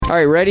All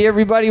right, ready,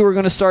 everybody? We're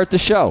going to start the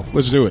show.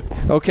 Let's do it.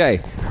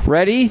 Okay,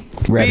 ready?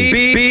 Ready.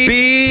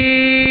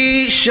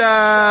 B-Shot.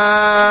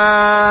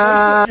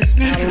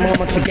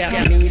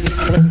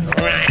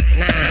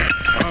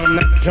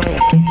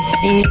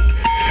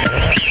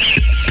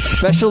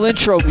 Special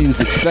intro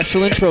music.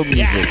 Special intro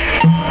music.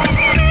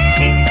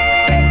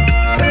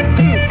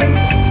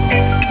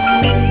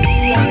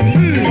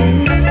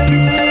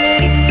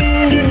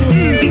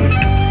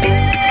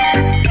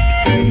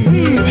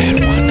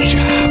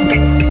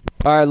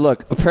 All right,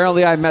 look.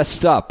 Apparently, I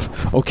messed up.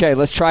 Okay,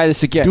 let's try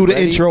this again. Do the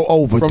Ready? intro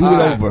over. Do it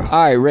over. All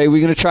right, Ray,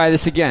 we're going to try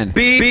this again.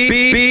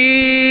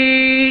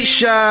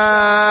 B-Shot.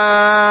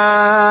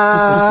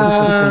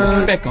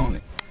 Respect on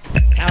it.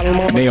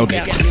 Nailed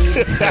it.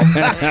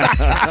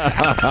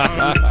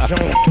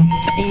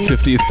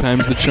 50th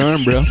time's the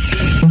charm, bro.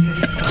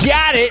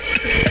 Got it.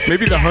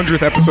 Maybe the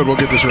 100th episode we'll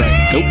get this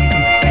right. Nope.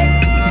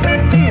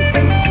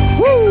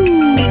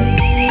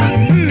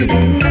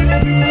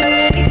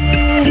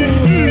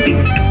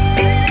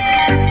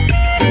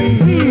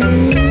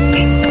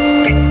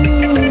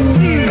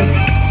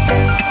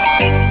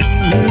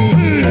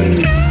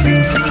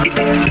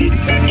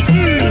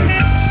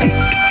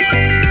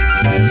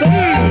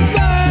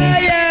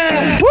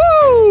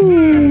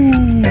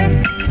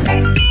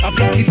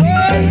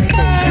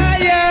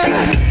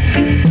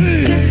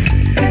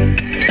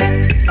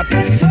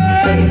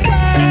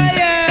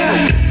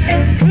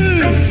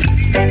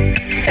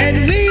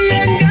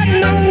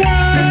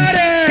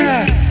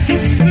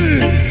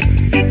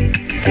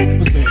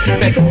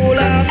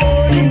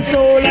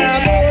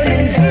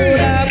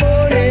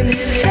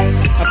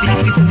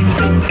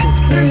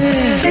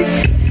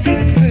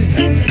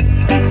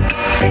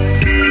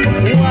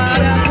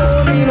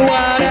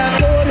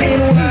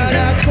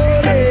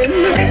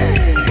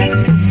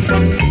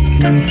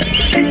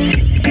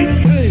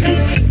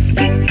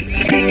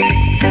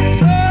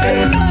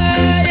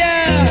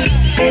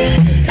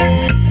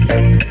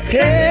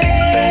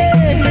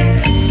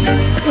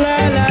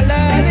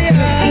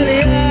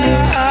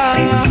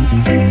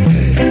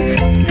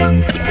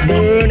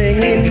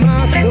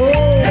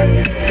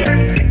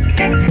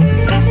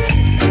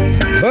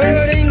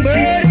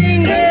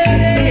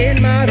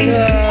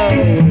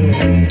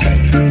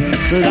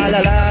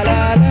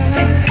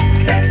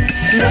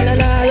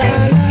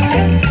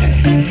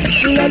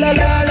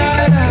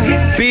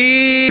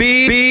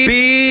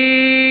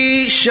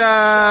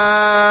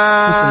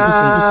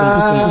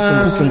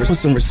 Put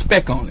some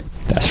respect on it.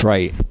 That's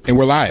right. And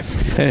we're live.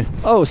 Hey.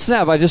 Oh,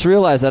 snap. I just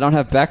realized I don't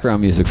have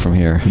background music from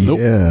here. Nope.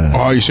 Yeah. Oh,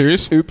 are you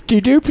serious?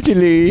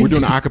 Oopty-doopty-lee. We're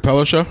doing an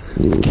acapella show?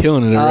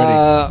 Killing it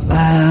already.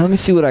 Let me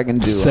see what I can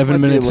do. 7 I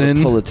might be minutes able to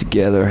in. pull it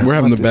together. We're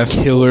having the best.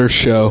 Killer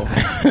show.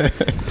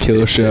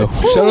 Killer show.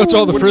 Shout out to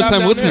all the What first about time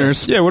down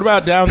listeners. there? Yeah, what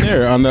about down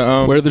there on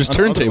the Where there's on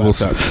the other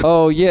turntables. laptop?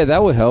 Oh, yeah,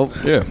 that would help.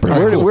 Yeah.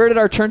 Where did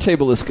our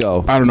turntablist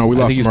go? I don't know. We I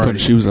lost think he's him putting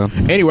already. shoes on.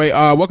 Anyway,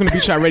 welcome to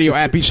Beat Shot Radio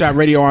at Beat Shot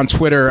Radio on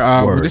Twitter.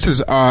 This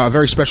is a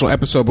very special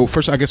episode, but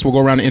first I guess we'll go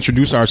around and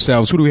introduce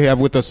ourselves. Who do we have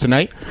with us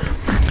tonight?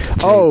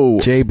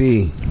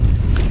 JB.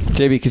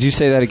 JB, could you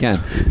say that again?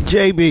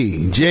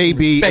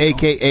 JB,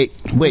 a.k.a.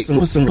 Wait.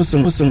 Put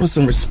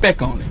some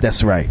respect on it.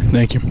 That's right.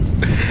 Thank you.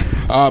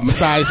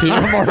 Messiah's here.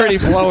 I'm already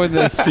blowing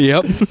this.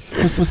 Yep.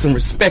 Put some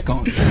respect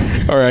on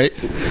it. All right.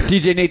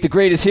 DJ Nate the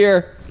Great is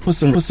here. Put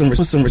some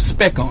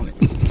respect on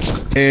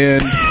it.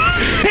 And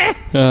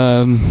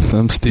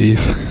I'm Steve.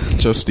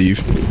 just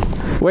Steve.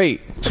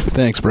 Wait.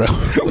 Thanks, bro.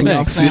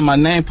 Thanks. Saying my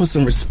name, put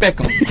some respect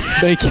on it.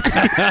 Thank you.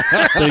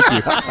 Thank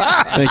you.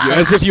 Thank you.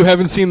 As if you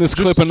haven't seen this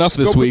clip enough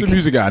this Go week. Put the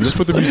music on. Just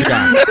put the music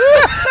on.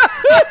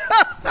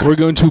 We're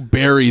going to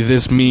bury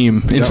this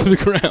meme into the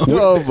ground.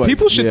 Oh, my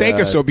People should thank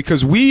us God. though,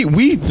 because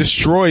we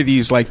destroy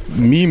these like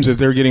memes as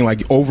they're getting like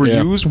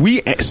overused. Yeah.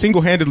 We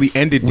single-handedly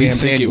ended We Damn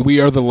sink Daniel. it. We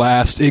are the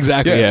last.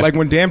 Exactly. Yeah, Yeah. like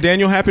when Damn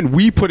Daniel happened,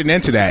 we put an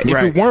end to that. If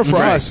Right. it weren't for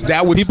Right. us,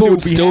 that would People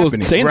would still be still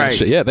happening. saying that Right.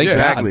 shit. Yeah, thank Yeah,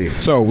 God. exactly.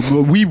 So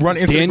we run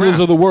into Daniels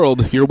the of the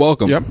world, you're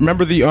welcome. Yep.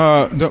 Remember the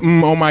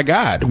oh my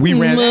God. We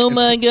ran that. Oh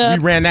my God.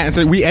 We ran that and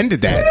said we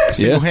ended that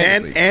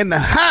single-handedly. And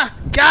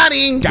got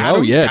him. Got Oh,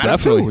 him, yeah, got him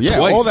definitely. too. Yeah,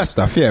 Twice. all that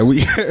stuff. Yeah,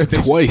 we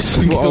Twice.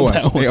 People owe That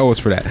us. one. They owe us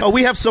for that. Oh,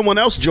 we have someone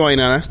else joining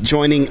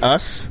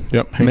us.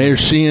 Yep. Mayor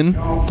Sheehan.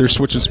 They're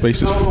switching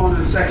spaces. Hold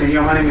on a second.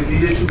 Yo, my name is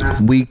DJ True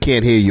Master. We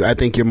can't hear you. I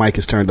think your mic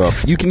is turned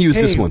off. You can use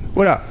this one.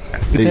 What up?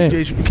 Hey.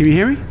 Can you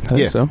hear me? I think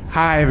Yeah. so.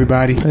 Hi,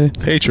 everybody.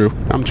 Hey, True.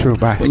 I'm True.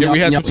 Bye. Yeah, we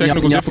had some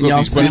technical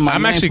difficulties, but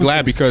I'm actually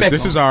glad because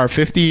this is our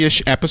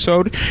 50-ish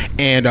episode,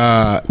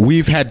 and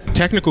we've had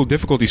technical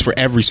difficulties for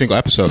every single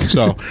episode.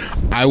 So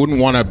I wouldn't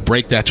want to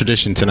break that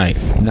tradition tonight.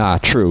 Nah,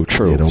 true.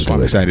 Yeah, don't So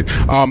I'm excited.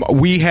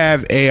 We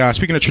have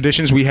speaking of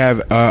traditions, we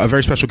have a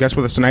very special guest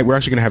with us tonight. We're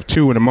actually going to have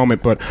two in a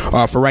moment, but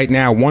for right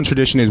now, one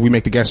tradition is we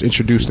make the guests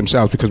introduce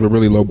themselves because we're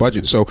really low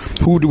budget. So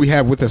who do we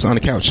have with us on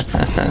the couch?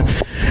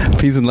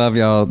 Peace and love,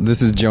 y'all.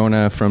 This is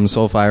Jonah from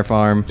Soulfire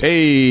Farm.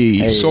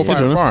 Hey,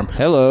 Soulfire Farm.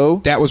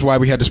 Hello. That was why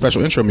we had the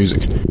special intro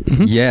music.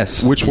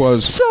 Yes. Which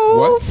was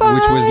what?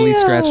 Which was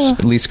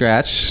Lee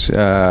Scratch.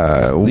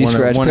 One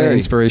of the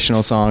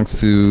inspirational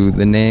songs to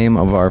the name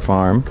of our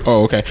farm.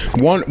 Oh, okay.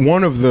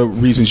 One of the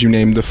reasons you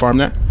named the farm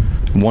that?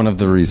 One of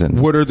the reasons.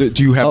 What are the?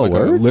 Do you have a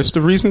list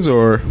of reasons,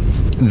 or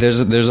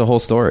there's a whole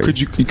story?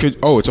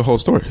 It's a whole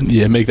story.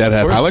 Yeah, make that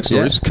happen. I like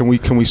stories. Yeah.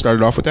 Can we start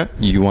it off with that?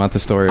 You want the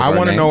story? I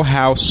want to know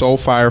how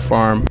Soulfire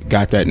Farm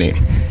got that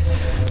name.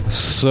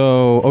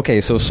 So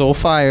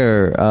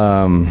Soulfire.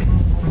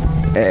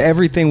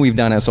 Everything we've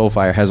done at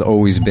Soulfire has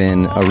always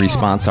been a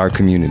response to our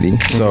community.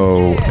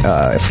 So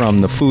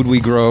from the food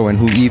we grow and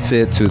who eats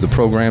it, to the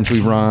programs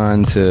we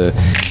run, to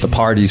the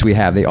parties we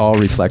have, they all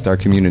reflect our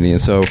community.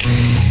 And so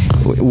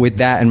with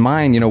that in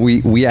mind,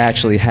 we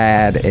actually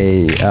had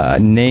a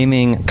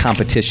naming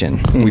competition.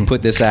 We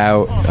put this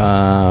out.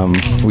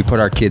 We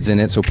put our kids in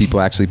it so people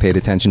actually paid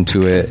attention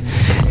to it.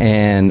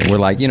 And we're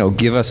like,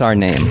 give us our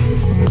name.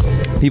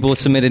 People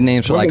submitted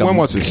names for when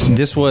was this?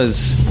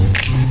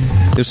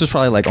 This was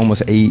probably like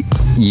almost 8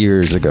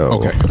 years ago.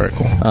 Okay, very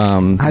cool.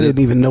 I didn't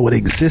even know it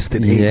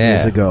existed 8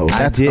 years ago.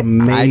 That's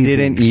amazing. I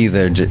didn't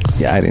either. I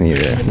didn't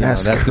either.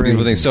 That's the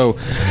beautiful thing. So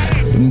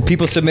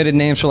people submitted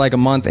names for like a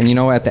month, and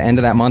at the end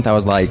of that month, I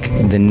was like,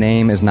 the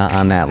name is not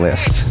on that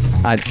list.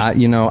 I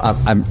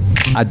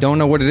don't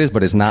know what it is,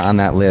 but it's not on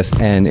that list.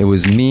 And it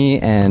was me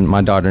and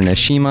my daughter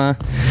Neshima,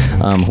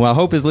 who I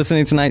hope is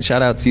listening tonight.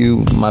 Shout out to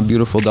you, my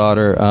beautiful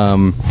daughter.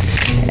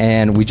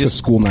 And we just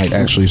school night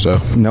actually. So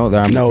no,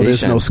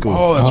 there's no school.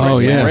 Oh, that's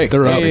right. Yeah, right.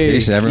 They're up.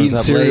 Everyone's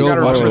up cereal,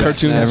 late. watching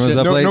cartoons. Everyone's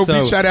up late. No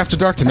beach shot after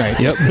dark tonight.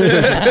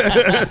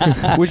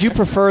 Yep. Would you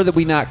prefer that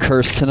we not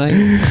curse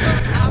tonight?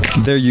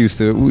 They're used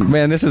to it.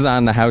 Man, this is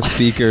on the house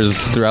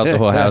speakers throughout the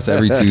whole house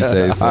every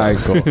Tuesday. So. All right,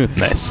 cool.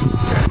 Nice.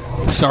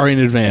 Sorry in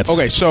advance.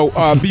 Okay, so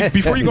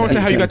before you go into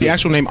how you got the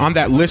actual name, on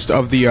that list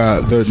of the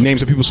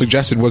names that people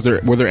suggested, were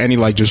there any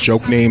like just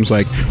joke names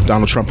like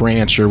Donald Trump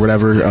Ranch or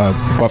whatever,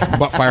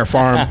 Buttfire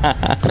Farm?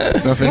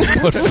 Nothing.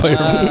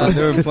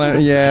 There were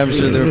plenty. Yeah, I'm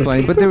sure there were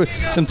plenty. But there were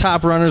some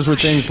top runners were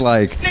things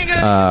like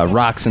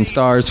Rocks and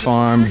Stars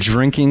Farm,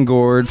 Drinking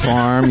Gourd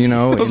Farm.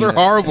 Those are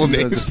horrible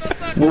names.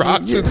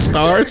 Rocks and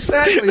Stars.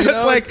 Exactly,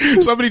 It's like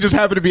somebody just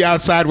happened to be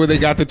outside when they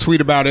got the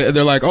tweet about it, and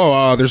they're like,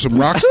 "Oh, there's some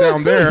rocks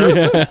down there,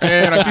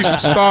 and I see some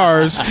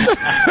stars."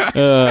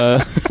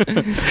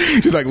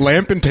 She's like,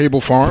 "Lamp and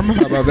Table Farm."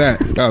 How about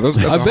that? Oh,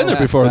 I've been there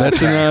before.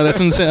 That's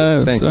in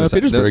Thanks,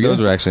 Petersburg.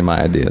 Those were actually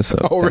my ideas. So.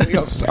 Oh, really?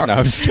 I'm sorry. No,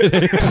 I'm just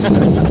kidding.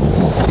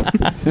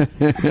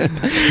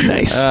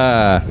 Nice.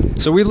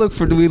 So we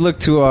look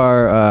to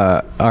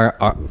our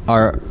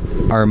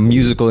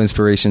musical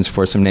inspirations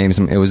for some names.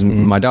 It was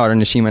my daughter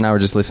Neshima and I were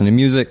just listening to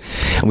music,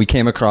 and we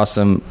came across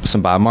some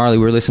Bob Marley.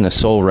 We were listening to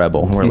Soul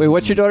Rebel. Wait,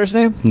 what's your daughter's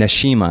name?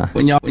 Neshima.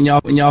 When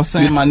y'all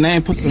saying my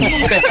name, put some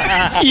respect.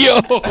 Yo,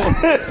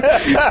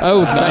 I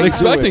was not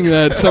expecting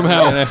that.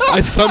 Somehow,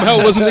 I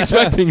somehow wasn't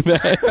expecting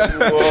that.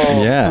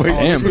 Yeah. Wait,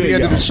 Damn. to the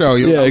end of the show.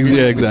 Yeah,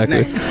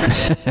 exactly.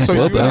 So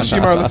you and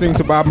Neshima are listening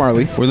to Bob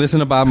Marley. We're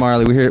listening to Bob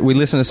Marley. We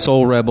listen to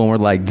Soul Rebel, and we're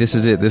like, this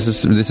is it. This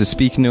is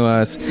speaking to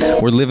us.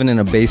 We're living in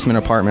a basement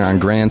apartment on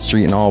Grand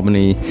Street in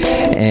Albany,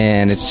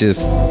 and it's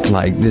just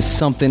like there's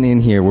something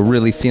in here. We're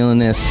really feeling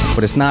this,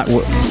 but it's not.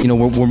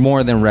 We're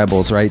more than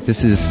rebels, right?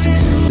 This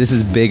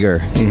is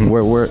bigger.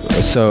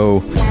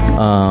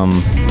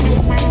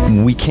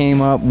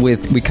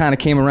 We kind of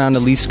came around to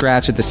Lee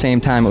Scratch at the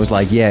same time. It was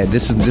like, yeah,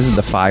 this is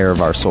the fire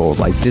of our souls.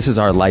 Like, this is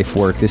our life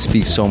work. This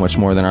speaks so much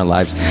more than our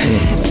lives.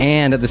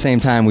 And at the same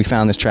time, we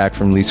found this track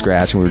from Lee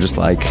Scratch, and we were just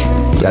like,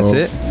 that's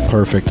it.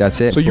 Perfect.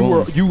 That's it. So you Boom.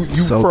 were you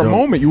So for a dope.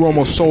 moment you were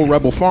almost Soul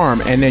Rebel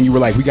Farm, and then you were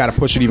like, we got to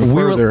push it even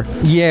further.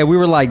 We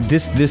were like,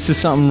 this is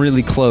something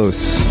really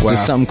close. Wow.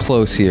 There's something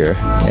close here.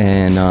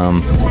 And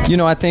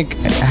I think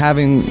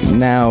having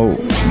now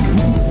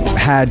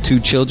had 2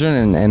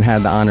 children and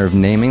had the honor of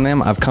naming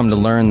them, I've come to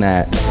learn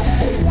that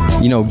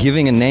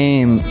giving a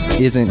name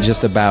isn't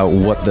just about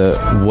what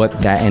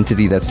that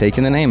entity that's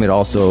taking the name. It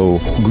also,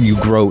 you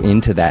grow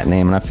into that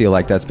name, and I feel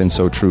like that's been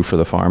so true for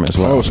the farm as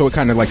well. Oh, so it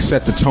kind of like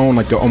set the tone,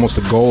 like almost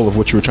the goal of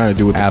what you were trying to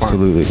do with the farm.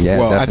 Absolutely, yeah.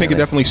 Well, definitely. I think it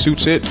definitely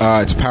suits it.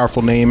 It's a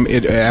powerful name.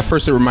 At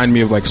first, it reminded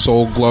me of like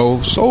Soul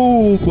Glow,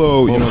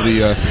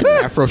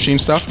 the Afro Sheen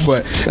stuff.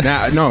 But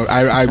now, no,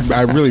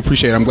 I really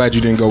appreciate it. I'm glad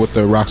you didn't go with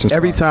the rocks and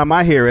Every stars. time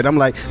I hear it, I'm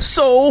like,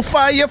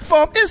 Soulfire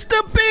Farm is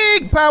the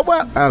big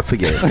power. I'll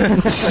forget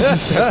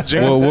it.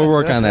 We'll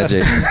work on that,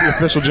 Jake. It's the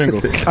official jingle.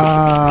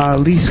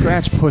 Lee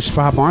Scratch pushed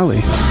Bob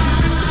Marley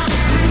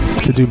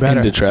to do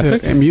better. Into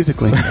traffic? And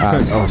musically.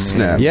 Oh,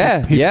 snap.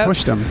 Yeah, He yeah.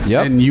 pushed him.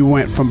 Yep. And you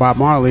went from Bob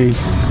Marley,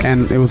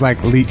 and it was like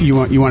you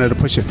wanted to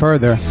push it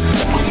further.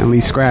 and Lee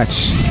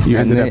Scratch. You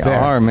And ended they up there.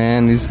 are,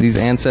 man. These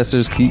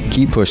ancestors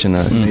keep pushing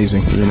us.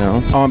 Amazing. You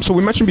know? So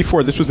we mentioned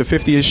before this was the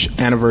 50th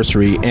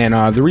anniversary, and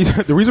the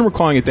reason we're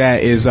calling it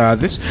that is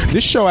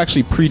this show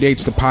actually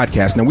predates the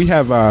podcast. Now we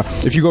have,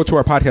 if you go to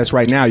our podcast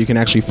right now, you can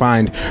actually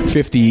find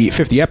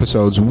 50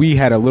 episodes. We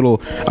had a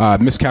little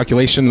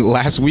miscalculation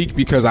last week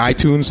because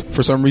iTunes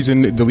for some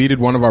reason deleted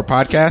one of our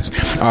podcasts.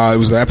 It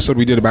was the episode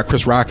we did about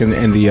Chris Rock and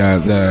the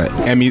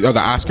Emmy or the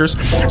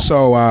Oscars.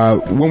 So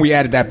when we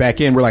added that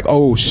back in, we're like,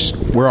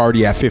 we're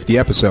already at 50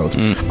 episodes.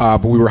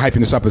 But we were hyping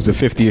this up as the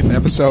 50th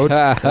episode.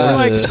 We're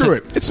like, screw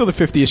it, it's still the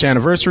 50th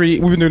anniversary.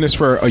 We've been doing this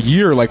for a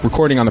year, like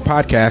recording on the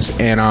podcast,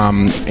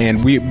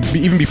 and we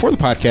even before the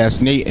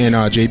podcast, Nate and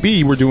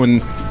JB were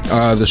doing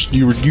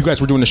you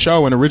guys were doing the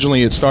show, and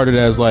originally it started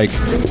as like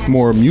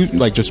more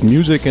just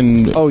music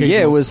and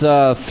it was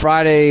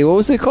Friday. What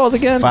was it called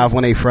again?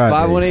 518 Friday.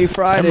 518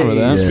 Friday. I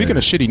remember that. Yeah. Speaking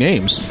of shitty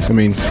names, I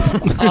mean,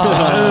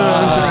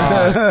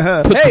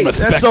 Hey,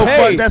 That's so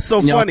fun. That's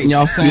so funny.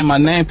 Y'all saying my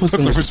name, put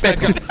some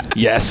respect on it.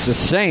 Yes.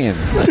 just saying.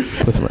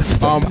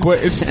 but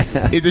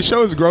the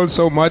show has grown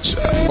so much,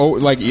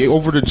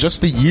 over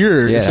just a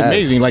year. Yeah, it's it has.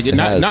 amazing. Like It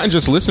has. not in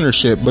just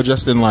listenership, but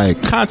just in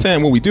like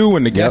content, what we do,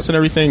 and the guests and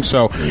everything.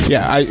 So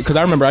yeah, because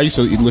I remember I used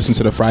to listen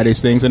to the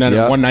Fridays things, and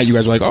then one night you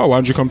guys were like, "Oh, why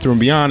don't you come through and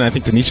beyond?" And I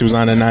think Tanisha was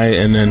on that night,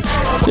 and then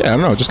I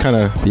don't know, just kind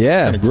of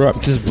grew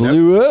up, just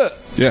blew up.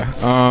 Yeah.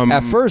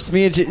 At first,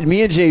 me and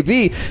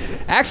JB,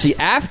 actually,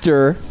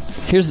 after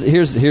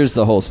here's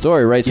the whole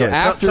story, right? So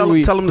after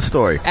tell them the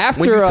story.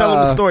 After when you tell them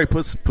the story,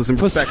 put some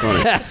respect on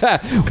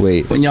it.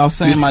 Wait, When y'all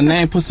saying my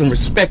name, put some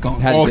respect on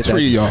it. Had to all get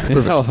three of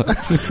that. y'all.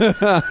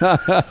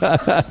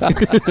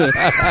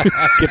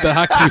 Get the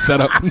hot crew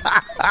set up.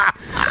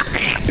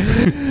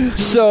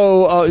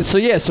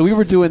 So we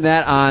were doing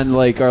that on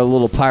like our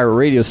little pirate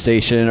radio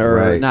station, or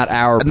Right. not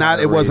our.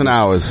 It wasn't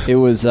ours. It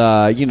was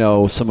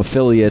some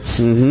affiliates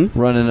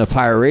running a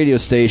pirate radio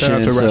station. Shout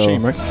out to and so-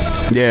 Rashim,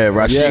 right? Yeah,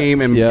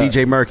 Rasheem and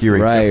DJ Mercury.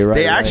 Right,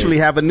 They actually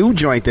have a new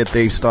joint that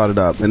they've started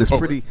up, and it's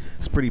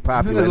pretty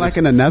popular. Isn't it like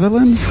in the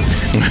Netherlands?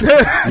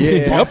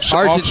 Yeah,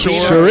 Argentina.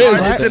 Sure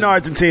is. It's in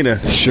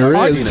Argentina. Sure is.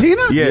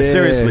 Argentina? Yeah,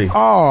 seriously. Oh,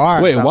 all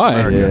right. Wait, South why?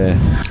 America.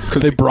 Yeah.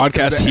 They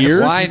broadcast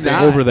here? Why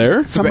not? Over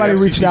there? Somebody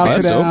FCC reached out to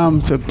That's dope.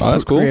 them to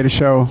that's cool. create a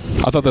show.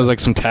 I thought that was like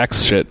some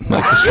tax shit.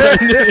 Like,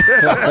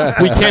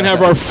 we can't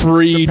have our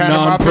free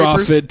Panama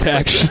non-profit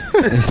tax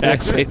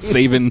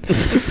saving.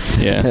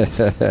 Yeah.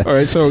 All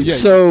right, so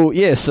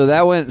yeah. So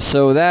that went.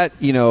 So that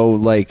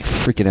like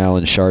freaking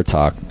Alan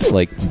Shartok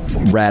like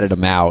ratted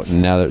them out,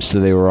 and now so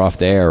they were off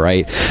the air,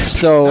 right?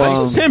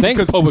 So It's him thanks,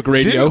 because public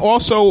radio. Didn't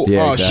also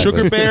Yeah, exactly.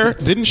 Sugar Bear?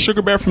 Didn't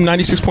Sugar Bear from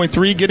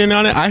 96.3 get in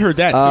on it? I heard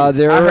that too.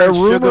 there I are heard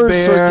Sugar rumors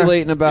Bear.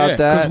 circulating about Yeah, 'cause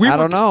that. we I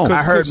were- don't know. 'cause-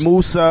 I heard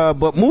Musa,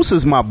 but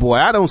Musa's my boy.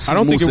 I don't see I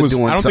don't think Musa it was.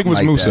 doing I don't think it was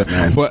something Musa. like that,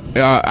 man. But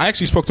I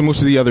actually spoke to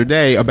Musa the other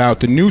day about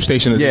the new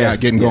station that they got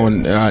getting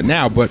going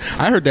now. But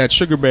I heard that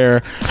Sugar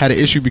Bear had an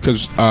issue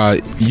because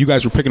you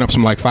guys were picking up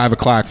some like 5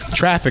 o'clock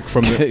traffic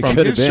from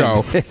Could've his been.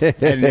 show,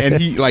 and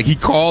he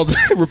called,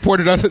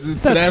 reported us to the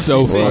That's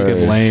so FCC,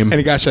 fucking lame. and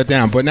he got shut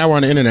down. But now we're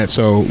on the internet,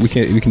 so we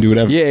can do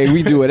whatever. Yeah,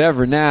 we do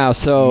whatever now.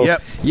 So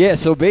Yep. yeah,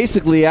 so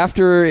basically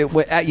after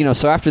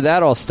so after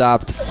that all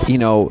stopped,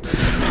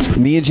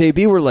 me and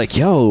JB were like,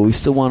 "Yo, we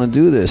still want to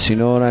do this." You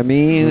know what I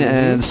mean?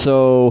 And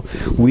so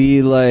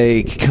we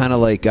kind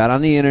of got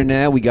on the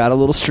internet. We got a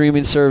little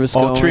streaming service.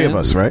 All going. three of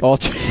us, right? All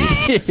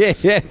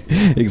yeah,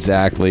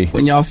 exactly.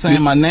 When y'all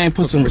saying my name,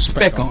 put some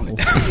respect on it.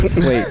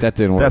 Wait, that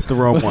didn't work. That's the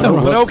wrong one.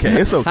 But okay,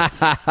 it's okay.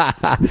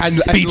 I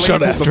Beat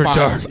shot labeled after the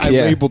files. I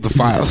Yeah. labeled the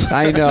files.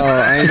 I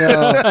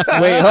know.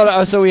 Wait, hold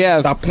on. So we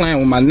have. Stop playing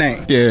with my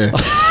name. Yeah.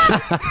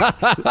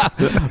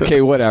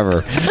 Okay,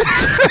 whatever.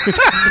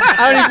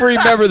 I don't even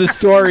remember the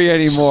story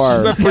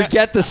anymore.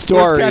 Forget the Where's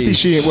story. Kathy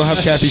Sheehan? We'll have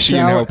Kathy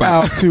Sheehan help Shout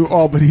out. out to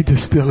Albany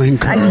Distilling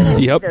I Co. can't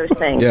Yep. do those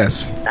things.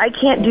 Yes. I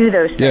can't do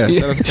those things. Yeah.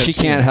 shout out to Kathy She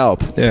Sheehan. can't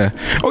help. Yeah.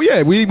 Oh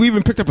yeah. We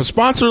even picked up a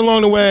sponsor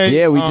along the way.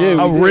 Yeah, we did.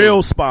 A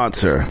real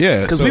sponsor.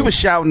 Yeah, Because so- we were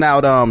shouting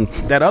out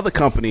that other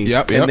company.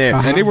 Yep. And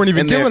And they weren't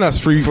even giving us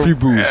free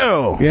booze.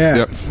 Real.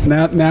 Yeah.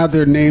 Yep. Now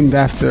they're named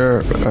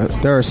after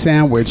their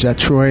sandwich at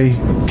Troy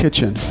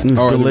Kitchen. It's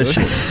Oh,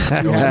 delicious. You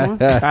had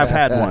one? I've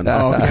had one.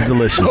 Oh, It's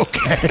delicious.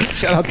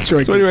 Shout out to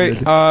Troy So anyway,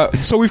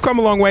 Kitchen. so we've come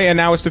a long way, and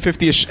now it's the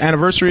 50th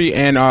anniversary,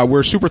 and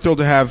we're super thrilled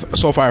to have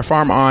Soulfire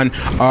Farm on.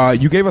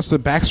 You gave us the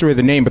backstory of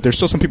the name, but there's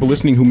still some people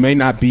listening who may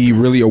not be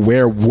really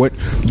aware what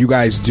you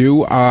guys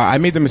do. I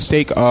made the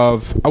mistake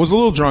of I was a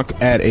little drunk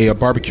at a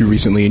barbecue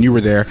recently, and you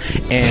were there,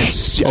 and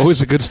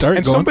Always a good start.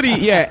 And going.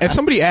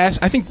 somebody asked.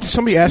 I think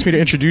somebody asked me to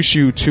introduce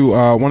you to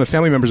one of the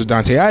family members of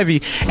Dante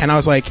Ivy, and I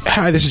was like,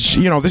 "Hi, this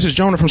is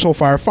Jonah from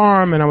Soulfire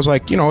Farm," and I was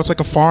like, it's like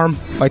a farm,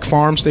 like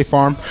farm, stay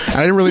farm. And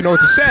I didn't really know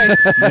what to say.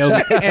 Nailed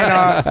it.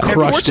 And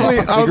Crushed unfortunately,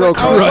 it.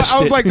 I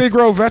was like, they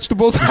grow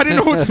vegetables. I didn't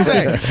know what to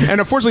say. And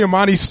unfortunately,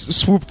 Amani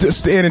swooped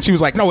in, and she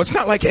was like, "No, it's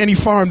not like any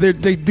farm.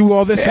 They do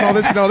all this and all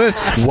this and all this."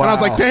 And I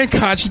was like, Thank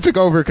God she took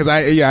over because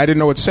I didn't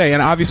know what to say,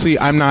 and obviously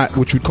I'm not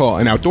what you'd call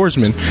an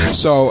outdoorsman,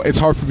 so it's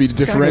hard for me to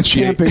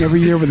differentiate. Camping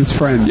every year with his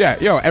friend.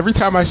 Yeah, every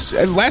time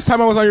last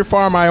time I was on your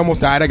farm, I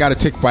almost died. I got a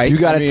tick bite. You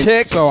got a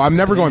tick? So I'm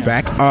never going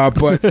back.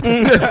 But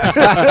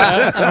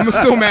I'm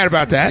still mad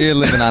about that. You're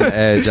living on the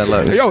edge. I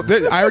love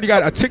it. I already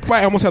got a tick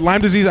bite. I almost had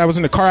Lyme disease. I was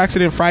in a car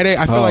accident Friday.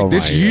 I feel like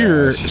this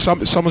year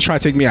someone's trying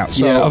to take me out.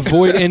 So yeah,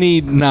 avoid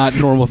any not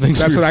normal things.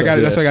 That's what I got.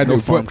 That's what I got to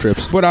do. Farm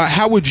trips. But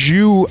how would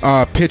you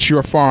pitch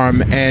your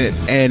farm and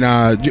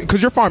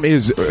because your farm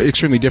is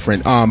extremely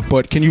different.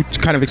 But can you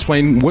kind of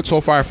explain what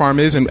Soulfire Farm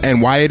is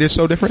and why it is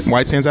so different?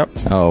 Why it stands out?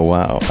 Oh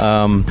wow.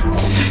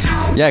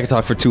 Yeah, I could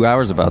talk for 2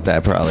 hours about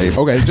that probably.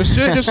 Okay, just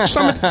get in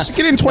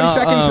 20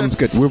 seconds. That's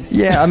good.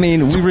 I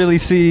mean, we really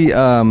see,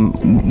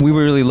 we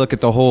really look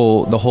at the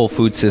whole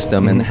food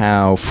system and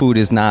how food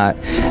is not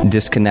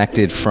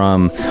disconnected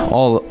from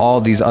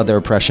all these other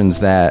oppressions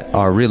that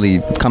are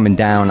really coming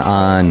down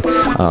on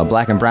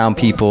black and brown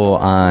people,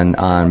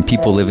 on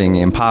people living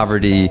in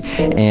poverty,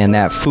 and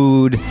that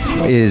food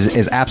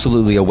is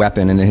absolutely a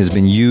weapon, and it has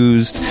been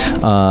used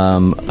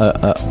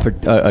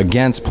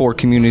against poor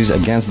communities,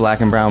 against black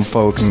and brown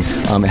folks.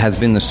 It has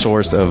been the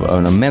source of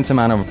an immense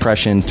amount of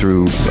oppression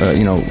through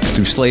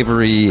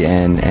slavery,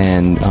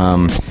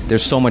 and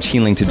there's so much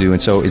healing to do.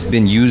 And so it's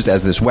been used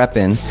as this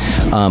weapon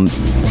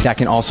that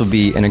can also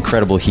be an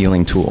incredible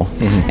healing tool.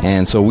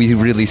 And so we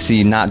really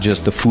see not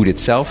just the food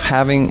itself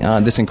having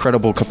this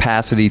incredible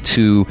capacity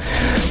to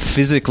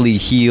physically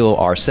heal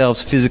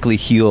ourselves, physically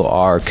heal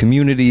our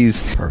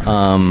communities,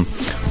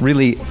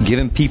 really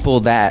giving people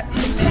that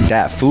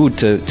food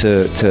to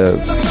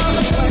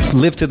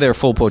live to their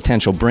full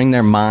potential, bring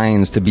their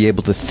minds to be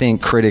able to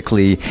think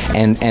critically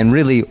and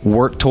really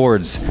work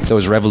towards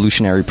those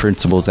revolutionary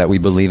principles that we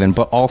believe in,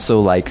 but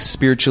also like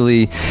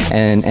spiritually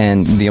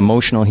and the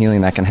emotional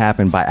healing that can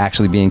happen by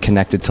actually being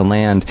connected to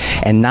land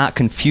and not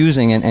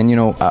confusing. And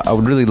I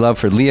would really love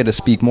for Leah to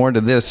speak more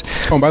to this.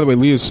 Oh, and by the way,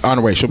 Leah's on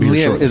her way. She'll be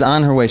here shortly. Leah is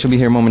on her way. She'll be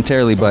here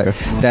momentarily. But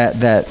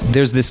that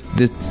there's this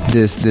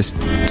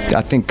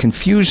I think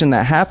confusion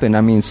that happened.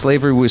 I mean,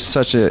 slavery was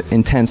such an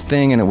intense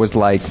thing, and it was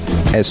like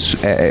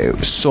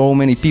so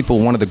many people,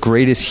 one of the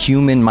greatest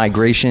human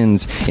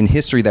migrations in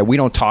history that we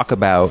don't talk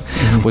about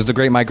was the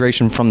great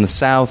migration from the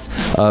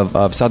south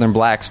of southern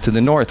blacks to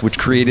the north, which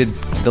created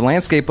the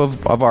landscape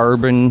of our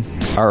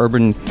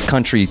urban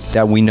country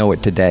that we know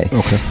it today.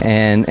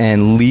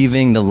 And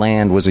leaving the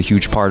land was a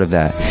huge part of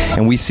that.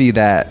 And we see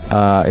that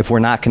if we're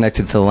not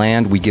connected to the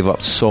land, we give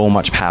up so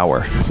much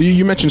power.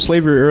 You mentioned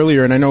slavery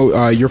earlier, and I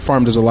know your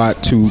farm does a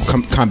lot to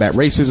combat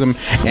racism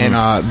and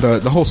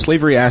the whole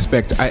slavery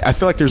aspect. I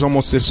feel like there's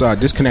almost this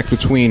disconnect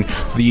between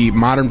the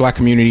modern black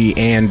community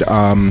and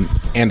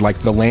like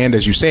the land,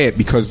 as you say it,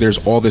 because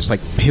there's all this like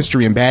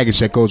history and baggage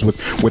that goes with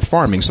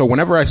farming. So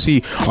whenever I see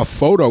a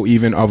photo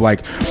even of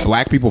like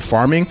black people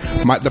farming,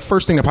 the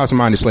first thing that pops in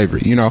mind is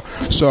slavery,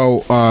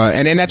 so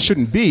and that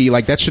shouldn't be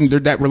like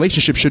that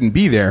relationship shouldn't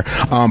be there,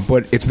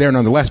 but it's there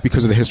nonetheless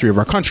because of the history of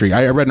our country.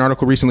 I read an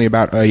article recently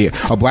about a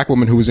black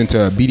woman who was into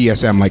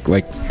BDSM,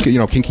 like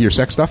kinky or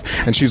sex stuff,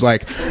 and she's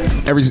like,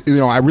 I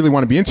really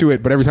want to be into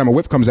it, but every time a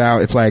whip comes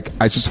out, it's like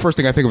it's just the first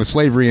thing I think of is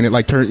slavery, and it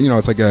like turns,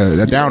 it's like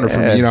a downer for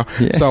me,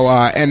 So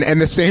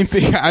and the same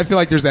thing, I feel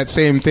like there's that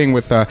same thing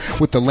with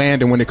the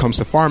land, and when it comes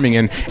to farming,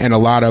 and a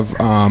lot of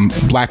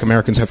black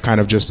Americans have kind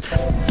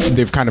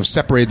of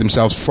separated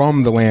themselves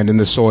from the land and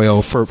the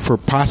soil for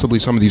possibly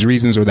some of these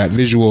reasons, or that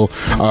visual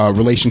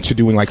relation to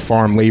doing like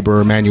farm labor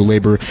or manual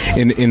labor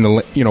in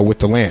the with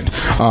the land.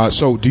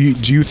 So do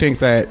you think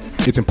that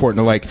it's important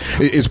to like,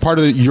 is part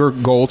of your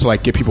goal to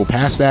like get people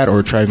past that,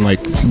 or try and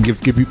like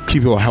give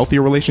people a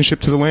healthier relationship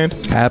to the land?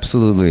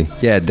 Absolutely.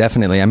 Yeah,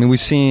 definitely. I mean, we've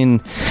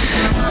seen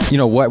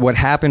what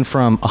happened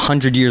from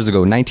 100 years ago,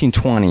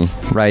 1920,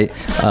 right?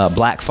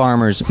 Black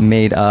farmers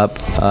made up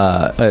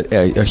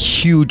a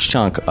huge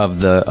chunk of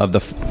the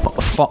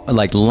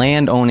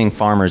land owning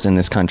farmers in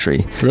this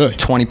country. Really?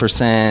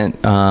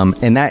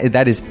 20%, and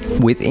that is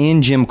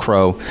within Jim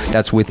Crow.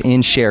 That's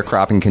within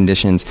sharecropping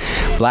conditions.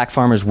 Black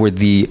farmers were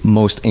the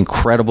most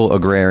incredible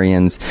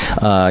agrarians.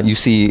 You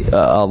see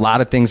a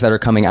lot of things that are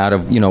coming out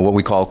of what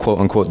we call quote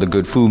unquote the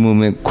good food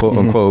movement, quote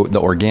unquote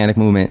the organic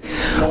movement.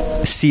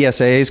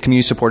 CSAs,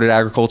 community supported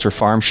agriculture,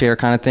 farm share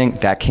kind of thing,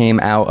 that came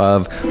out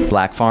of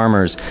black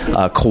farmers.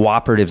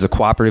 Cooperatives, the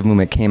cooperative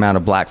movement came out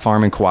of black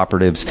farming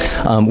cooperatives.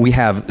 We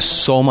have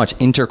so much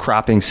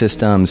intercropping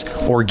systems,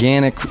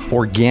 organic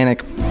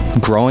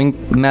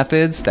growing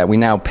methods that we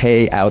now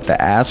pay out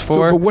the ass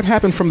for. So, but what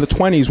happened from the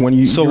 20s when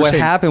you? So what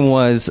happened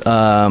was.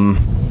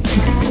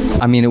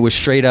 It was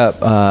straight up.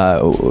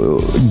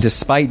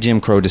 Despite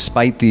Jim Crow,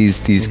 despite these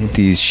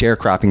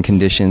sharecropping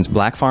conditions,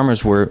 black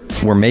farmers were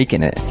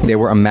making it. They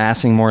were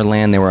amassing more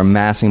land. They were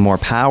amassing more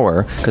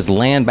power, because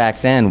land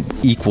back then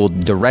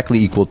directly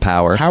equaled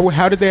power.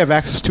 How did they have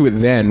access to it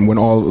then, when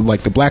all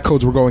like the black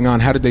codes were going on?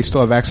 How did they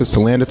still have access to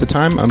land at the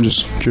time? I'm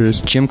just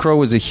curious. Jim Crow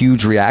was a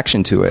huge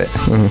reaction to it.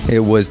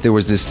 There was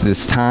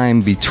this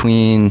time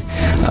between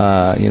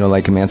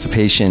like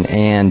emancipation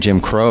and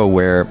Jim Crow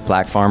where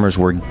black farmers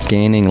were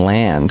gaining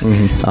land.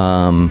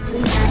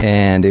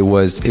 And it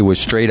was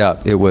straight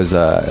up. It was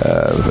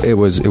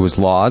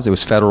laws. It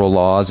was federal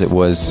laws. It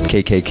was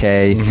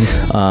KKK.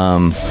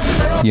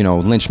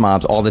 Lynch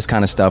mobs. All this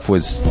kind of stuff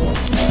was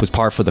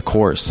par for the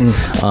course.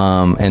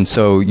 And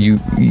so you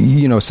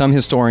some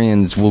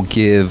historians will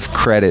give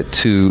credit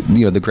to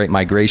the Great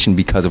Migration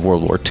because of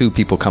World War II.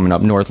 People coming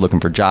up north looking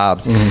for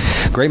jobs.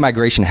 Great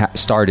Migration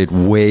started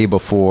way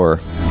before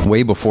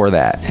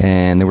that,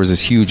 and there was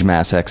this huge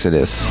mass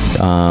exodus.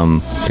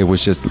 It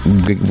was just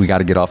we got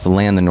to get off the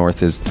land. The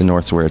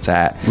north's where it's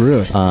at.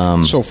 Really?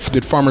 So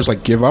did farmers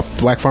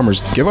black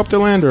farmers give up their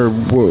land, or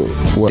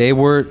what?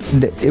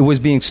 It was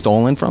being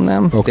stolen from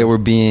them. Okay. They were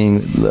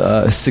being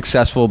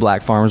successful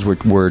black farmers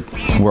were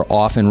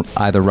often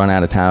either run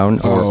out of town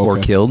or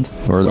killed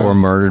or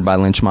murdered by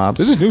lynch mobs.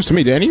 This is news to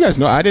me. Dan, you guys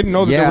know? I didn't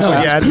know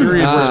that there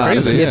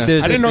was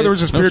I didn't know there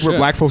was this period where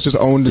black folks just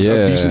owned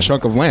a decent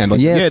chunk of land.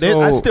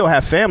 I still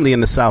have family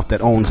in the South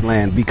that owns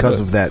land because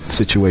of that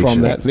situation.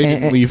 From that, they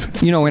didn't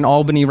leave. In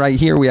Albany right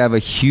here, we have a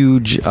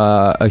huge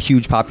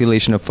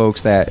population of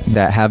folks that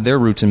have their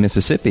roots in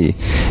Mississippi,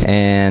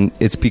 and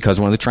it's because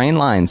one of the train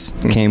lines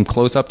came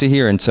close up to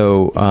here, and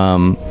so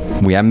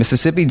we have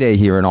Mississippi Day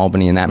here in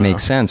Albany, and that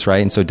makes sense,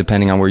 right? And so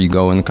depending on where you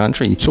go in the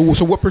country. So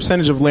what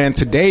percentage of land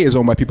today is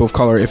owned by people of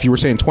color? If you were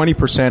saying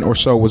 20% or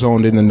so was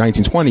owned in the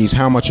 1920s,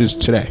 how much is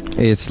today?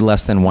 It's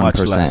less than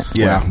 1%. Less.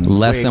 Yeah,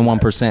 less than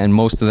 1%, and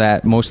most of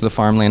the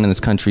farmland in this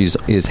country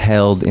is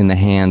held in the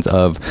hands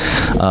of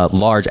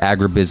large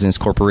agribusiness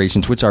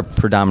corporations, which are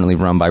predominantly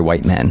run by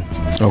white men.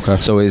 Okay.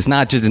 So it's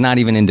not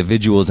even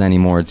individuals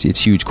anymore. It's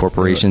huge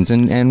corporations,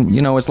 and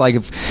it's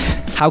like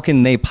how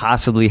can they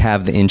possibly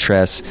have the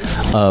interests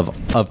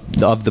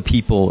of the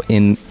people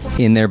in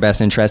their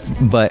best interest?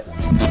 But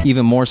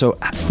even more so,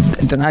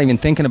 they're not even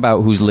thinking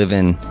about who's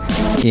living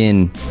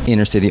in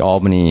inner city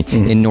Albany,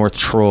 in North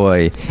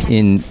Troy,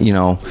 in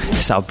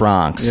South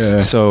Bronx.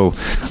 Yeah. So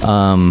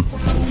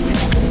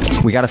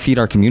we got to feed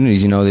our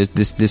communities.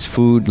 This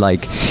food,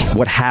 like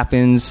what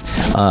happens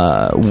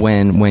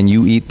when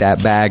you eat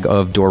that bag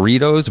of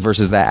Doritos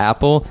versus that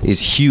apple is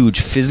huge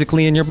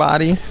physically in your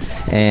body.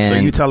 And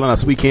so you telling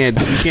us we can't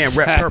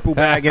wrap purple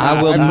bag in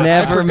I will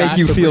never make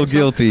you feel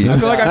guilty. I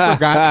feel like I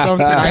forgot some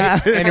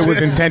tonight, and it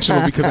was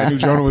intentional because I knew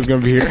Jonah was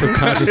going to be here.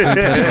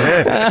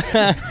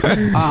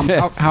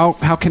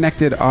 How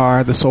connected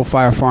are the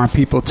Soulfire Farm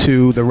people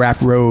to the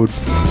Rap Road?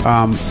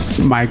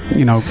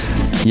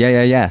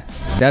 Yeah.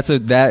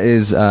 That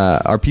is.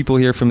 Are people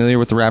here familiar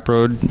with the Rap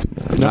Road?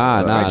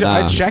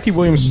 Nah. Jackie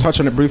Williams touched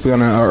on it briefly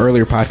on an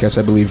earlier podcast,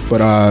 I believe. But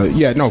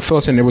fill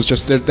us in. It was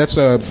just that's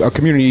a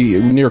community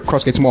near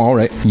Crossgates Mall,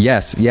 right?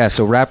 Yes.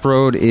 So Rap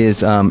Road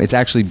is. It's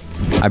actually,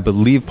 I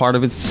believe, part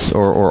of it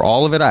or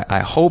all of it. I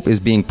hope is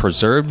being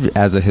preserved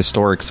as a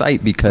historic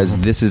site because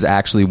this is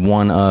actually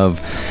one of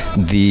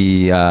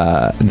the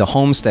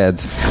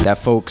homesteads that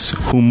folks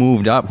who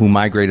moved up, who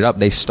migrated up,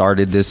 they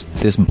started this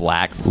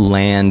black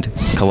land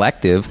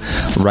collective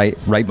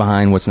right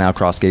behind what's now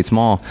Crossgates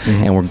Mall,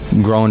 and we're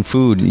growing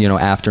food,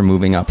 after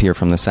moving up here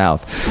from the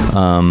South.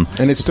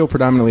 And it's still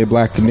predominantly a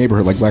black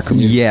neighborhood, like black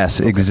community. Yes,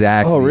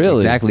 exactly. Oh, really?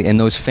 Exactly. And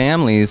those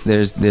families,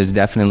 there's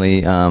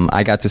definitely.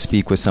 I got to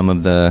speak with some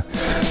of the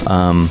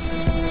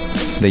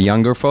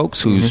younger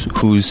folks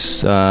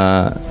whose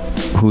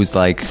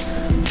like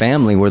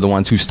family were the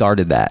ones who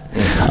started that.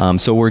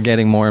 So we're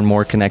getting more and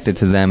more connected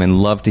to them and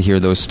love to hear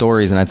those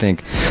stories. And I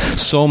think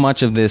so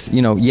much of this,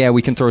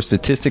 we can throw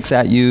statistics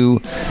at you,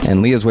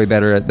 and Leah's way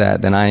better at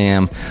that than I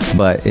am,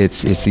 but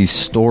it's these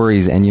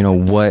stories and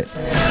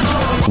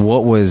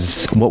what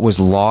was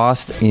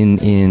lost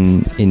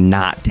in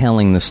not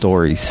telling the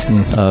stories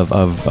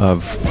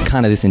of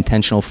kind of this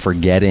intentional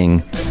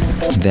forgetting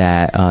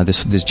that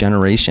this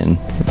generation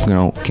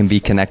can be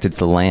connected to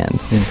the land.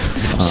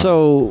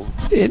 So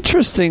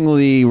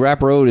interestingly,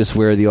 Rap Road is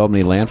where the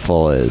Albany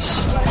landfill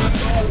is.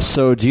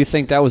 So do you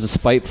think that was a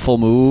spiteful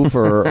move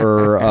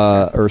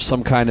or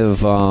some kind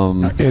of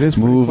It is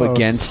move close.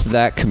 against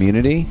that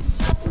community?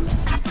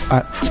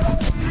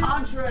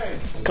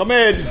 Come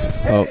in.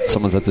 Oh,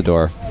 someone's at the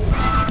door.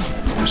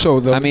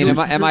 So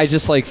am I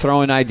just like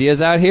throwing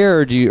ideas out here,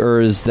 or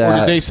is that? Or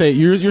did they say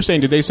you're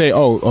saying? Did they say,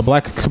 "Oh, a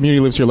black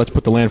community lives here. Let's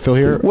put the landfill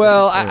here"?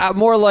 Well, I'm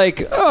more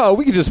like, oh,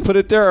 we could just put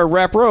it there at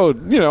Rap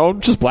Road.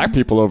 Just black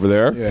people over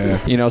there.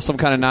 Yeah. Some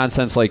kind of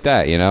nonsense like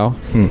that.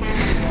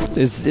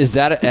 Is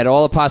that at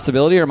all a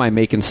possibility, or am I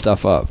making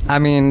stuff up? I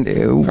mean,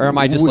 or am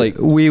I just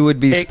we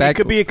would be? It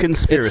could be a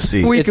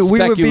conspiracy. We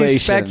would be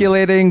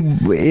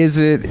speculating. Is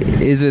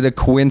it a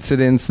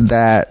coincidence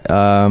that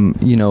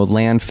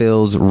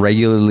landfills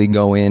regularly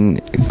go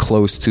in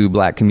close to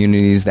black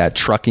communities, that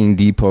trucking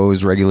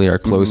depots regularly are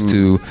close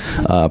to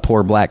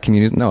poor black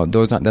communities? No,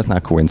 that's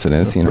not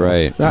coincidence.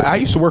 Right. I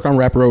used to work on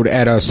Rap Road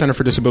at a Center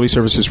for Disability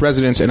Services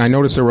residents, and I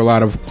noticed there were a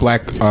lot of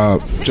black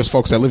just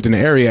folks that lived in the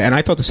area, and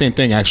I thought the same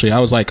thing. Actually, I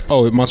was like, like,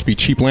 oh, it must be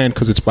cheap land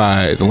because it's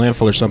by the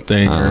landfill or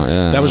something.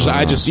 That was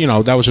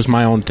that was just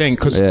my own thing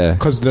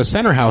because the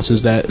center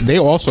houses that they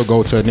also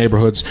go to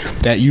neighborhoods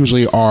that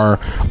usually are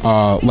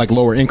like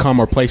lower income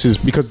or places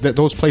because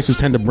those places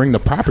tend to bring the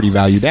property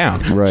value down.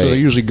 Right. So they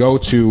usually go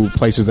to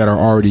places that are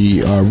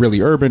already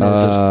really urban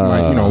or just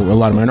a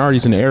lot of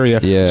minorities in the area.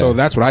 Yeah. So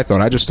that's what I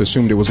thought. I just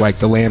assumed it was like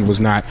the land was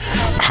not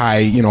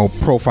high,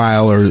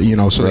 profile or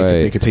so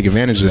they could take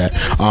advantage of that.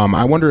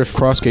 I wonder if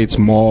Crossgates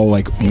Mall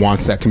like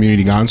wants that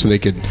community gone so they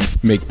could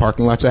make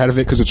parking lots out of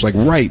it because it's like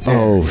right there.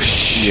 Oh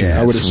shit!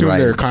 I would assume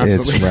they're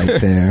constantly It's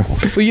right there.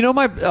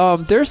 Well,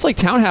 there's like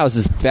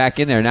townhouses back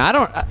in there.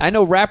 Now I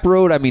know Rap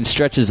Road. I mean,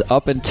 stretches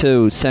up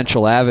into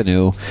Central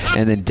Avenue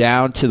and then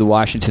down to the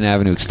Washington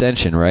Avenue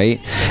extension, right?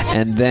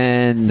 And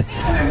then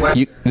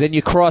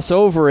you cross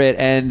over it,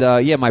 and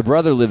my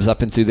brother lives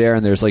up and through there,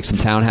 and there's like some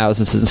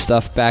townhouses and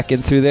stuff back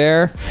in through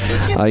there.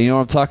 You know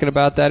what I'm talking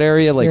about? That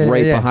area, like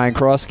behind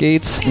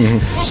Crossgates.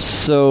 Mm-hmm.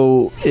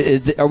 So,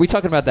 are we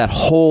talking about that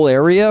whole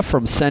area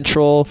from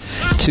Central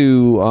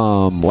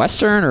to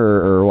Western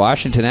or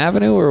Washington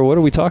Avenue, or what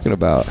are we talking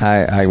about?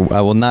 I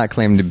will not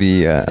claim to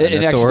be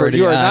an authority.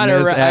 You are not not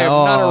a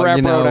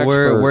Rap Road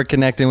expert. We're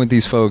connecting with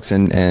these folks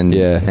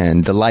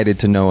and delighted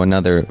to know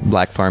another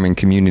black farming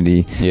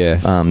community.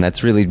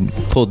 That's really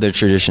pulled their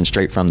tradition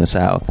straight from the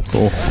South.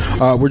 Cool.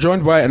 We're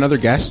joined by another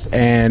guest,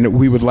 and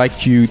we would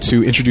like you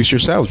to introduce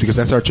yourselves because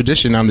that's our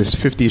tradition on this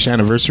 50th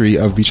anniversary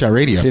of Beach Shot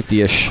Radio.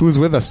 50-ish. Who's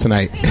with us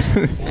tonight?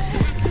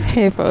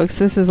 Hey folks,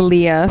 this is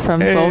Leah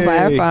from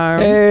Soulfire Farm.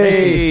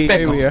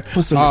 Hey Leah.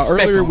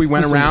 Earlier we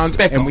went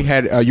around and we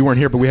had you weren't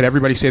here, but we had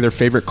everybody say their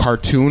favorite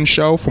cartoon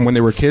show from when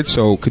they were kids.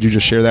 So could you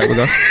just share that with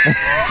us?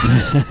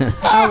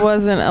 I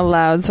wasn't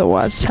allowed to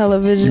watch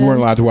television. You weren't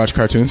allowed to watch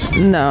cartoons?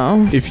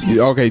 No.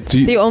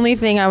 The only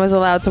thing I was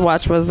allowed to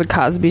watch was the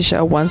Cosby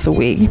Show once a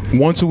week.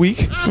 Once a week?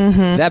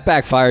 Mm-hmm. That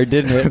backfired,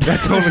 didn't it?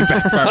 That totally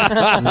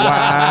backfired.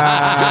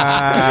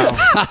 Wow.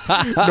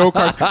 No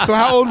cartoon. So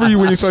how old were you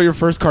when you saw your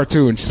first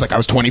cartoon? She's like, I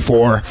was 24.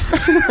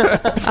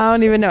 I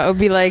don't even know. It would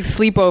be like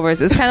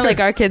sleepovers. It's kind of like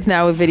our kids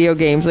now with video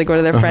games. Like go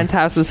to their friends'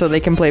 houses so they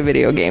can play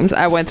video games.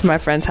 I went to my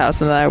friend's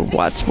house and I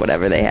watched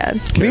whatever they had.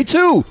 Me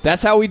too.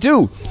 That's how we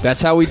do.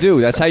 That's how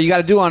you got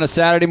to do on a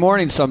Saturday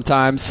morning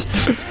sometimes.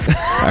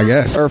 I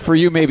guess. Or for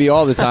you, maybe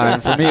all the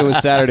time. For me, it was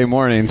Saturday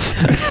mornings.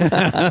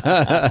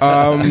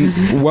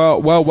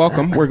 Well,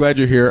 welcome. We're glad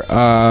you're here.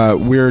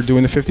 We're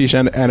doing the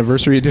 50th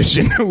anniversary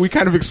edition. We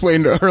kind of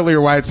explained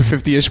earlier why it's the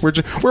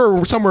 50th.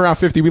 We're somewhere around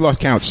 50. We lost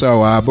count.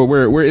 So, but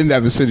we're in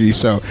that vicinity.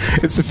 So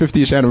it's the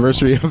 50th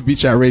anniversary of Beach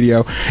Shot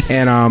Radio,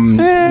 and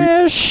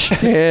and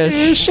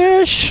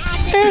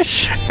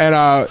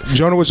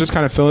Jonah was just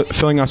kind of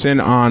filling us in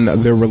on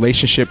the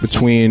relationship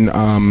between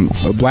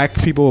black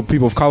people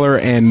of color,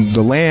 and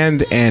the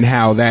land, and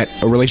how that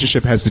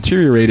relationship has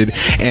deteriorated.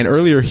 And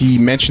earlier he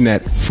mentioned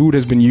that food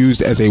has been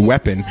used as a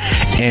weapon,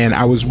 and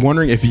I was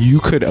wondering if you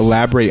could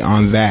elaborate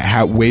on that,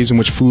 how ways in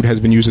which food has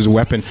been used as a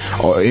weapon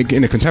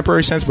in a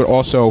contemporary sense, but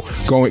also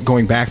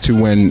going back to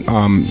when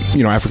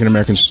African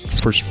Americans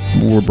first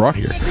were brought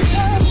here.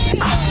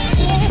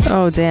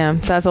 Oh damn,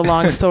 that's a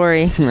long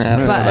story.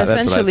 But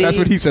essentially, that's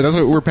what he said. That's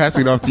what we're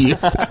passing it off to you.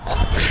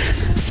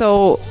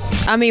 So,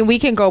 I mean, we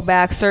can go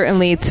back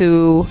certainly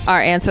to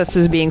our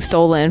ancestors being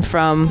stolen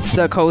from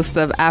the coast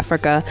of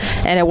Africa,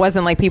 and it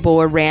wasn't like people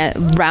were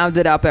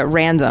rounded up at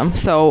random.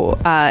 So,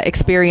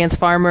 experienced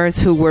farmers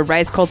who were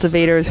rice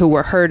cultivators, who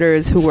were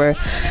herders, who were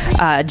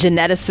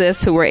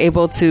geneticists, who were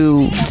able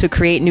to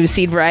create new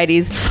seed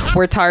varieties,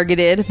 were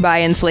targeted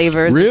by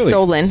enslavers, and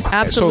stolen.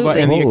 Absolutely. So,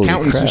 and the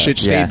accountants and shit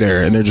stayed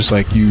there, and they're just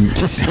like, you.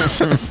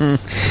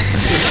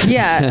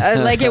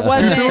 Yeah, like it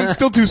wasn't. Too soon?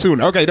 Still too soon.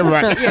 Okay, never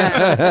mind.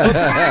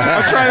 Yeah.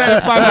 I'll try that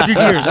in 500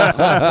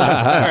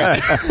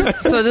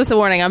 years. So just a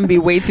warning, I'm going to be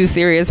way too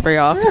serious for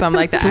y'all because I'm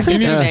like the actual do you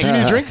need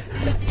a drink?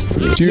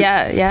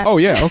 Yeah. Oh,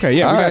 yeah. Okay,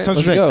 yeah. All we got right, tons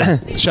of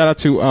drink. Shout out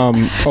to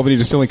Albany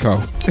Distilling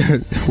Co.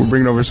 We're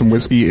bringing over some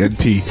whiskey and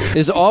tea.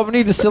 Is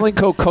Albany Distilling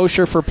Co.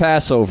 kosher for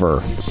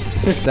Passover?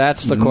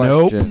 That's the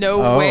question.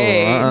 No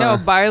way. No,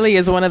 barley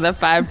is one of the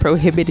 5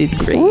 prohibited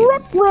grains.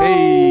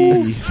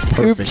 Hey.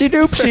 Oopsie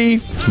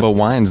doopsie. But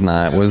wine's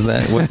not. Wasn't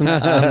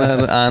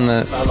that on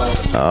the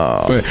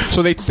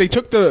So they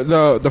took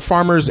the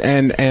farmers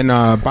and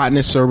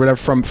botanists or whatever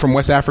from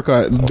West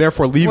Africa,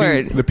 therefore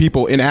leaving the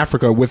people in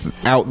Africa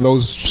without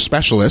those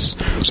specialists.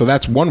 So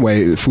that's one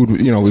way food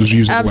was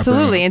used.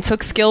 Absolutely, and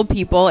took skilled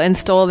people and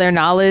stole their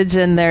knowledge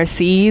and their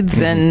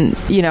seeds, and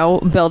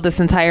built this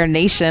entire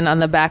nation on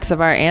the backs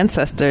of our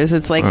ancestors.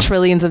 It's like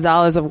trillions of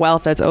dollars of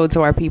wealth that's owed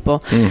to our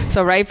people.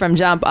 So right from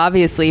jump,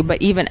 obviously,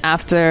 but even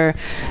after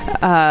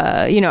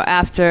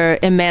after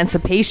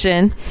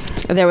emancipation,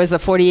 there was a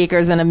 40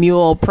 acres and a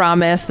mule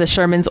promise, the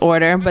Sherman's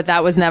order, but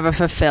that was never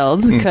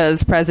fulfilled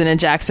because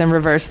President Jackson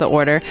reversed the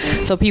order.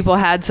 So people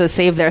had to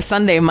save their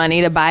Sunday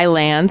money to buy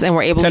lands, and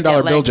were able to get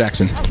 $10 bill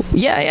Jackson.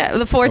 Yeah.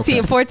 The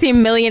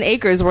 14 million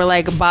acres were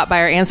like bought by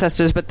our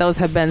ancestors, but those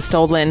have been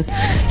stolen,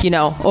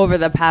 over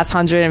the past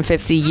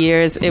 150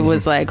 years. It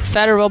was like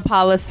federal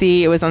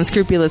policy. It was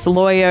unscrupulous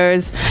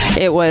lawyers.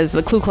 It was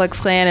the Ku Klux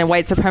Klan and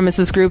white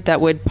supremacist group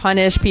that would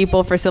punish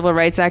people for civil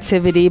rights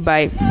activity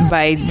by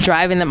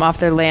driving them off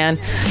their land.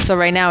 So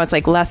right now it's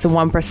like less than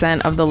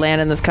 1% of the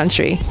land in this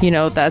country,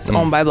 that's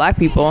owned by black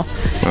people.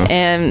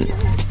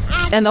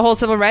 And the whole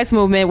civil rights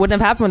movement wouldn't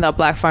have happened without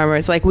black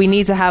farmers. Like, we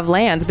need to have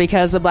lands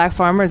because the black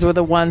farmers were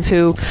the ones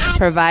who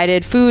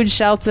provided food,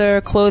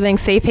 shelter, clothing,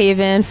 safe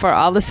haven for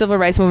all the civil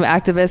rights movement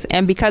activists.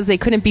 And because they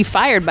couldn't be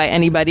fired by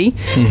anybody,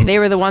 they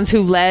were the ones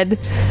who led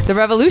the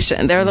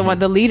revolution. They were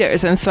the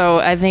leaders. And so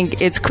I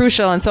think it's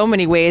crucial in so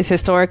many ways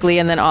historically.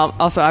 And then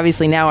also,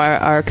 obviously, now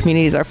our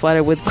communities are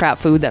flooded with crap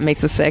food that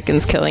makes us sick and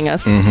is killing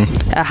us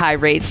at high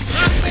rates.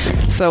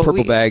 So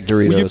Purple bag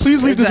Doritos. Will you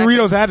please leave the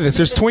Doritos out of this?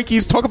 There's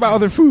Twinkies. Talk about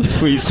other foods,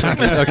 please.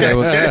 Okay,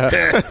 well,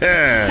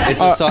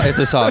 it's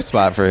a soft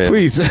spot for him.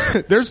 Please,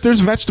 there's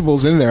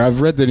vegetables in there.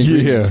 I've read the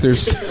ingredients.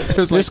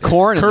 There's like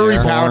corn in curry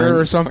there. powder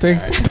or something,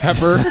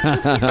 pepper.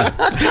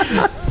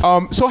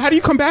 So how do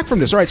you come back from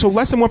this? All right, so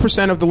less than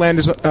 1% of the land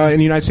is in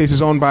the United States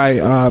is owned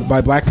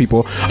by black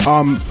people.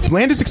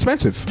 Land is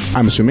expensive,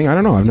 I'm assuming. I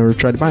don't know. I've never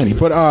tried to buy any.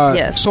 But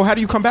yes. So how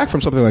do you come back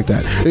from something like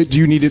that? Do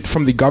you need it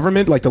from the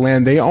government, like the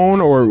land they own,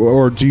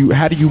 or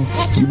how do you,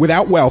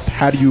 without wealth,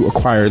 how do you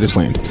acquire this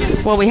land?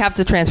 Well, we have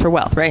to transfer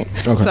wealth, right?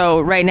 Okay.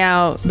 So right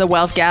now, the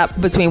wealth gap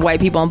between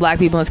white people and black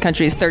people in this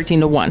country is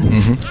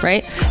 13-1,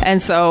 right?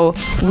 And so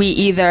we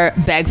either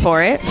beg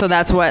for it, so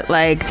that's what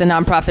like the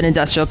nonprofit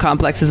industrial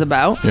complex is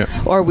about,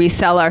 or we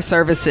sell our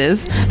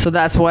services, so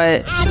that's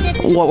what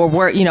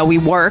we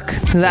work.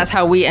 That's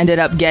how we ended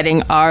up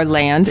getting our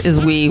land, is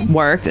we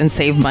worked and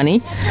saved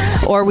money,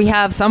 or we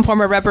have some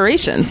form of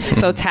reparations.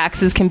 So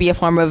taxes can be a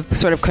form of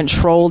sort of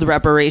controlled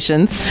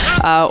reparations,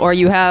 or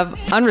you have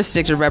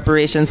unrestricted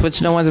reparations,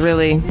 which no one's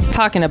really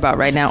talking about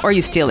right now, or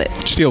you steal it.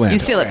 Land. You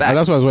steal it back.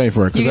 That's what I was waiting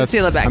for. You can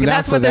steal it back. And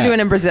that's what they're doing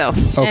in Brazil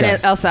and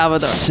in El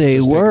Salvador. Say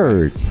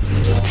word.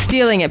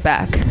 Stealing it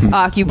back.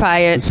 Occupy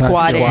it,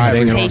 squat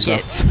it, take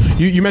it.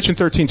 You mentioned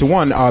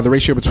 13-1, the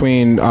ratio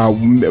between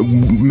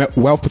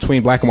wealth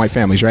between black and white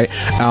families, right?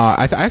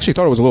 I actually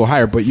thought it was a little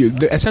higher, but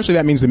essentially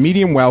that means the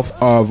median wealth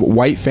of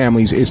white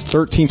families is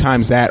 13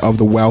 times that of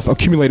the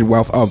accumulated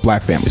wealth of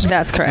black families.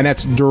 That's correct. And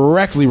that's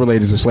directly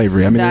related to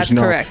slavery. I mean, that's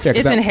correct.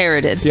 It's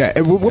inherited. Yeah.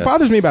 What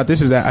bothers me about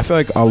this is that I feel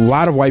like a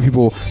lot of white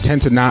people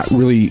tend to not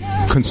really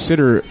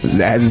consider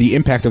the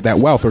impact of that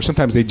wealth, or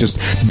sometimes they just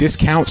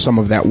discount some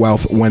of that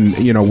wealth when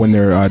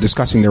they're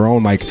discussing their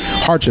own like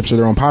hardships or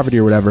their own poverty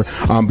or whatever.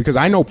 Because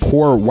I know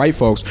poor white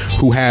folks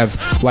who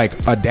have like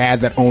a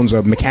dad that owns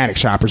a mechanic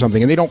shop or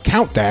something, and they don't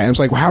count that. And it's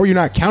like, well, how are you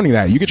not counting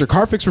that? You get your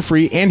car fixed for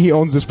free, and he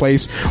owns this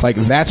place. Like,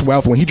 that's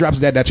wealth. When he drops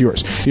dead, that's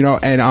yours.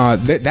 And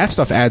that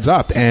stuff adds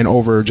up. And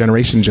over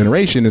generation to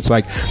generation, it's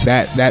like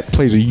that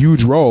plays a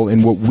huge role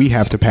in what we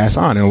have to pass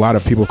on. And a lot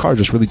of people of color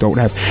just really don't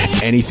have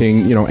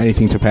anything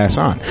to pass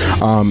on.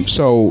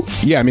 So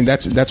yeah, I mean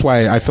that's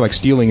why I feel like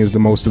stealing is the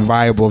most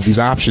viable of these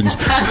options,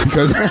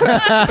 because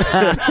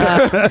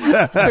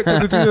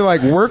it's either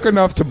like work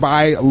enough to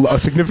buy a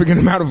significant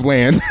amount of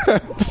land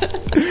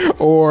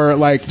or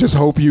like just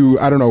hope you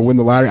win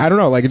the lottery. I don't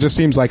know, like it just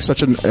seems like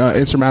such an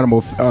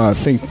insurmountable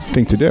thing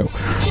to do.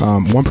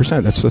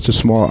 1%, that's such a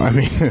small, I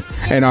mean.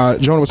 And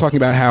Jonah was talking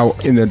about how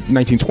in the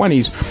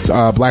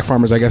 1920s black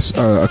farmers, I guess,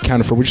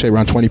 accounted for, would you say,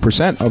 around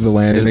 20% of the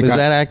land. Is that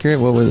accurate?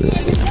 What was it?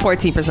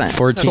 14%.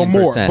 14%. So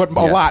more, but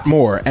a lot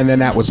more. And then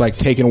that was like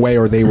taken away,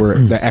 or they were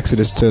the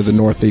exodus to the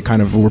north. They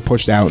kind of were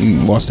pushed out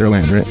and lost their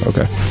land, right?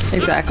 Okay.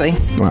 Exactly.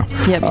 Wow.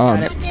 Yeah,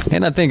 got it.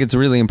 And I think it's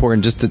really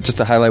important just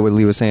to highlight what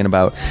Lee was saying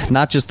about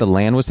not just the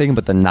land was taken,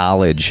 but the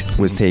knowledge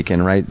was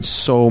taken, right?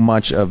 So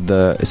much of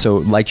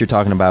like you're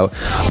talking about,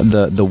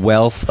 the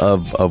wealth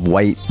of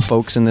white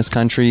folks in this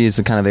country is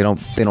the kind of,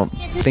 they don't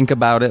think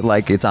about it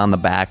like it's on the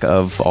back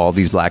of all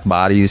these black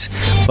bodies,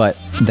 but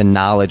the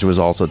knowledge was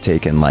also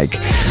taken, like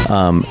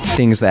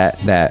things that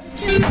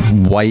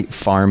white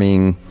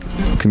farming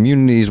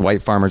communities,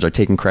 white farmers are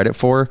taking credit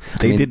for.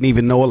 They didn't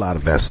even know a lot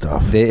of that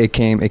stuff. It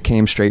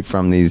came straight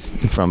from these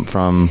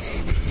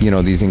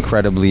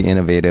incredibly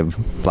innovative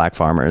black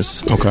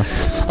farmers. Okay.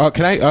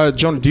 Can I,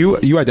 Jonah? Do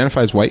you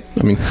identify as white?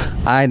 I mean,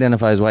 I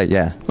identify as white.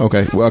 Yeah.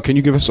 Okay. Well, can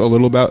you give us a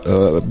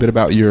bit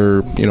about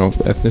your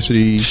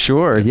ethnicity?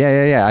 Sure.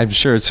 Yeah. I'm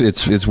sure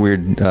it's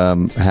weird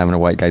having a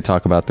white guy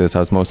talk about this. I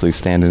was mostly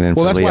standing in.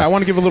 Well, that's Leah. why I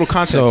want to give a little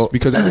context,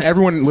 because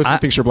everyone listening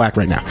thinks you're black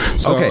right now.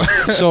 So. Okay.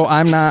 So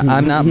I'm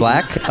not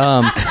black.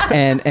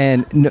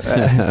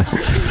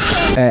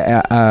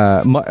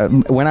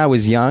 When I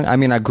was young, I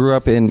mean, I grew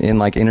up in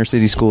like inner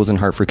city schools in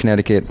Hartford,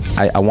 Connecticut.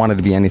 I wanted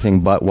to be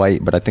anything but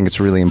white, but I think it's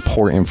really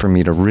important for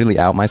me to really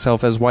out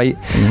myself as white,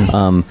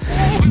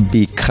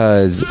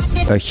 because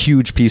a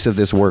huge piece of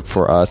this work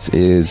for us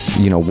is,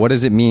 what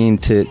does it mean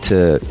to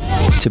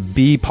to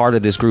be part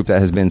of this group that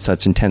has been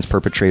such intense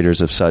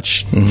perpetrators of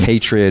such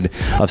hatred,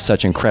 of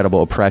such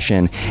incredible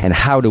oppression, and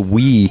how do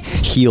we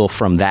heal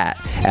from that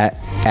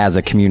as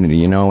a community,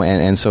 you know?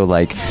 And so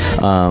like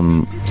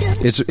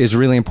it's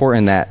really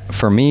important that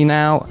for me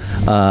now,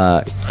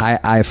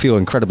 I feel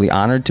incredibly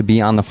honored to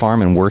be on the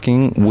farm and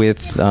working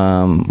with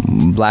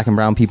black and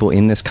brown people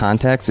in this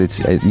context.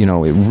 It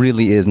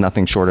really is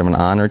nothing short of an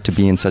honor to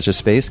be in such a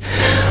space.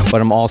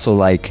 But I'm also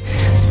like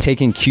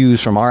taking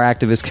cues from our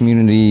activist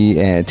community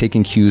and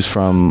taking cues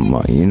from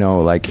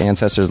like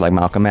ancestors like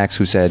Malcolm X,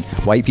 who said,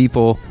 white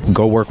people,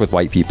 go work with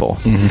white people.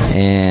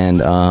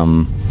 And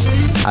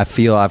I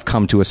feel I've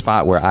come to a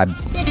spot where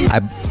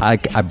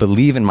I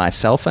believe in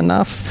myself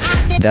enough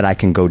that I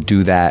can go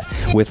do that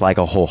with like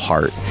a whole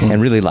heart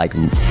and really like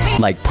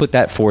put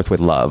that forth with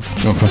love.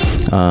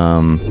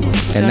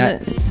 And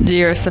that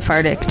you're a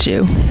Sephardic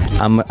Jew.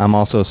 I'm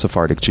also a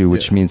Sephardic Jew,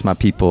 which means my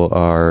people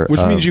are.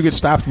 Which means you get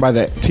stopped by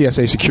the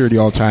TSA security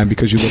all the time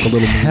because you look a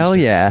little. Hell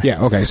yeah.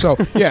 Yeah. Okay. So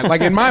yeah,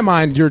 like in my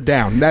mind, you're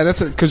down.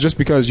 That's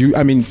because you.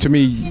 I mean, to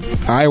me,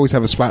 I always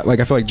have a spot. Like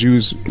I feel like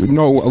Jews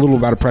know a little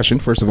about oppression,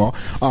 first of all,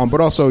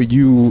 but also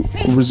you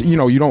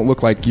don't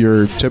look like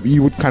you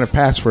would kind of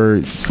pass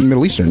for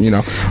Middle Eastern.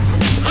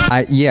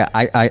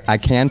 I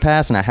can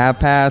pass and I have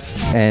passed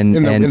and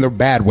in the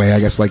bad way, I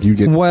guess, like you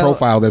get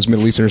profiled as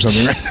Middle Eastern or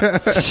something,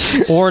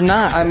 right? Or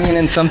not. I mean,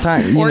 and sometimes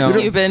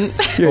Cuban,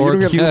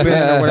 or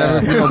Cuban or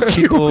whatever.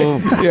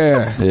 People,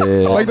 yeah.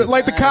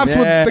 Like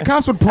the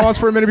cops would pause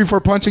for a minute before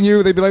punching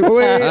you. They'd be like,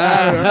 wait.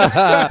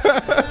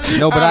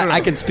 No, but I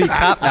can speak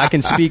cop. I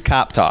can speak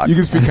cop talk. You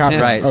can speak cop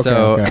talk, right? Okay,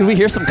 so can we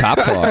hear some cop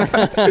talk?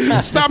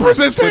 Stop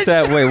resisting.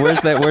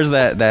 Where's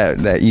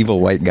that evil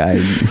white guy?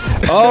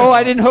 Oh,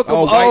 I didn't hook him.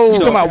 You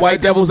talking about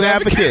White Devil's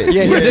Advocate?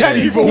 Yeah,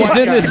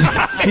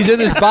 he's in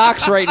this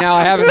box right now.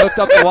 I haven't hooked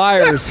up the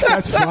wires.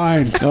 That's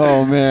fine.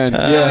 Oh man,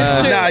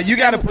 yeah. Nah, you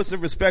got to put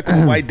some respect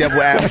on White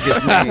Devil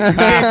Advocate's name. You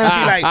can't just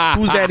be like,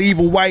 "Who's that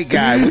evil white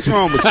guy? What's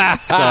wrong with you?"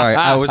 Sorry,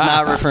 I was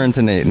not referring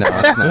to Nate. No,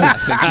 I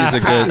think he's a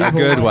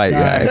good white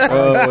guy.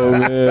 Oh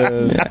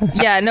man.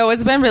 Yeah, no,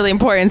 it's been really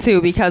important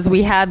too because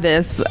we had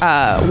this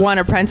one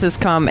apprentice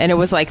come, and it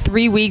was like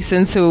 3 weeks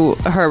into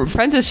her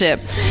apprenticeship,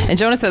 and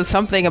Jonah said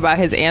something about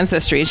his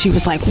ancestry, and she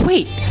was like,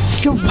 "Wait,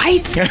 you're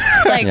white?"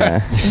 Like,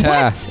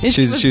 what? And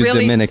she's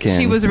really, Dominican.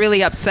 She was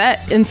really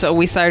upset, and so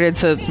we started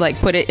to like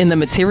put it in the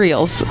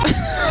materials.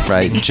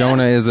 Right.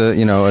 Jonah is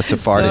a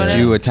Sephardic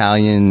Jew,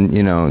 Italian.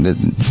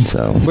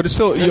 So. But it's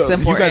still you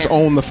guys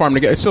own the farm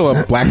together. It's still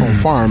a black-owned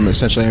farm,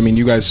 essentially. I mean,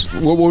 you guys.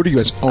 What do you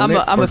guys own?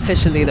 I'm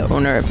officially the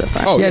owner of the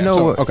farm. Oh yeah,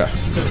 okay.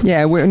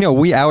 Yeah,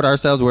 we out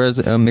ourselves. We're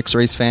a mixed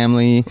race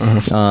family.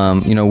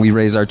 We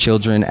raise our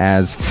children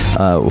as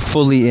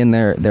fully in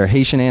their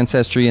Haitian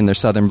ancestry and their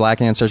Southern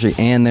Black ancestry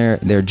and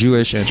their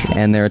Jewish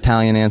and their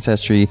Italian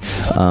ancestry.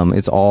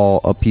 It's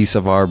all a piece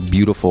of our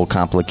beautiful,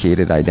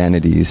 complicated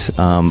identities.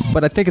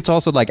 But I think it's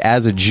also like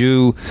as a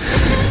Jew.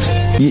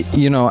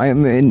 I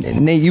mean,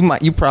 Nate,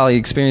 you probably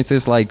experienced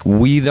this. Like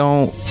we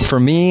don't. For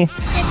me,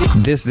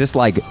 this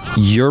like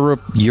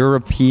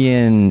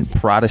European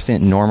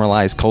Protestant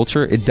normalized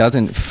culture. It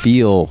doesn't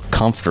feel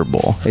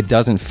comfortable. It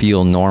doesn't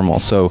feel normal.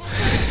 So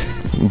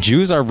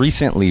Jews are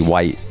recently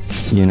white,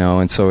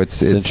 and so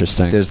it's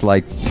interesting. There's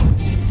like.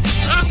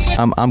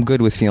 I'm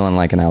good with feeling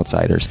like an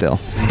outsider still,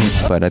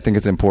 but I think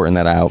it's important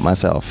that I out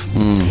myself.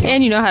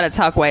 And you know how to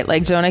talk white.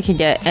 Like Jonah can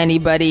get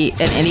anybody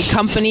at any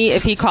company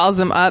if he calls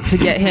them up to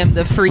get him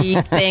the free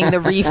thing, the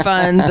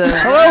refund, the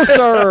hello,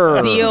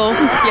 sir deal.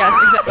 Yes,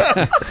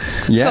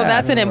 exactly. Yeah. So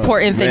that's an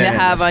important thing to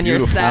have on your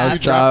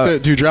staff.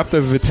 Do you drop the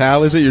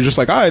Vital? Is it? You're just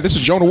like, all right, this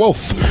is Jonah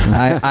Wolf.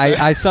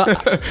 I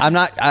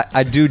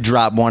do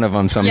drop one of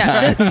them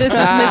sometimes. Yeah, this is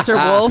Mr.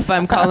 Wolf.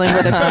 I'm calling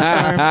with a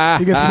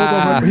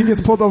concern. He gets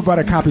pulled over by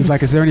the cop. He's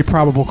like, "Is there any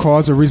probable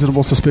cause or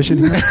reasonable suspicion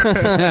here?"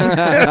 Like,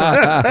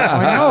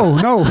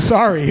 no,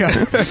 sorry.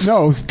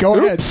 No, go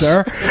ahead,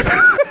 sir.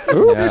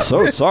 Oops,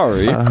 so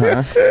sorry. Do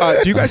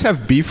you guys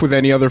have beef with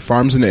any other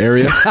farms in the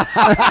area?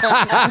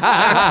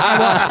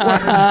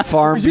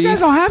 Farm You beef. guys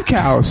don't have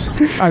cows,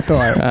 I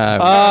thought.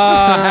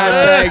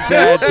 I like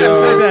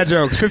that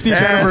joke. 50th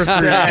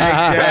anniversary.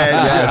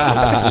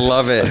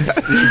 Love it.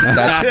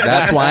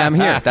 That's why I'm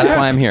here. That's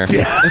why I'm here.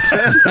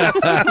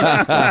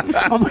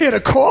 I'm here to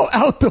call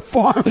out the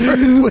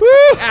farmers with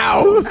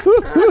cows.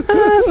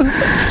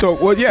 So,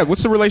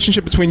 what's the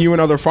relationship between you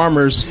and other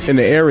farmers in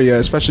the area,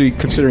 especially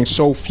considering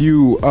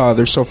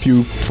there's so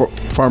few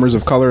farmers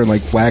of color and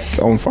like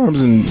black-owned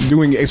farms and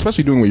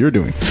especially doing what you're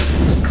doing?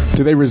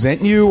 Do they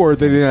resent you or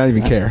do they not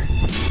even care?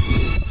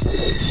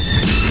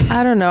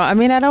 I don't know. I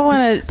mean, I don't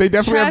want to. They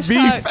definitely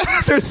have beef.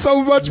 There's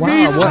so much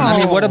beef.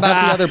 What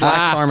about the other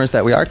black farmers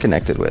that we are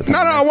connected with? No,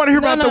 I want to hear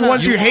about the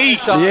ones you hate.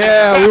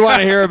 Yeah, we want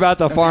to hear about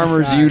the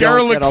farmers you don't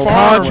Derelict get along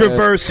farm. with.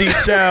 Controversy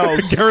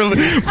sells.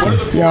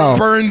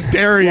 Burn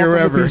dairy or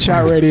whatever. Beach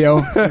Out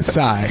Radio.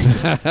 Sigh.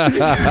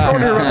 I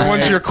want to hear about the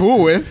ones you're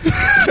cool with.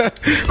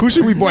 Who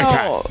should we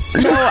boycott?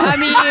 No, I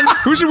mean,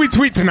 Who should we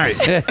tweet tonight?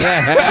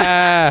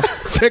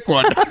 Pick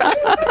one.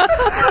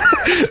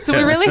 do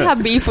we really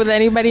have beef with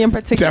anybody in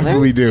particular?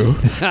 Definitely do.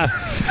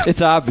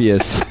 It's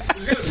obvious.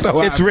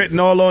 So It's written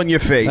all on your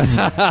face.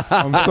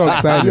 I'm so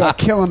excited. You are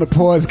killing the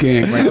pause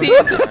game. Right?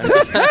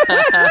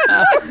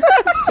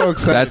 So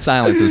excited. That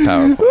silence is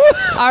powerful.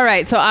 All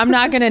right, so I'm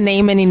not going to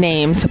name any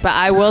names, but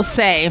I will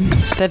say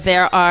that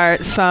there are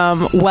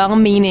some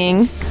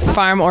well-meaning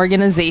farm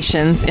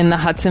organizations in the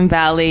Hudson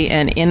Valley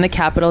and in the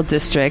Capital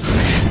District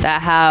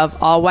that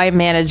have all-white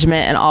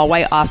management and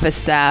all-white office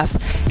staff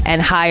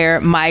and hire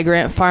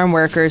migrant farm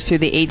workers through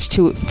the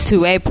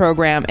H-2A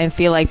program and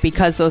feel like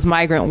because those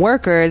migrant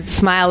workers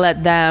smile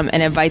at them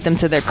and invite them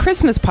to their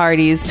Christmas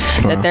parties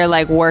that they're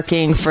like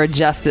working for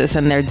justice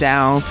and they're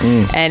down.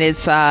 And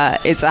it's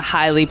a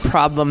highly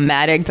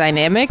problematic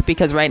dynamic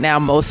because right now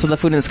most of the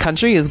food in this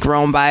country is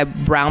grown by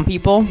brown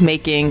people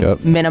making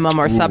minimum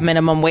or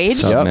sub-minimum wage.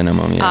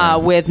 Sub-minimum, yeah.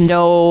 With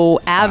no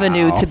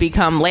avenue to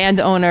become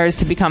landowners,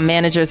 to become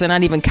managers. They're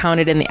not even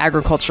counted in the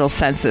agricultural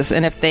census.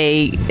 And if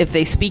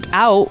they speak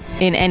out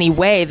in any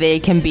way, they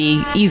can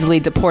be easily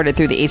deported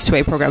through the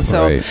H-2A program.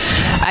 So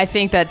I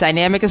think that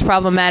dynamic is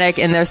problematic,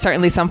 and there's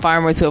certainly some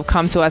farmers who have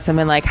come to us and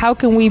been like, how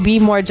can we be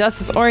more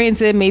justice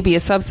oriented, maybe a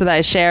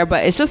subsidized share,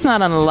 but it's just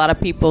not on a lot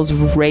of people's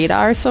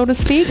radar, so to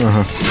speak. And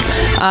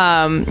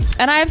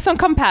I have some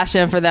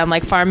compassion for them.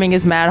 Like, farming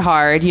is mad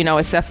hard. You know,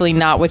 it's definitely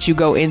not what you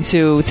go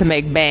into to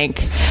make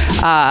bank.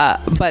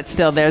 But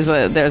still, there's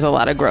a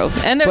lot of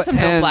growth, and there's some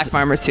dope black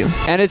farmers too.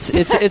 And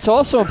it's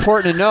also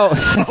important to know.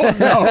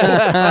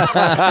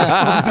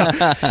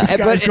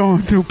 But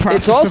going through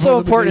it's also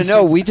important to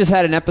know. We just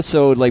had an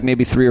episode like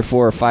maybe 3 or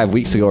 4 or 5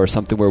 weeks ago or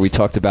something where we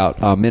talked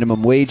about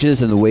minimum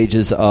wages and the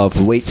wages of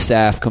wait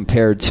staff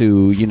compared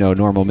to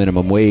normal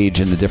minimum wage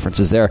and the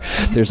differences there.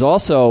 There's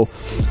also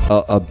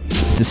a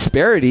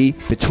disparity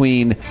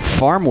between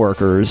farm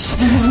workers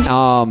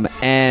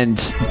and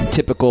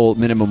typical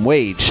minimum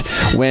wage.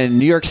 When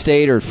New York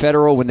State or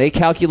federal, when they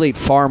calculate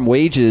farm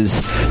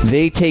wages,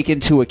 they take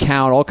into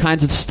account all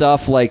kinds of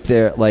stuff like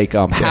their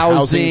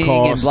housing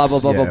costs, and blah blah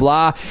blah blah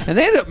blah, and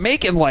they end up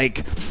making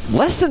like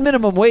less than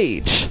minimum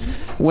wage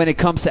when it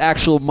comes to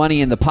actual money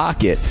in the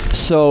pocket.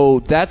 So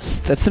that's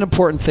an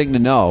important thing to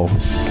know.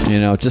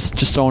 Just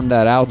throwing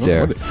that out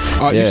there.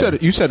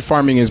 You said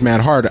farming is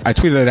mad hard. I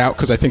tweeted it out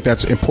because I think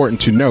that's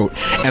important to note.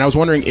 And I was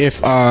wondering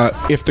if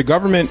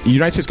the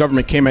United States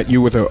government came at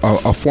you with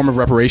a form of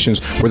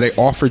reparations where they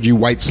offered you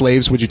white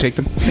slaves, would you take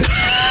them?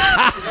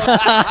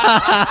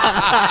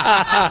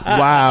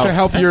 Wow. To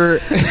help your...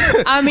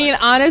 I mean,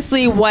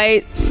 honestly,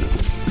 white...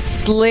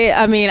 I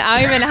don't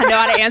even know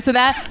how to answer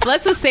that.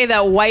 Let's just say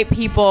that white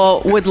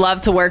people would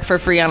love to work for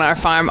free on our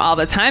farm all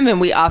the time, and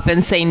we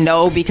often say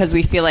no because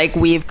we feel like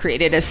we've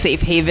created a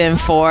safe haven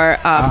for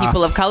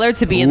people of color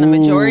to be in the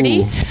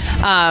majority.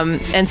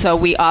 And so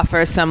we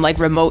offer some like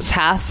remote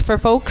tasks for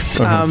folks.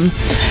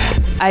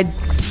 I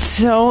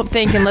don't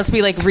think, unless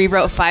we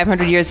rewrote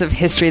 500 years of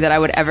history, that I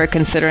would ever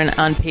consider an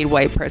unpaid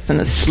white person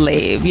a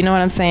slave. You know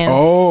what I'm saying?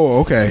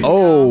 Oh, okay.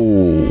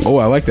 Oh,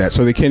 I like that.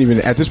 So they can't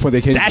even, at this point,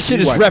 they can't. That shit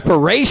is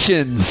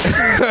reparations. They're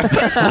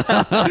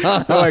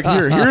like,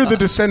 here are the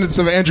descendants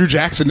of Andrew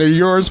Jackson. They're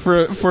yours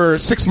for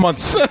 6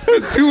 months.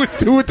 do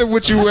with them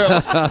what you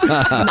will.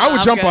 I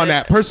would jump on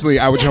that. Personally,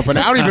 I would jump on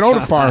that. I don't even own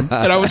a farm,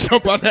 and I would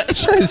jump on that.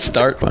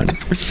 Start one.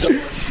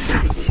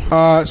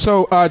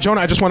 So,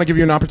 Jonah, I just want to give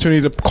you an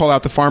opportunity to call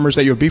out the farmers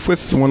that you have beef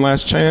with. One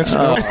last chance.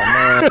 Oh,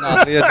 man.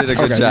 No, Leah did a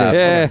good job.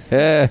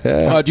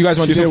 Yeah. Do you guys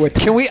want to do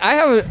something? Can we? I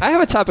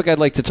have a topic I'd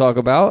like to talk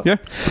about. Yeah.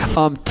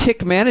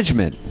 Tick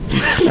management.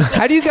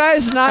 How do you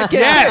guys not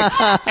get?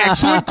 Yes.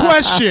 Excellent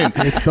question.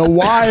 It's the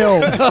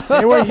wild.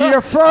 They were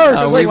here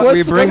first. We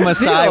bring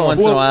Maasai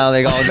once in a while.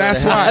 They all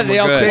that's why they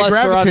all they cluster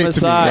on gravitate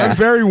to me. Maasai. I'm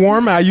very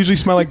warm. I usually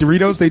smell like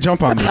Doritos. They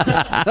jump on me.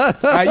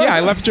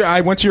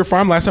 I went to your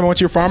farm. Last time I went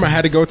to your farm, I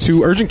had to go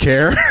to urgent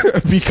care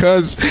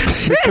because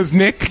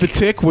Nick the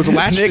tick was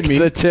latching me.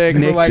 Nick the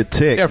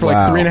tick. For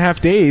like 3.5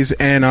 days.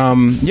 And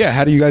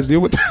how do you guys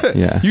deal with that?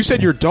 Yeah. You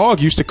said your dog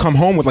used to come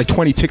home with like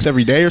 20 ticks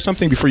every day or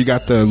something before you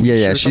got the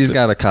leash or she's something?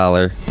 got a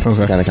collar.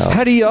 Okay.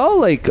 How do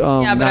y'all yeah, but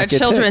our not get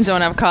children ticks?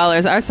 don't have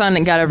collars. Our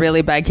son got a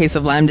really bad case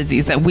of Lyme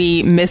disease that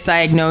we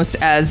misdiagnosed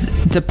as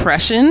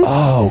depression.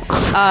 Oh,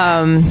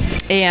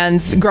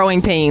 And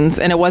growing pains.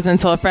 And it wasn't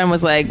until a friend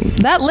was like,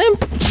 that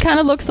limp kind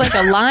of looks like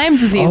a Lyme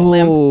disease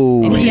limp.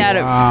 And he had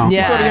You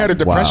thought he had a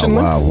depression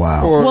limp?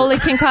 Wow. Or- Well,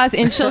 it can cause,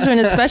 in children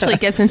especially,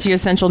 it gets into your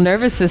central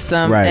nervous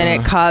system, Right.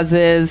 and it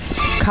causes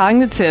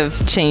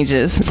cognitive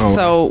changes.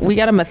 So we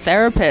got him a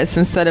therapist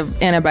instead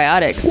of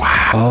antibiotics.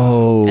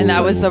 Oh. And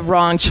that was the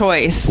wrong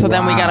choice. So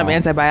then we got him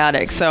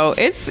antibiotics. So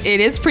it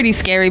is pretty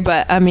scary,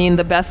 but I mean,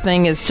 the best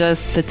thing is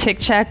just the tick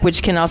check,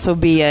 which can also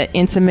be an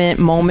intimate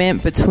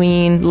moment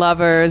between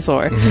lovers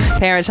or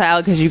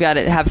parent-child, because you got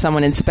to have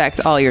someone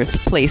inspect all your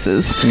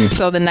places.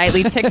 So the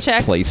nightly tick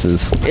check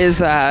Places. is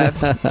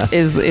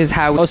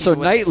how. Oh, so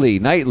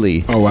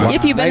nightly. Oh, wow.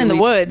 If you've been in the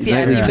woods,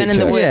 if you've been in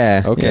the woods.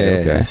 Yeah.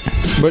 Okay.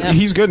 But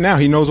he's good now.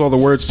 He knows all the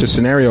words to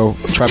scenario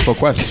Tribe Called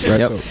Quest, right?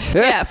 Yep. So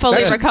Yeah,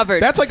 fully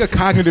recovered. that's like a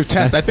cognitive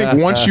test. I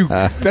think once you,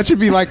 that should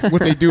be like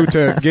what they do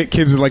to get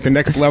kids at like the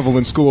next level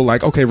in school.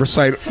 Like, okay,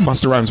 recite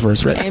Busta Rhymes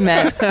verse, right?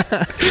 Amen.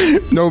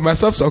 No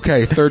mess ups.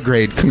 Okay, 3rd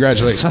grade.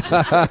 Congratulations.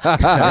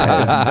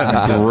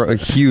 A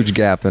huge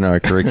gap in our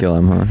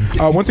curriculum,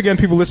 huh? Once again,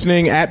 people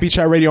listening at Beach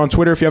Shot Radio on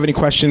Twitter. If you have any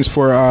questions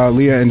for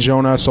Leah and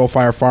Jonah,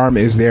 Soulfire Farm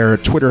is their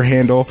Twitter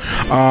handle.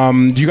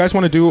 Do you guys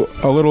want to do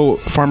a little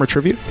farmer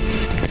trivia?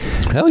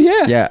 Hell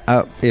yeah.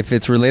 Yeah, if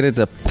it's related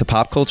to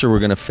pop culture, we're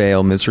going to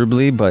fail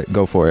miserably, but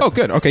go for it. Oh,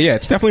 good. Okay, yeah,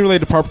 it's definitely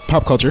related to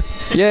pop culture.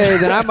 Yeah,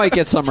 then I might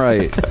get some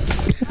right.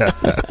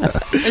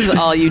 This is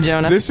all you,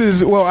 Jonah. This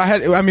is, well,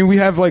 we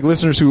have like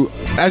listeners who,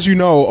 as you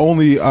know,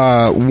 only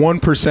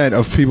 1%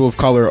 of people of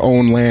color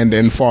own land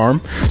and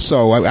farm.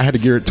 So I had to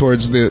gear it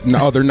towards the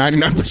other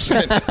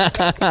 99%.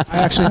 I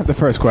actually have the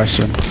first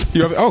question.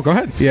 You have, go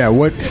ahead. Yeah,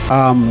 what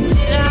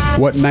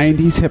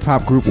 90s hip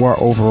hop group wore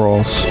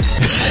overalls?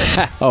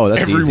 Oh,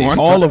 that's Everyone.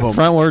 easy. All of them.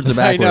 Frontwards or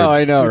backwards?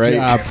 I know, Good right?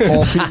 job.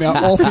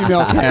 All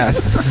female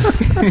cast.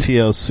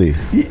 TLC.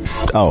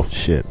 Oh,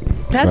 shit.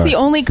 That's the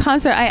only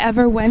concert I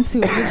ever went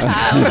to as a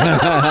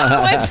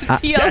child. Went to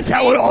TLC. That's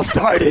how it all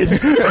started.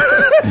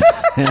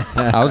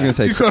 I was going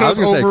to You saw say those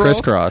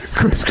overalls? crisscross.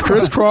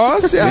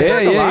 Crisscross? Yeah, I Yeah,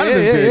 think a lot of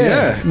them did,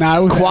 yeah. Nah,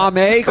 it was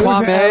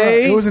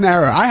Kwame. It was an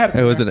error. I had.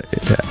 It was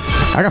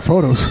I got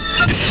photos.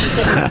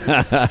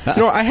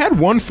 I had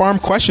one farm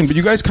question, but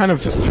you guys kind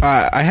of,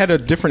 I had a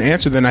different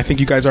answer than I think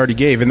you guys already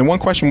gave. And the one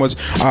question was,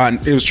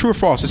 it was true or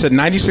false. It said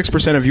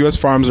 96% of U.S.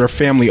 farms are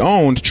family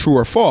owned, true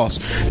or false.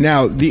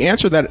 Now, the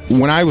answer that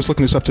when I was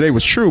looking this up today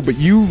was true, but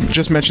you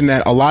just mentioned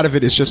that a lot of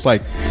it is just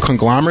like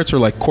conglomerates or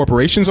like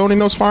corporations owning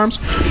those farms.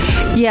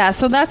 Yeah,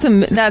 so that's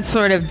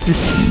sort of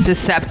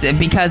deceptive,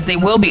 because they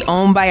will be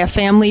owned by a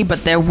family,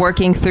 but they're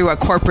working through a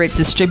corporate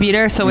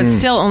distributor. So it's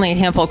still only a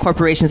handful of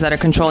corporations that are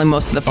controlling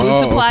most of the food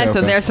supply. Okay.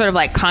 So they're sort of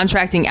like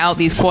contracting out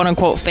these quote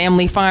unquote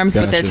family farms,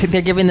 but Gotcha.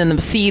 they're giving them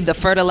the seed, the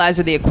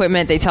fertilizer, the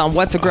equipment. They tell them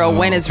what to grow,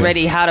 when it's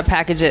ready, how to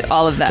package it,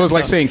 all of that. So it's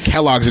like saying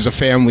Kellogg's is a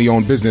family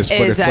owned business,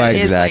 but it's like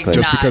Exactly.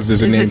 just because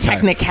there's a name It's a tag.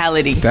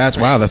 technicality. That's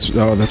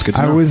good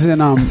to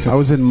know. I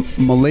was in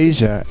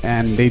Malaysia,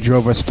 and they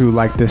drove us through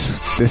like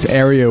this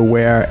area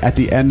where at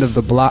the end of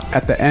the block,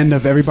 at the end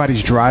of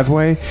everybody's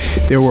driveway,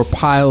 there were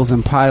piles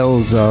and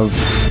piles of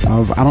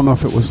I don't know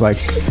if it was like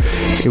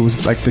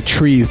the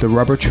trees, the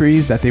rubber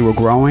trees that they were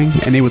growing,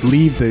 and they would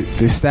leave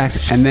the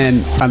stacks, and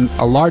then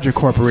a larger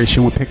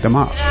corporation would pick them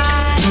up.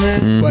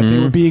 But they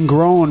were being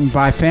grown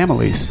by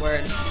families.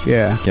 Word.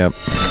 Yeah. Yep.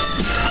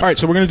 All right,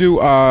 so we're going to do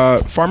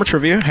farmer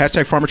trivia,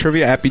 hashtag farmer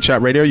trivia at Beach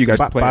Shot Radio. You guys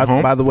can play at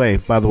home. By the way.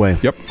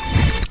 Yep.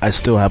 I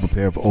still have a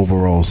pair of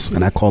overalls,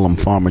 and I call them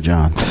Farmer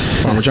John.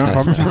 Farmer John.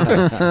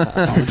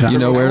 You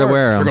know where to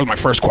wear Here them. goes my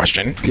first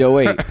question. Yo,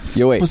 wait.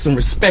 Put some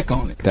respect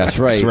on it. That's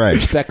right. That's right.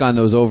 Respect on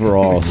those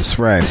overalls. That's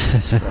right.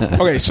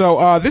 Okay,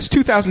 so this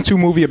 2002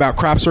 movie about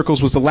crop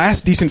circles was the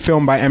last decent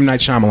film by M.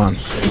 Night Shyamalan.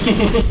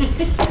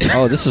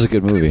 Oh, this is a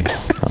good movie.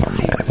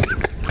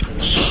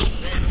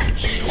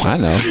 I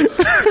know.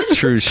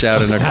 True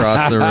shouting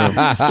across the room.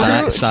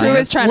 True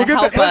is trying to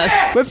help us.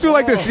 Let's do it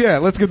like this. Yeah,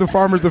 let's give the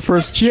farmers the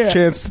first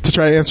chance to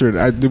try to answer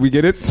it. Did we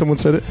get it? Someone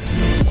said it?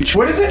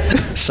 What is it?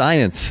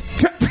 Science.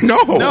 No.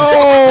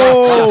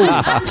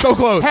 So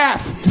close.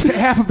 Half. Say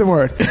half of the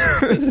word.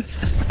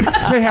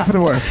 Say half of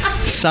the word.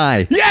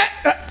 Sci. Yeah.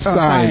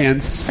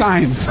 Science.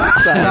 Science.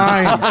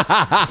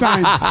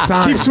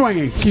 Keep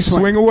swinging.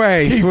 Swing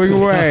away.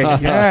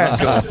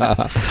 Yes.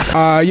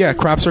 Yeah,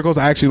 crop circles.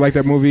 I actually like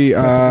that movie.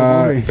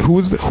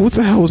 Who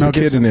the hell was the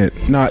kid in it?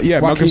 No, yeah,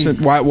 Mel Joaquin.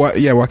 Gibson.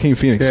 Joaquin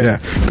Phoenix. Yeah.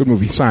 Good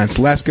movie. Science.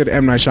 Last good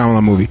M. Night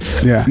Shyamalan movie.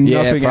 Yeah.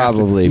 Nothing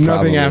probably.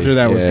 Nothing after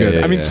that was Yeah, good.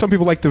 yeah, I mean, yeah. some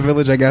people like The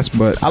Village, I guess,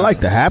 but I like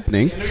The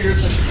Happening.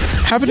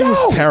 Happening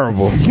was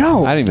terrible.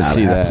 Yo, I didn't even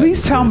see that.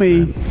 Please tell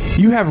me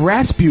you have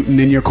Rasputin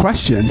in your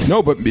questions.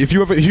 No, but if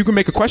you can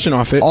make a question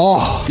off it.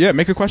 Oh. Yeah,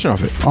 make a question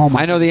off it. Oh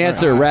my. I know the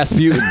answer.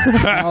 Rasputin.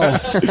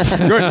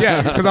 Good,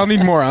 yeah, because I'll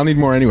need more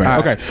anyway.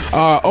 Okay.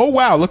 Oh,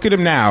 wow, look at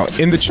him now.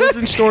 In the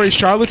children's story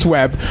Charlotte's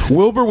Web,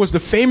 Wilbur was the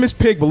famous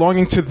pig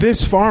belonging to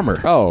this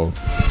farmer. Oh.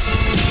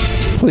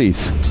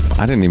 Please.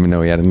 I didn't even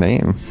know he had a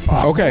name.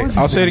 Okay,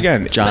 I'll say it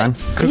again. John.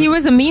 He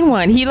was a mean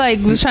one. He like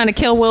was trying to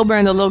kill Wilbur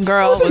and the little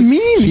girl. What does it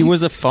mean? He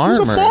was a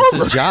farmer.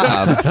 It's his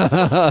job.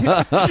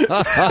 I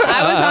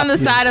was on the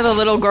side of the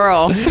little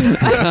girl.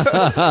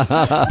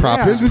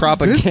 Business is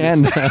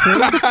Propaganda.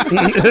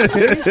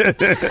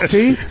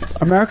 See,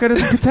 America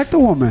doesn't protect the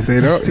woman.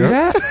 They don't. See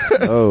yeah.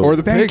 that? Or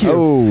the Thank pigs. you.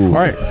 All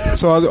right.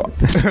 So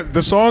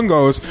the song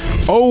goes,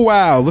 "Oh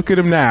wow, look at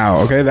him now."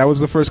 Okay, that was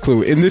the first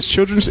clue. In the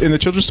children's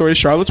story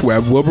Charlotte's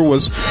Web, Wilbur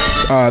was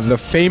the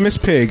famous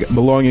pig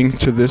belonging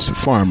to this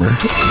farmer.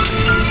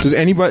 Does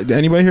anybody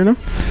here know?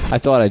 I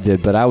thought I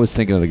did, but I was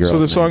thinking of the girl. So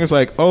the song is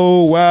like,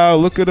 "Oh wow,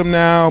 look at him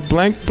now,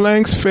 blank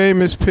blank's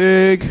famous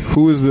pig."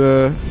 Who is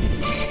the?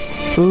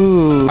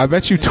 Ooh. I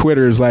bet you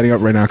Twitter is lighting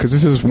up right now because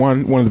this is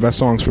one of the best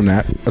songs from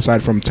that,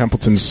 aside from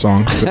Templeton's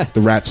song,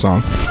 the Rat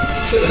song.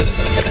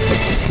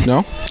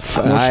 No?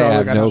 I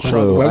have no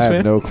clue. I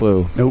have no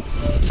clue. Nope.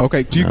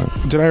 Okay, did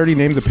I already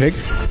name the pig?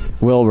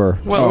 Wilbur.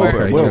 Wilbur.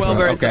 okay.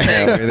 Wilbur is the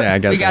thing. Yeah, I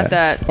got We got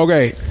that.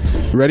 Okay,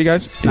 ready,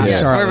 guys? Not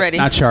Charlotte. We're ready.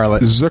 Not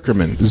Charlotte.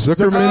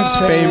 Zuckerman's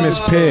famous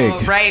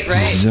pig. Right.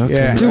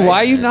 Yeah. Dude, why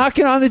are you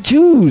knocking on the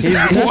Jews? They're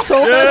so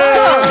messed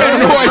I had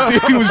up. no idea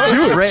he was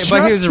Jewish.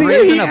 But he was Just the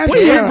raising a answer.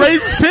 pig. He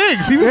raised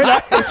pigs. He was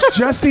not. It's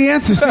just the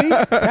answer. See,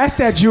 that's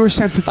that Jewish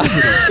sensitivity.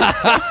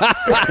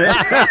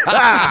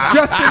 It's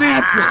just an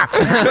answer.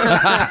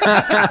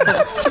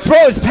 Bro,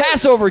 it's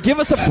Passover. Give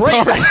us a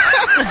break.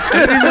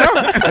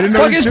 I didn't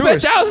know he Fucking was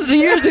spent Jewish. thousands of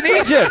years in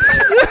Egypt.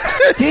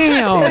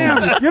 Damn.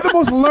 Damn, you're the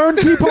most learned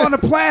people on the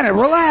planet.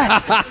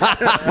 Relax.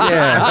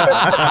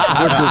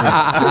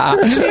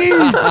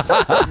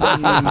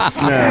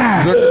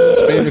 Zuckerman's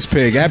famous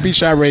pig. At Beat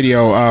Shot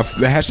Radio,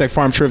 the hashtag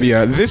Farm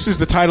Trivia. This is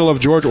the title of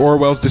George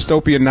Orwell's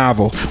dystopian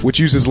novel, which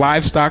uses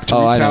livestock to Oh,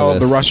 I know retell the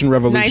this. Russian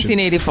Revolution.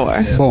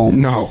 1984.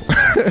 Boom. No.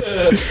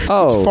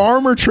 Oh. It's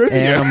Farmer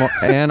Trivia.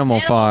 Animal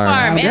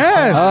Farm.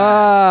 Yes.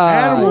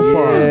 Ah, Animal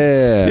Farm.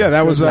 Yeah. Yeah,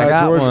 that was I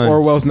got George one.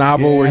 Orwell's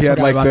novel Yeah, where he I had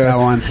forgot like about that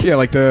one.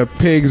 like the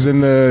pigs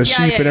and the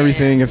sheep and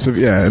everything. It's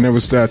and it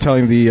was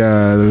telling the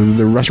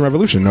Russian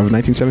Revolution of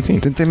 1917.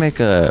 Didn't they make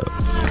a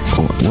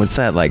what's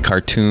that like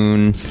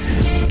cartoon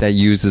that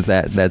uses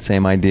that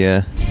same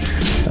idea?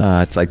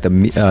 It's like the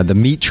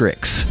Meat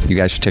Tricks. You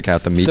guys should check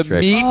out the Meat The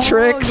Tricks. meat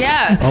tricks?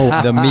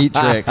 Yeah. The Meat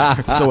Tricks.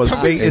 So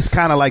it's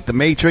kind of like the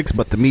Matrix,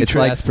 but the It's Matrix.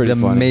 like That's pretty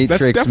the funny.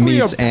 That's Matrix definitely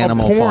meets a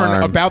Animal porn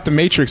Farm. about the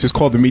Matrix is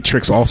called the Meat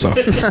Tricks also.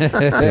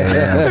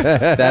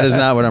 That is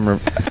not what I'm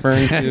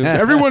referring to.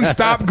 Everyone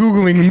stop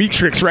Googling Meat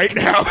Tricks right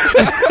now.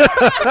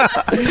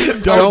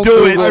 Don't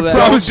do it. Google I that.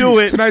 promise you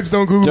it. Tonight's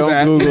Don't Google Don't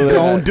that. Google that.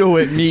 Don't do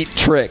it. Meat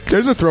tricks.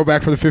 There's a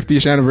throwback for the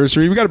 50th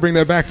anniversary. We got to bring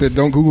that back. That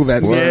Don't Google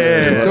that.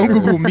 Yeah. Don't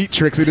Google Meat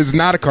Tricks. It is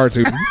not a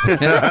cartoon.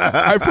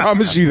 I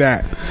promise you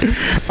that.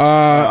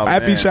 At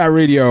man. Beat Shot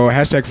Radio,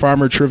 hashtag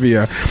Farmer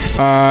Trivia.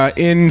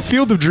 In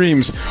Field of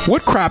Dreams,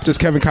 what crop does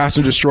Kevin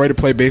Costner destroy to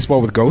play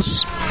baseball with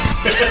ghosts?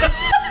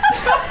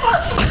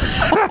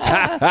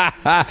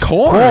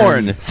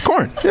 Corn. It's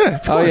corn. Yeah,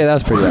 it's corn. Oh, yeah,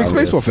 that's pretty It's obvious.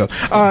 baseball field.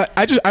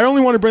 I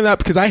only want to bring that up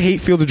because I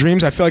hate Field of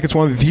Dreams. I feel like it's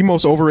one of the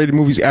most overrated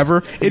movies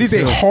ever. It is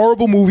a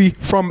horrible movie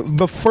from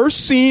the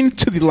first scene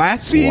to the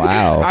last scene.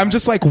 Wow. I'm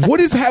just like, what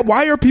is that?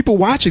 Why are people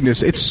watching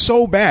this? It's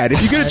so bad.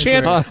 If you get a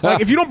chance,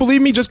 like, if you don't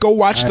believe me, just go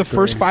watch the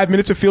first 5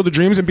 minutes of Field of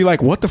Dreams and be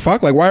like, what the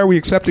fuck? Like, why are we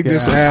accepting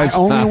this as I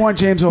only want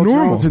James Earl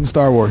normal. Jones in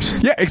Star Wars.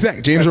 Yeah,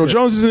 exactly. James Earl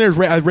Jones is in there.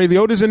 Ray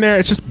Liotta's in there.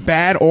 It's just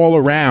bad all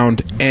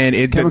around, and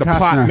the Kevin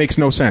plot Costner. makes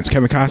no sense.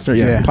 Kevin Costner, the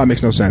Yeah. plot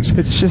makes no sense.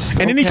 It's just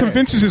And then he okay.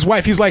 convinces his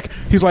wife. He's like,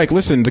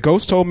 listen, the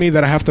ghost told me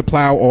that I have to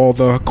plow all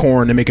the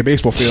corn and make a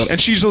baseball field, and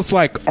she's just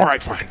like, all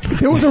right, fine.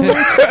 There was a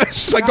really,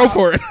 She's like, go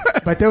for it.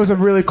 but there was a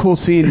really cool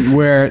scene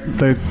where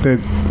the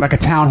like a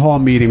town hall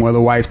meeting where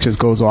the wife just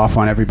goes off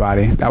on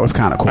everybody. That was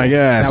kind of cool. I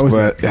guess, that was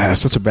but yeah,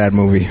 it's such a bad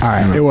movie. all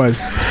right. It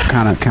was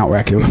kind of Count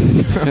Dracula.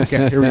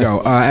 Okay, here we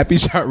go. At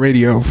Beat Shot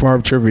Radio,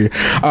 Farm Trivia.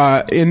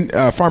 In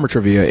Farmer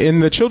Trivia. In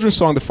the children's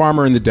song, "The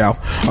Farmer in the Dell,"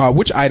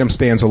 which item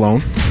stands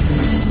alone?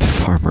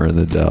 Farmer in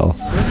the Dell.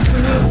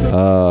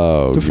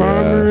 Oh, The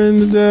farmer in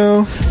the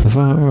Dell. The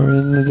farmer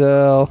in the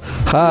Dell.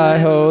 Hi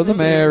ho, the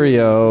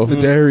Mario. The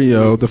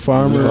Dario, the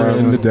farmer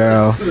in the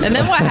Dell. And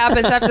then what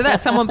happens after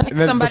that? Someone picks And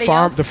then somebody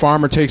else. the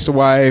farmer takes the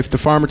wife. The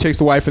farmer takes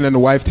the wife, and then the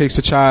wife takes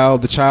the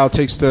child. The child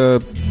takes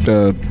the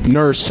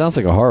nurse. Sounds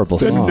like a horrible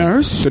The song.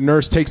 nurse. The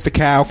nurse takes the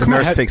cow. Come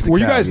nurse on, takes the were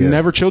you cow, guys yeah.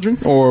 never children,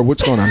 or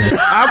what's going on here?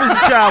 I was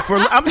a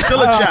child I'm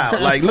still a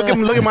child. Like look at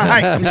my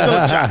height. I'm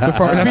still a child.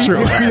 That's true.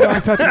 His feet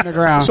aren't touching the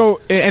ground.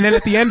 So, and then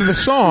at the end of the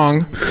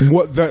song,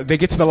 they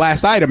get to the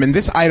last item, and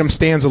this item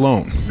stands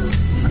alone.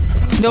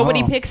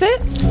 Nobody picks it?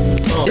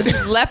 It's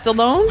just left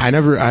alone? I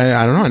don't know.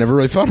 I never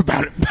really thought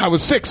about it. I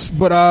was 6,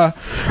 but all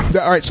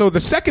right. So the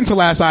second to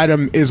last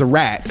item is a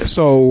rat.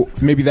 So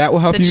maybe that will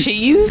help The you.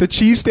 cheese? The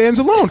cheese stands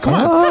alone. Come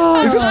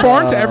on. Is this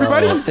foreign to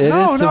everybody? It is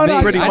No, to no, me.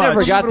 no, pretty I much.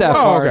 never got that Oh,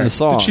 far okay. in the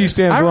song. The cheese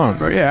stands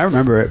alone. I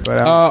remember it, but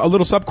A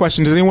little sub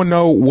question: does anyone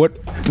know what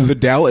the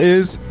Dell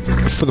is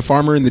for the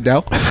farmer in the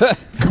Dell?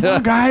 come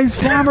on, guys,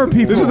 farmer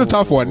people. This is a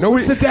tough one.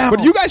 Nobody, What's the Dell?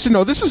 but you guys should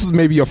know. This is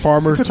maybe a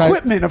farmer It's type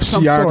equipment of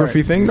some geography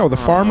sort. thing. No, the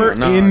farmer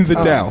in the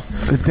Dell.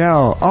 The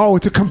Dell. Oh,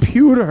 it's a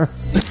computer.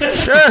 We got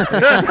that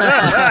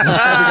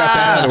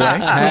out of the way.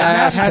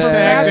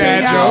 Hashtag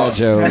dad jokes.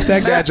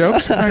 Hashtag dad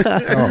jokes.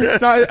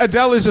 No,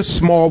 Adele is a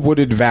small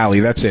wooded valley.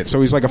 That's it.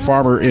 So he's like a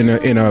farmer in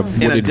a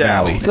wooded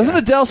valley. Doesn't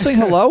Adele sing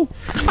hello?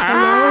 We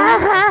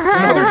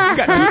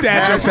got 2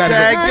 dad jokes out of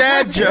it.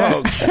 Dad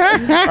jokes. All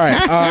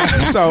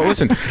right. So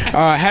listen,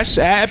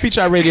 at Beach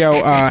Eye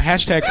Radio,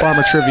 hashtag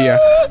farmer trivia.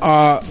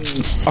 A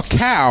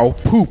cow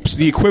poops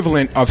the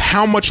equivalent of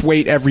how much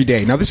weight every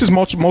day? Now this is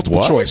multiple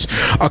choice.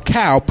 A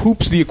cow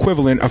poops the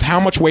equivalent of how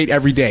much weight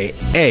every day?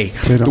 A,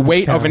 the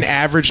weight of an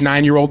average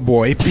 9-year-old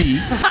boy. B,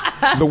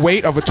 the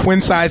weight of a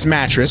twin-size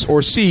mattress.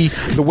 Or C,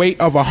 the weight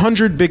of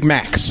 100 Big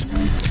Macs.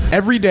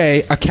 Every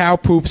day, a cow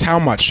poops how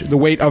much? The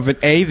weight of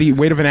the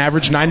weight of an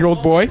average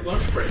 9-year-old boy.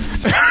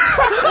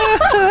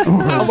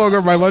 How long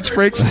are my lunch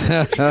breaks?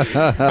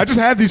 I just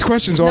had these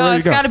questions already. No,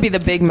 it's got to be the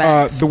Big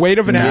Macs. The weight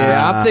of an average.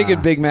 Yeah, I'm thinking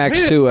Big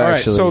Macs too. All right,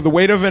 Actually, so the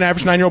weight of an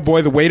average 9-year-old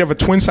boy, the weight of a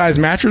twin-size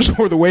mattress,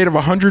 or the weight of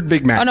 100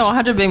 Big Macs? Oh no,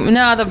 100 Big.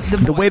 No,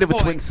 the weight of a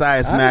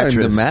twin-size mattress.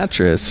 The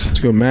mattress. Let's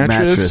go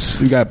mattress.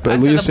 You got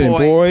Leah saying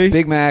boy.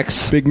 Big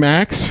Macs. Big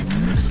Macs.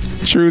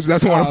 Trues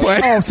doesn't want to play.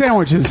 Oh,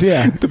 sandwiches,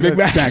 yeah. The Big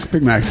Macs.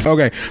 Big Macs.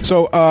 Okay,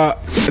 so a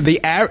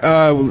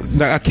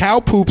cow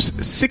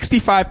poops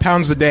 65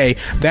 pounds a day.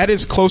 That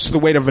is close to the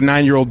weight of a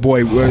 9-year-old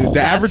boy. The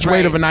average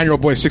weight of a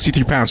 9-year-old boy is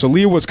 63 pounds. So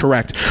Leah was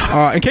correct.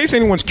 In case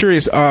anyone's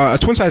curious, a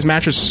twin-size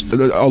mattress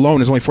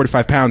alone is only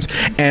 45 pounds,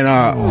 and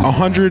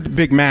 100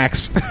 Big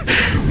Macs.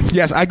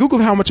 Yes, I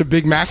googled how much a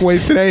Big Mac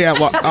weighs today at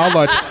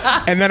lunch,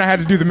 and then I had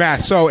to do the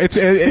math. So it's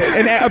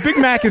a Big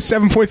Mac is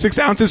 7.6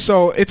 ounces,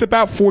 so it's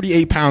about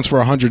 48 pounds for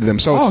 100 of them.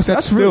 So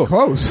that's really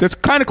close. That's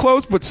kind of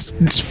close, but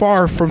it's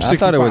far from 65. I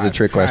thought it was a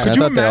trick question. I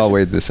thought they all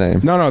weighed the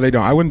same. No, they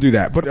don't. I wouldn't do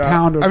that. But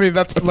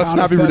let's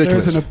not be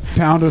ridiculous. And a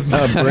pound of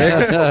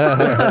bricks.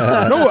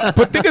 No,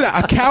 but think of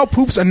that. A cow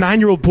poops a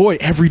 9-year-old boy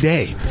every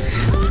day.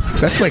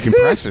 That's like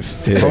impressive.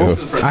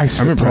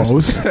 I'm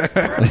impressed.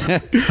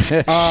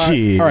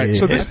 All right,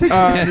 so this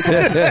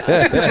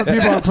different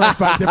people are impressed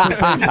by different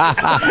things.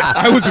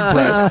 I was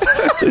impressed.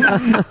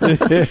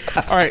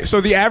 All right,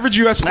 so the average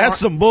U.S. That's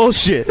some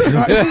bullshit.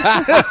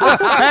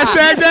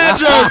 Hashtag dad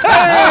jokes. Hey!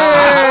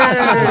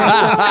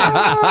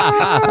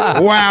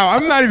 Wow,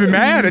 I'm not even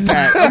mad at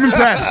that. I'm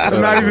impressed.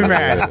 I'm not even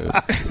mad.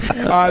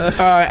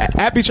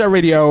 At Beach Eye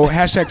Radio,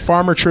 hashtag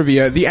farmer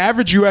trivia. The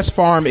average U.S.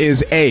 farm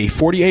is A,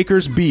 40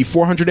 acres, B,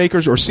 400 acres,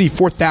 or C,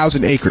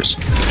 4,000 acres.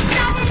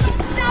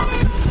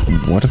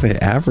 What are they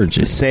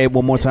averaging? Say it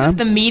one more time.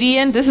 The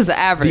median. This is the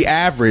average. The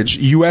average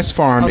U.S.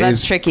 farm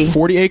is tricky.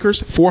 40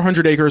 acres,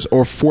 400 acres,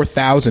 or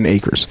 4,000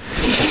 acres.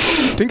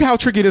 Think how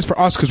tricky it is for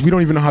us because we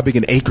don't even know how big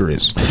an acre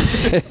is.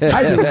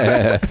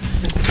 I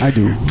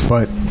do,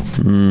 but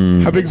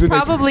how big is it?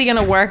 Probably going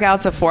to work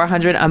out to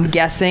 400. I'm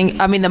guessing.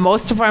 I mean, the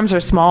most farms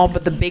are small,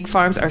 but the big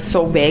farms are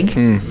so big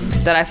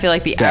that I feel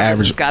like the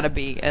average has got to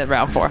be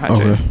around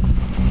 400. Okay.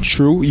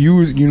 True.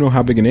 You know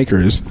how big an acre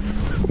is.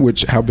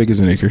 How big is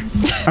an acre?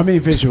 I mean,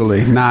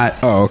 visually, not.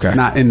 Oh, okay.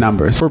 Not in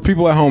numbers. For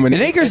people at home, an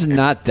acre is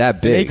not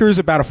that big. An acre is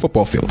about a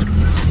football field.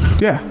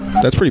 Yeah,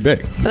 that's pretty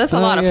big. But that's a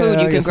lot of food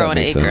you can grow in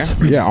an acre.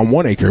 Sense. Yeah, on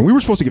 1 acre. And we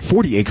were supposed to get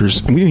 40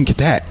 acres, and we didn't get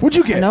that. What'd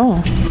you get?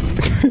 No.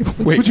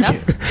 Wait, what'd you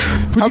get?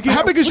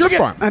 How big is your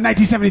farm?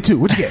 1972.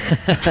 What'd you get?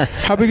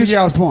 How big is the year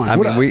I was born? I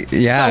mean,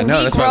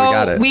 that's why we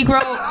got it. We grow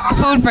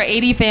food for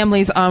 80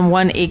 families on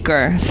 1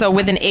 acre. So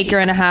with an acre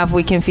and a half,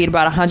 we can feed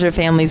about 100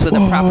 families with a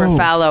proper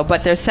fallow.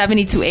 But there's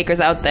 72 acres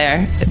out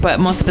there, but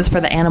most of it's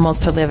for the animals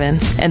to live in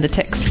and the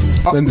ticks.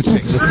 And the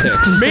ticks.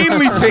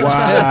 Mainly ticks.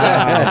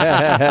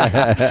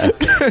 Wow.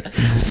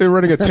 They're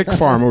running a tick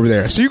farm over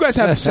there. So you guys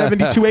have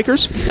 72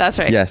 acres? That's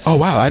right. Yes. Oh,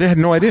 wow. I had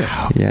no idea.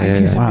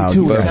 Yeah. Wow.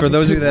 But for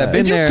those of you that have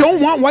been there. You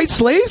don't want white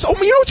slaves? Oh,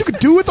 you know what you could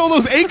do with all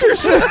those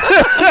acres?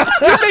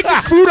 You're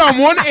making food on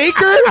 1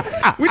 acre?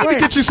 We need to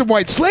get you some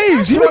white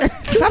slaves. You know?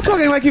 Stop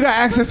talking like you got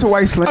access to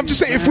white slaves. I'm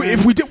just saying,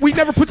 we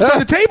never put this on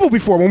the table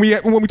before when we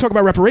talk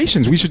about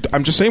reparations.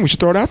 I'm just saying we should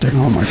throw it out there.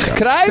 Oh, my God.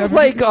 Could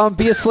I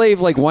be a slave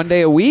like 1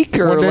 day a week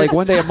or like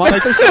 1 day a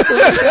month or something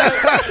like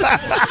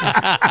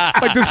that?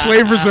 Like the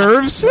slave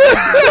reserves?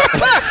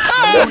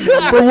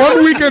 For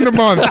 1 weekend a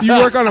month, you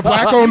work on a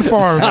black-owned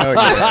farm.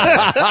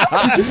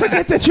 Did you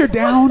forget that you're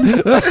down?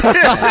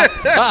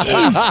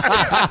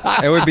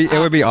 It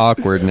would be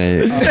awkward,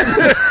 Nate. It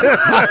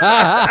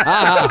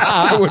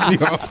would be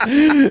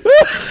awkward.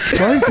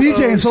 Well, he's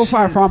DJing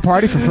SoFi Farm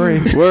Party for free.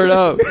 Word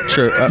up.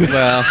 True.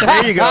 Well,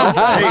 there you go. All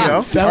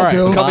right.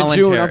 I'm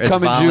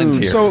coming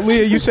June. So,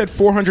 Leah, you said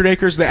 400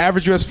 acres. The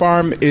average U.S.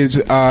 farm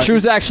is...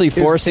 Drew's actually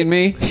forcing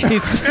me.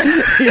 He's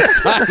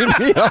tying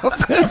me up.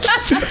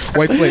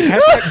 White slave.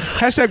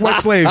 Hashtag white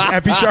slaves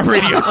at B-Sharp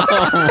Radio.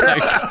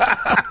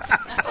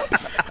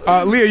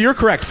 Leah, you're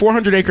correct.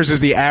 400 acres is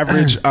the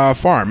average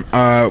farm,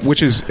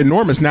 which is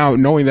enormous now,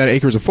 knowing that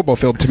acre is a football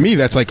field. To me,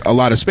 that's like a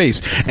lot of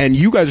space. And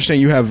you guys are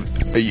saying you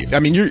have I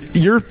mean,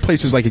 your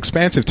place is like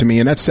expansive to me,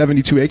 and that's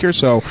 72 acres.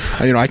 So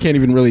I can't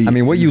even really. I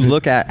mean, what you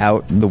look at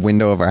out the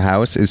window of our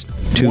house is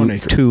 1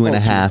 acre.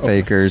 2.5 okay.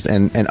 acres,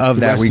 and of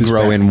The that rest we is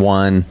grow back. in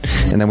one,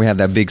 and then we have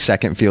that big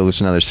second field, which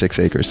is another 6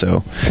 acres.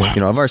 So,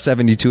 of our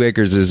 72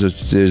 acres,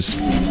 there's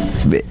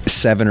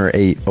 7 or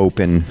 8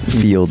 open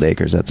field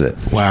acres. That's it.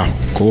 Wow,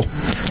 cool.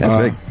 That's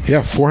big.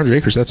 Yeah, 400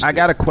 acres. That's. I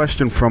got a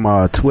question from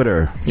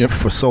Twitter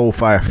for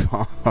Soulfire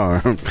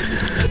Farm.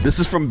 This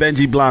is from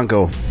Benji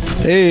Blanco.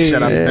 Hey,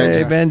 Shout out to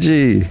Hey,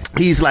 Benji. Benji.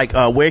 He's like,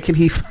 where can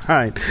he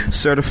find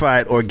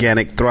certified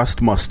organic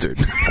thrust mustard?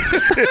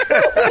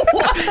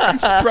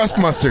 Thrust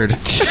mustard.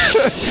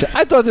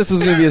 I thought this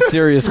was going to be a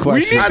serious We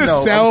question. need I to know,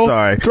 I'm sell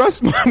sorry.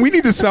 thrust. We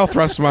need to sell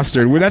thrust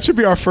mustard. Well, that should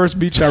be our first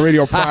Beach Shot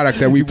Radio product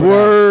that we put out.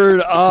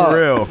 Word up. For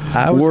real.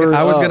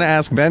 I was going to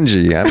ask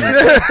Benji.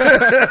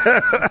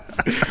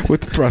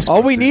 With the thrust. All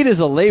we mustard. need is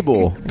a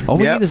label. All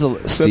we Yep. need is a.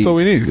 That's all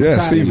we need. Yeah,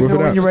 Simon, Steve, you whip know it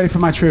when out. you're ready for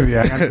my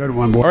trivia. I got a good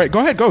one, boy. All right, go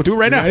ahead. Go. Do it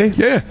right now. Ready?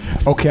 Yeah.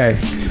 Okay,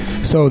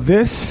 so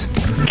this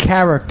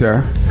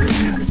character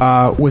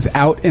was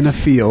out in a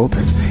field,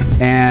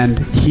 and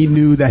he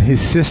knew that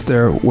his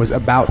sister was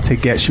about to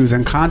get. She was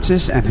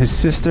unconscious, and his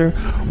sister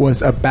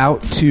was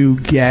about to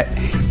get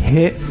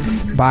hit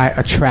by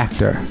a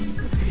tractor.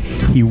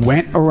 He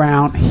went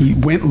around, he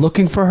went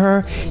looking for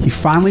her. He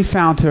finally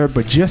found her,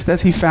 but just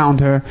as he found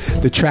her,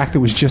 the tractor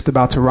was just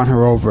about to run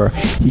her over.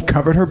 He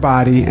covered her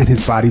body, and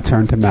his body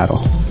turned to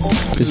metal.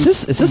 Is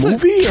this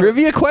movie a or-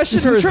 trivia question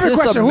This is or a is trivia this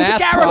question. a Who's the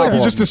math character? problem?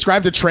 You just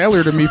described a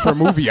trailer to me for a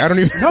movie. I don't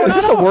even. Is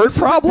this a word This is-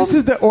 problem? This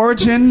is the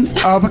origin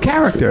of a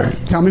character.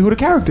 Tell me who the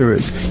character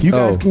is. You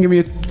guys Oh. can give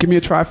me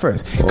a try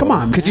first. Come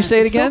on. Could you man. say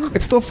it It's still- again?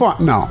 It's still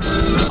fun. No.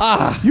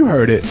 You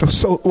heard it.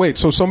 So wait.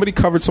 So somebody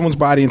covered someone's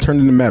body and turned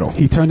into metal.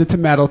 He turned into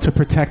metal to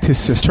protect his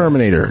sister.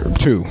 Terminator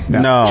 2.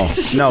 No,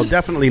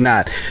 definitely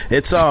not.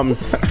 It's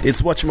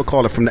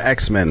whatchamacallit from the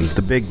X-Men,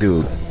 the big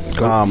dude.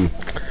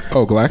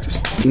 Oh,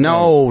 Galactus.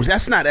 No,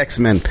 that's not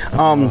X-Men.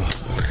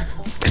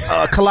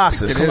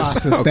 Colossus.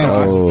 Colossus. Thank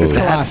Colossus. you. It's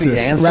That's Colossus.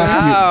 the answer?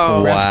 Rasputin.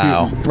 Oh. Wow.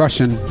 Rasputin.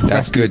 Russian.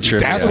 That's good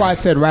trivia. That's why I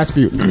said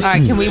Rasputin. All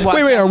right, can we watch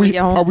Wait. that Are when we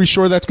get home? are we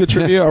sure that's good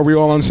trivia? Are we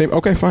all on the same?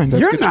 Okay, fine.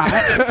 That's You're good. not.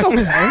 It's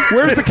okay.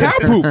 Where's the cow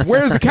poop?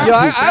 Where's the cow Yo,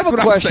 poop? I have That's a what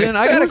I'm question. saying.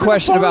 I got a was in the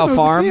question farm, it about was in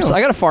the farms. field.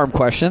 I got a farm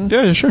question.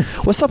 Yeah, sure.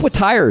 What's up with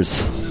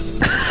tires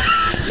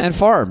and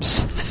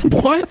farms?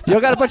 What?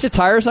 Y'all got a bunch of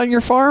tires on your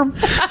farm?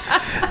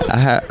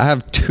 I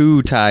have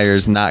 2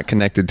 tires not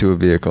connected to a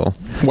vehicle,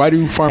 Why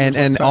do farmers?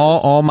 and have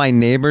all my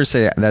neighbors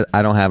say that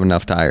I don't have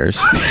enough tires.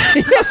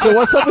 Yeah, so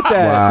what's up with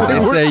that? They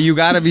say you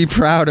got to be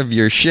proud of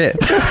your shit.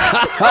 Wait,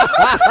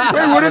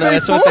 what are they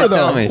That's what for they though?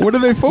 tell me. What are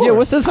they for? Yeah,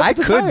 what's this up I with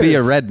the could be a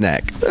tires?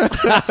 redneck.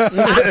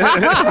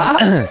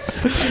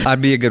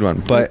 I'd be a good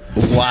one, but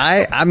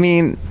why? I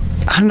mean,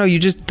 I don't know.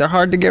 They're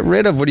hard to get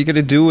rid of. What are you going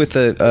to do with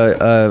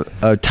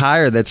a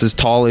tire that's as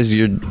tall as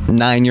your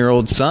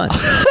 9-year-old son?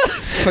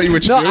 Tell you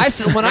what you No,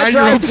 do. when I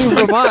drive through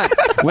Vermont,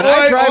 when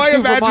I drive all I through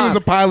imagine Vermont, was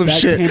a pile of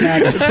shit.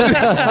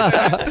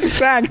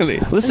 Exactly.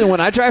 listen, when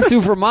I drive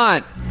through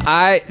Vermont,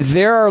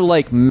 there are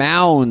like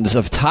mounds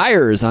of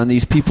tires on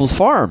these people's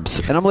farms,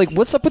 and I'm like,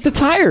 what's up with the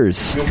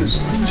tires?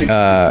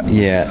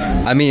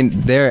 Yeah. I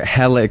mean, they're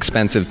hella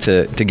expensive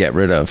to get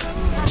rid of.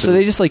 So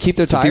they just like keep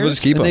their tires. people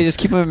just keep and them. They just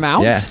keep them in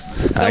mounds. Yeah.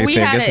 So we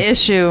had an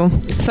issue.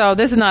 So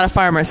this is not a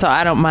farmer, so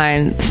I don't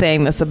mind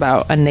saying this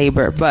about a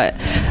neighbor. But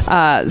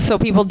so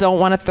people don't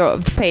want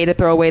to pay to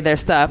throw away their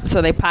stuff,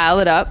 so they pile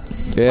it up,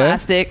 Yeah.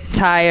 plastic,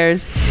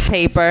 tires,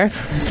 paper,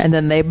 and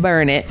then they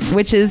burn it,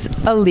 which is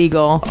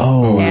illegal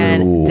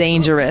and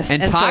dangerous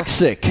And so-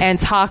 toxic. and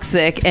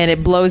toxic, and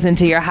it blows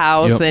into your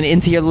house Yep. and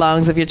into your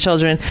lungs of your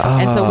children.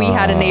 And so we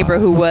had a neighbor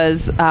who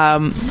was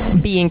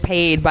being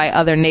paid by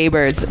other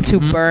neighbors to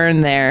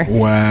burn their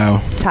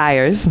Wow.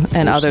 tires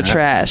and other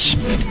trash.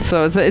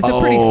 So it's a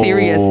pretty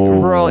serious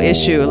rural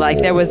issue. Like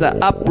there was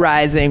an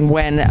uprising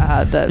when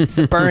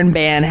the burn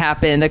ban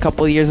happened a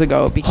couple of years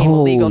ago. It became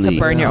illegal to Holy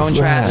burn your own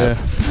trash.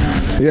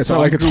 Yeah, it's not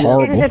like it's It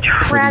horrible is a for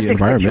the tragic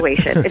environment.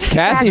 situation. It's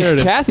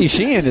tragic. Kathy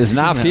Sheehan is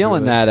not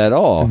feeling that at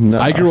all.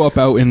 I grew up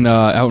out in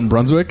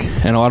Brunswick,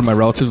 and a lot of my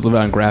relatives live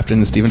out in Grafton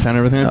and Steventown and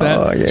everything like that.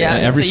 Oh, yeah. Yeah,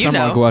 And every so you summer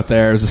know. I'll go out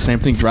there. It was the same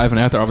thing driving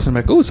out there. All of a sudden,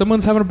 I'm like, oh,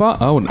 someone's having a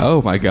bomb.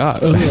 Oh my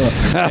God. And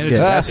it's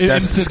That's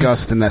just- it's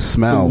disgusting. That The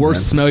smell. worst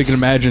man. smell you can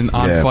imagine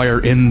on Yeah. fire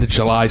in the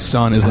July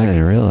sun is I like.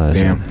 didn't realize.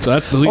 Damn. So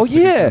that's the least. Oh,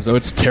 yeah. So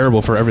it's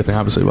terrible for everything,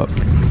 obviously. But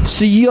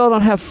So y'all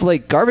don't have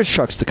like garbage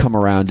trucks to come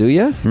around, do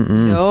you?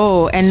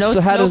 No, and no So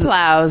how snow does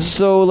plows.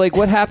 So like,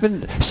 what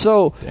happened?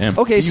 So Damn.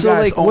 okay, You so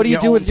guys like, own what do you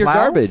your do own with your plow?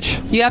 garbage?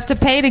 You have to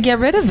pay to get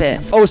rid of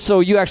it. Oh, so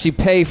you actually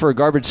pay for a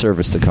garbage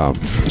service to come?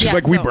 Just Yeah,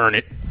 like we so- burn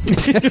it. We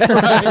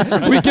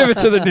give it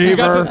to the We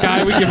got neighbor. this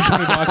guy. We give him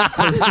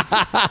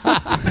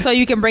 $20. So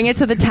you can bring it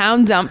to the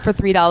town dump for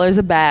 $3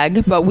 a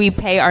bag, but we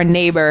pay our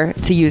neighbor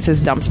to use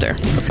his dumpster.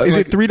 Is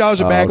it $3 a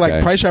bag, okay.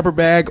 like Price Chopper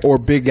bag or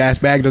big ass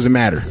bag? Doesn't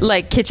matter.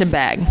 Like kitchen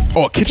bag.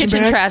 Oh, a kitchen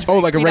bag? trash Oh,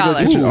 bag, like a regular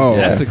 $3. kitchen. Oh,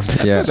 That's okay.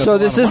 expensive. Yeah. That's So a lot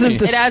this of isn't money.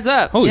 the It adds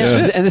up. Holy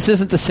yeah. shit. and this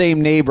isn't the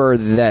same neighbor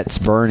that's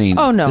burning.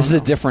 Oh, no, this is a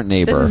no. different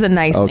neighbor. This is a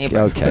nice okay, neighbor.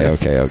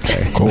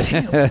 Okay. Cool.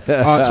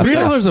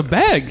 $3 a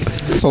bag.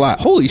 It's a lot.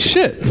 Holy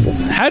shit!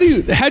 How do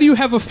you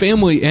have a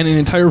family and an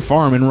entire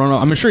farm and run?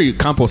 I'm sure you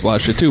compost a lot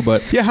of shit too,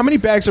 but Yeah, how many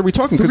bags are we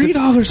talking?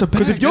 $3 a bag.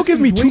 Because if you'll That give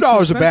me seems way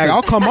 $2 too a bag, I'll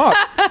expensive. come up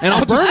and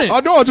I'll burn it. Oh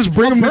no, I'll just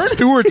bring them to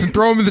Stewart's and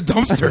throw them in the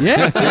dumpster.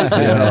 Yeah,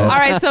 seriously. All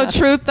right, so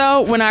truth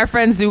though, when our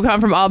friends do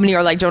come from Albany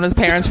or like Jonah's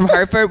parents from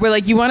Hartford, we're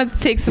like, you want to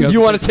take some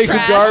You want to take some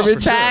trash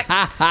garbage? back,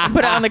 put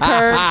it on the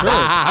curb. Sure,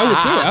 I would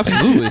too.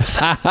 Absolutely,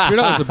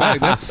 $3 a bag.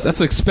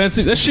 That's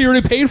expensive. That shit you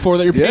already paid for.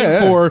 That you're paying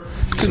Yeah. for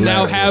to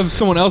now have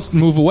someone else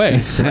move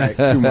away.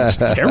 Too much.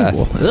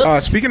 Terrible.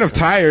 Speaking of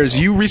tires,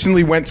 you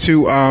recently went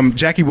to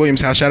Jackie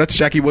Williams' house. Shout out to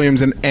Jackie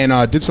Williams,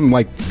 and did some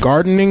like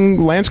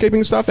gardening,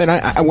 landscaping stuff. And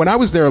I when I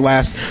was there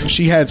last,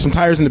 she had some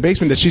tires in the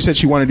basement that she said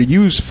she wanted to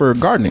use for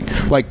gardening,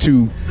 like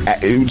to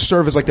it would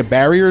serve as like the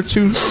barrier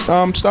to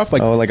stuff.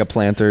 Like Oh, like a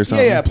planter or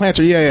something? yeah,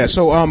 planter. Yeah.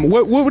 So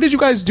what did you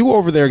guys do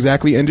over there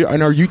exactly? And do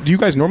you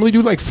guys normally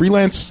do like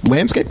freelance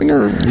landscaping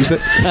or is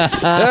that?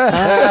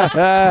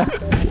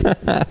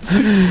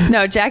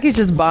 No, Jackie's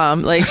just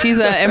bomb. Like, she's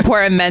an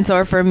important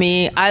mentor for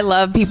me. I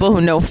love people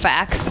who know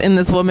facts, and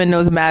this woman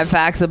knows mad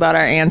facts about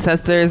our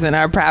ancestors and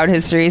our proud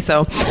history.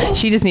 So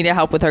she just needed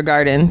help with her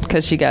garden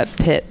because she got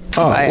hit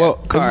by a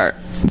car.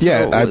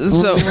 Yeah,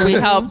 So we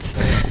helped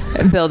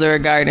build her a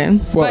garden.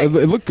 Well,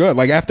 But- it looked good.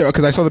 Like after,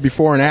 because I saw the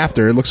before and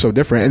after, it looked so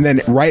different. And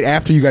then right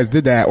after you guys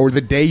did that, or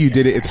the day you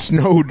did it, it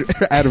snowed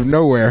out of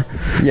nowhere.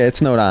 Yeah, it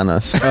snowed on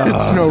us. It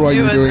snowed while it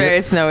you were was doing very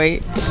it.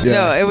 snowy. Yeah.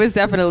 No, it was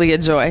definitely a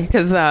joy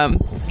because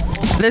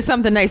there's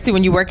something nice too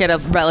when you work at a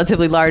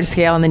relatively large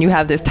scale and then you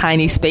have this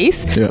tiny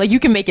space. Yeah. Like, you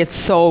can make it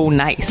so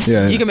nice.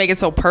 Yeah, yeah. You can make it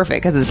so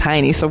perfect because it's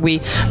tiny. So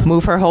we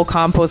moved her whole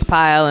compost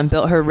pile and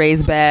built her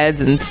raised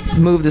beds and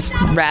moved the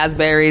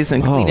raspberries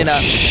and cleaned it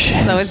up.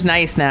 So it's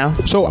nice now.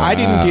 So I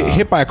didn't get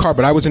hit by a car,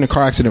 but I was in a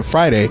car accident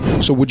Friday.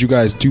 So would you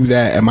guys do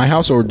that at my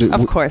house, or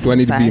Of course, do I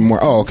need to be fine.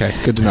 more? Oh, okay,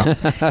 good to know.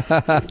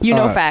 You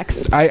know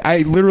facts.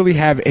 I literally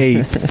have a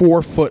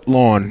 4-foot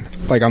lawn,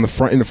 like in the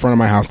front of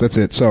my house. That's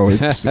it. So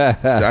it's,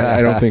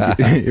 I don't think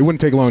it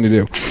wouldn't take long to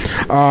do.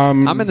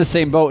 I'm in the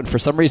same boat, and for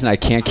some reason, I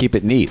can't keep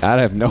it neat.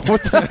 I have no.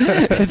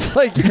 It's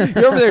like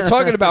you're over there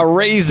talking about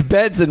raised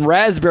beds and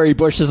raspberry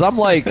bushes. I'm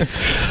like,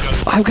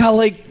 I've got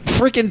like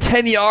freaking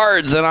 10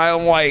 yards, and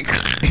I'm like,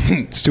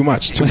 It's too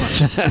much.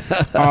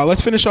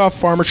 Let's finish off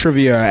Farmer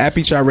Trivia at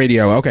Beach Out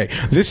Radio. Okay,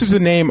 this is the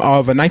name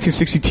of a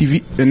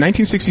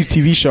 1960s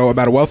TV show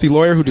about a wealthy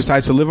lawyer who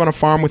decides to live on a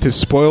farm with his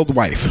spoiled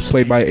wife,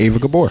 played by Ava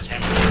Gabor.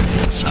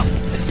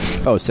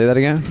 oh, say that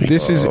again.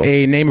 This is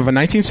a name of a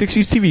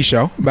 1960s TV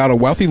show about a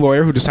wealthy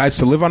lawyer who decides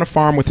to live on a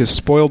farm with his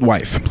spoiled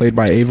wife, played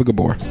by Ava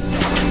Gabor.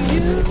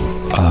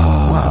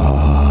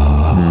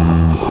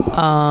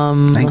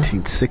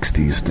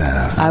 1960s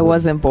now. I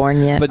wasn't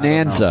born yet.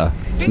 Bonanza.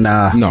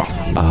 Nah. No.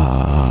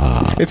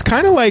 It's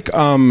kind of like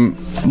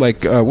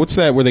what's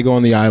that where they go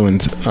on the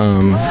island?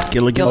 Gilligan's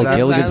Gilligan's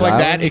Island. It's like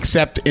that,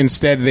 except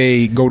instead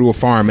they go to a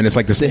farm and it's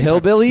like the same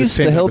Hillbillies?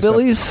 same The type of stuff.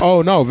 Hillbillies?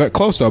 Oh no,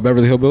 close though.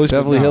 Beverly Hillbillies.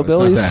 Beverly No, it's not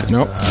Hillbillies? that.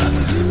 Nope.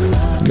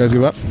 You guys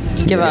give up?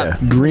 Give up.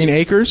 Green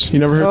Acres. You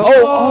never heard?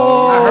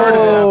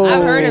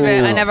 I've heard of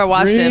it. I never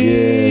watched it.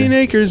 Green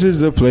Acres is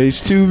the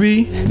place to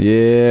be.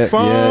 Yeah,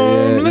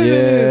 Farm living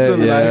is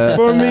the life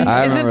for me.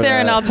 I Isn't remember there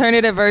an that.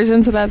 alternative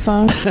version to that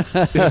song?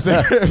 Is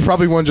there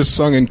probably one just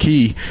sung in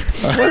key?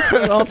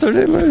 Well,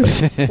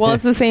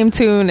 it's the same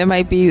tune. It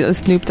might be a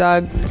Snoop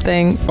Dogg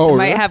thing. Oh, it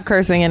might really? have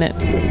cursing in it.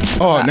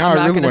 Oh, now I'm I not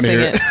really gonna want to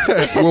hear sing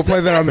it. We'll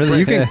play that on the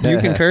break. You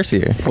can curse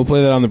here. We'll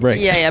play that on the break.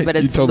 Yeah, but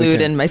You it's totally lewd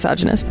can. and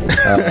misogynist.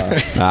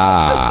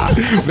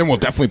 Then we'll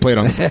definitely play it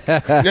on the break.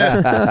 Yeah.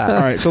 All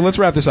right, so let's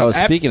wrap this up. Oh,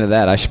 speaking of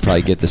that, I should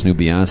probably get this new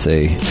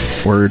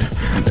Beyonce Word.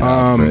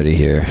 ready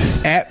here.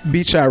 At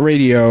Beat Shot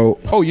Radio.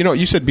 Oh,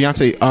 you said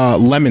Beyonce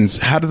lemons.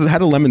 How do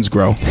lemons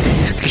grow?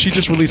 She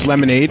just released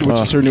Lemonade, which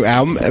is her new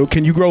album.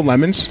 Can you grow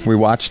lemons? We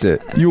watched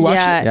it. You watched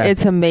Yeah, it? Yeah.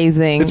 it's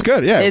amazing. It's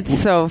good, yeah. It's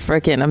so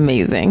freaking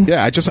amazing.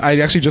 Yeah, I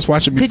actually just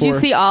watched it before. Did you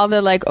see all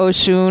the like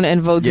Oshun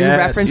and Vodou Yes,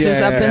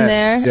 references up in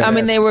there? yes. I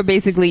mean, they were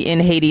basically in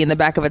Haiti in the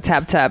back of a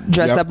tap dressed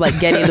Yep. up like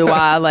Getty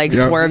Lua, like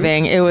Yep.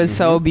 swerving. It was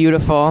so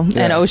beautiful.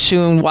 Yeah. And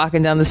Oshun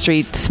walking down the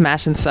street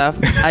smashing stuff.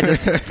 I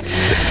just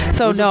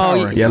so no.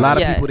 empowering. Yeah, a lot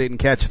of people didn't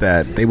catch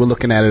that. They were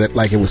looking at it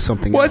like it was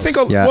something Well, else. I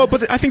think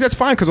but I think that's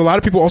fine because a lot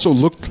of people also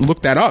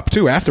looked that up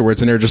too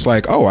afterwards, and they're just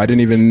like, oh, I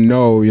didn't even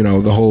know,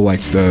 the whole like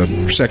the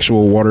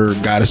sexual water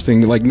goddess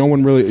thing. Like no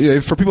one really.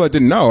 For people that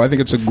didn't know, I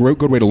think it's a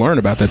good way to learn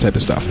about that type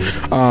of stuff.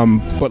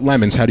 But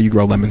lemons, how do you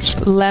grow lemons?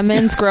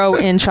 Lemons grow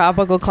in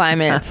tropical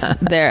climates.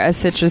 They're a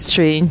citrus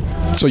tree.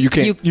 So you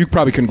can't. You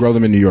probably couldn't grow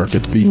them in New York.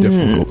 It'd be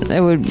difficult.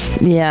 It would,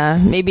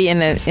 maybe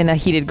in a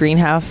heated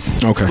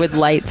greenhouse. Okay. With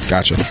lights.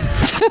 Gotcha.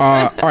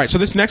 All right. So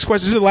this next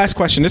question, this is the last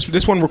question.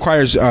 This one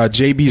requires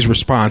JB's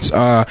response,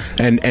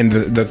 and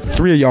the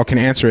three of y'all can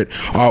answer it.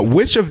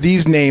 Which of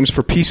these names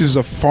for pieces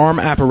of farm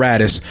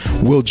apparatus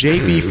will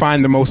JB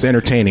find the most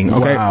entertaining?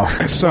 Okay. Wow.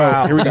 So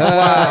here we go.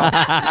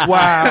 Wow.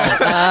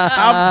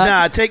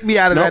 Take me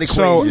out of that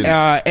equation.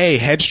 So A,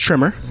 hedge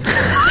trimmer.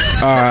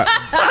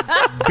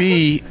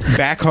 B,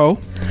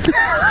 backhoe.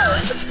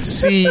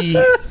 C,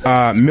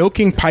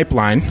 milking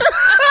pipeline.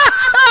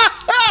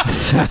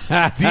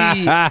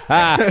 D,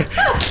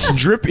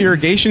 drip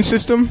irrigation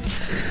system.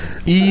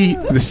 E,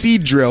 the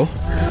seed drill.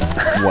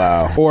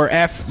 Wow. Or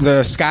F,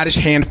 the Scottish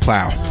hand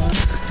plow.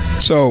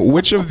 So,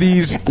 which of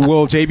these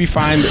will JB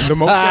find the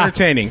most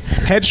entertaining?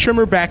 Hedge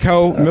trimmer,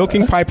 backhoe,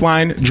 milking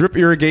pipeline, drip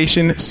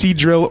irrigation, seed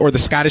drill, or the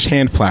Scottish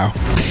hand plow?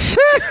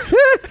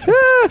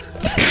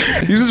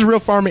 This is real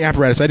farming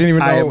apparatus. I didn't even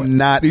know. I am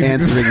not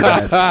answering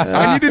that.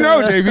 I need to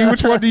know, JB.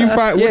 Which one do you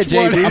find? Yeah, which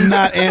JB. one? I'm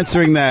not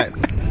answering that.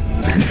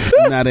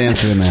 I'm not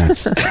answering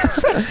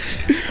that.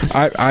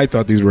 I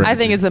thought these were. I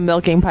think it's a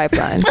milking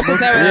pipeline. Is that right?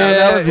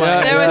 that was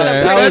mine. There was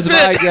a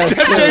my guess.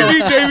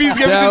 JB's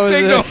giving the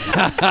signal.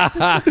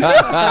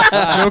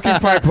 Milking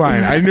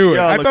pipeline. I knew it.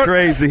 Y'all I look thought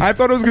crazy. I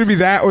thought it was going to be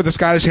that or the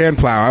Scottish hand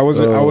plow. I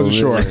wasn't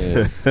sure.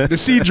 The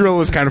seed drill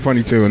was kind of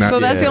funny too. So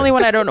that's the only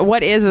one I don't know.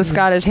 What is a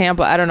Scottish hand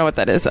plow? I don't know what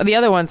that is. The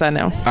other ones I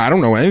know. I don't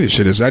know what any of this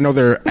shit is. I know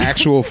they're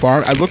actual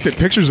farm. I looked at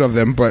pictures of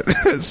them, but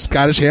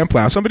Scottish hand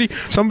plow. Somebody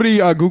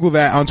Google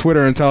that on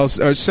Twitter and tell us,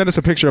 or send us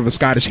a picture of a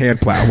Scottish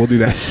hand plow. We'll do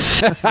that.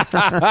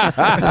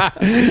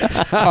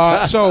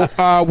 So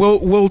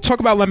we'll talk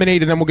about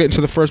Lemonade and then we'll get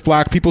into the first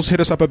block. People hit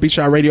us up at Beat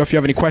Shot Radio if you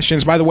have any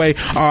questions. By the way,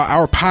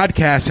 our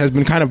podcast has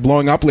been kind of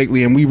blowing up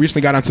lately, and we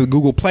recently got onto the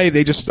Google Play.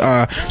 They just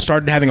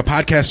started having a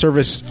podcast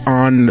service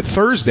on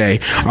Thursday.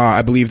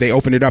 I believe they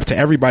opened it up to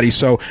everybody.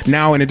 So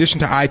now, in addition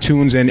to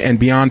iTunes and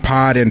Beyond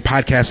Pod and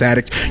Podcast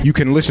Addict, you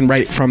can listen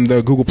right from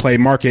the Google Play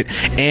market,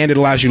 and it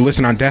allows you to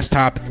listen on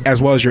desktop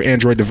as well as your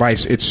Android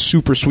device. It's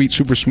super sweet,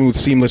 super smooth,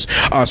 seamless.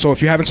 So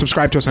if you haven't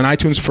subscribed to us on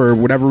iTunes for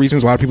whatever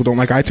reasons, a lot of people don't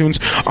like iTunes,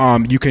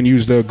 you can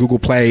use the Google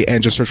Play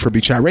and just search for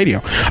Beat Shot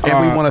Radio.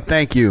 And we want to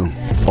thank you,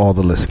 all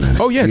the listeners.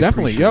 Oh yeah, We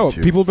definitely. appreciate Yo,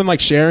 you. people have been like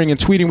sharing and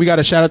tweeting. We got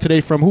a shout out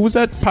today from, who was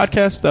that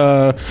podcast?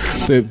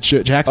 The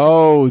Jackson.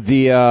 Oh,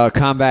 the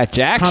Combat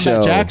Jack Combat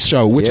show. Jack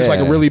show, which is like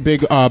a Yeah. really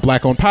big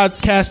black-owned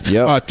podcast.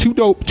 Yep.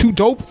 Too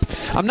dope.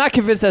 I'm not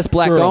convinced that's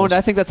black Girls. owned.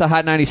 I think that's a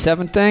Hot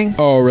 97 thing.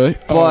 Oh, really?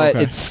 But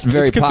okay. it's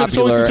very considered, It's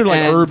always popular, considered like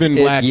and urban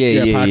black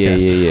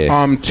podcast.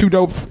 Yeah. Two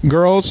Dope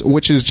Girls,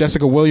 which is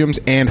Jessica Williams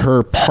and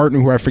her partner,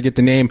 who I forget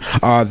the name.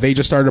 They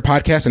just started a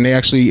podcast, and they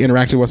actually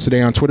interacted with us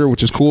today on Twitter,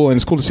 which is cool. And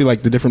it's cool to see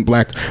like the different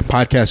black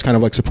podcasts kind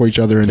of like support each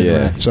other. And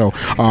interact. So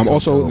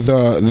also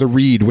the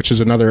Read, which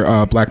is another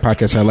black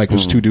podcast I like,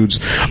 was two dudes.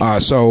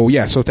 So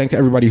thank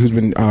everybody who's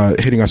been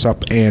hitting us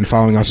up and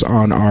following us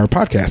on our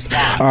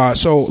podcast.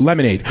 So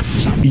Lemonade,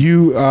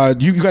 you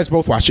guys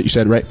both watched it, you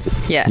said, right?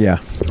 Yeah.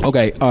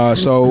 Okay,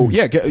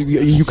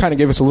 you kind of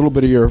gave us a little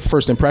bit of your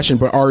first impression,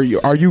 but are you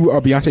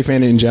a Beyonce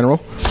fan in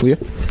general, Leah?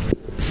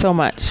 So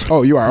much.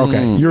 Oh, you are.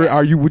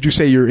 Okay, would you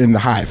say you're in the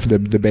hive, the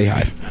Bay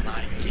Hive?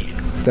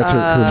 That's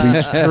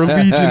her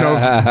legion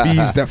of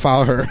bees that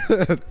follow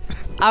her.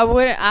 I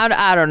wouldn't.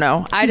 I don't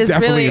know. I She's just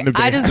definitely in the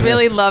band.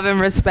 really love and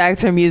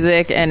respect her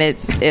music, and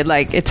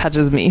it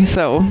touches me.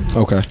 So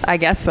Okay, I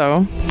guess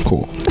so.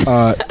 cool.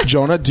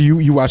 Jonah, do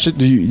you watch it?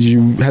 Did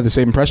you have the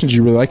same impressions? Did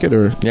you really like it,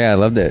 or? Yeah, I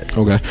loved it.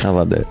 Okay. I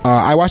loved it.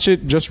 I watched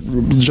it just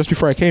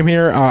before I came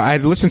here. I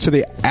had listened to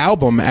the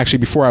album actually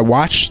before I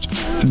watched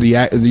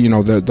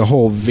the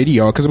whole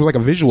video, because it was like a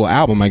visual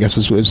album, I guess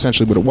is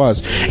essentially what it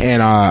was.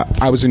 And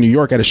I was in New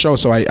York at a show,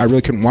 so I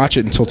really couldn't watch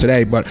it until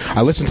today. But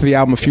I listened to the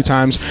album a few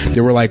times.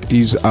 There were like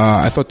these.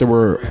 I thought there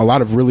were a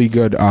lot of really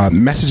good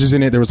messages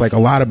in it. There was like a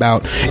lot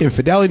about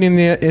infidelity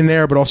in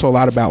there, but also a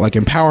lot about like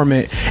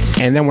empowerment.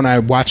 And then when I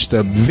watched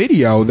the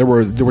video, there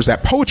was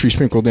that poetry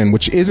sprinkled in,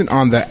 which isn't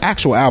on the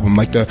actual album,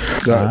 like the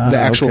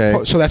actual.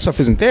 okay. So that stuff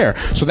isn't there.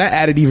 So that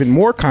added even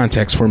more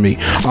context for me.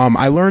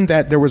 I learned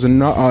that there was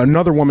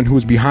another woman who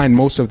was behind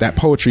most of that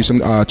poetry, some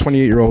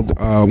 28-year-old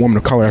woman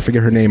of color. I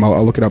forget her name.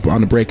 I'll look it up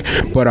on the break.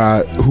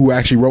 But who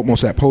actually wrote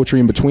most of that poetry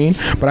in between.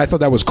 But I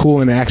thought that was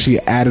cool, and it actually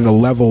added a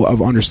level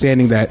of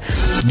understanding that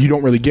you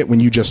don't really get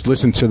when you just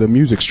listen to the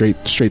music straight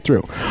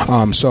through.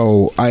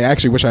 So I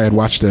actually wish I had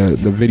watched the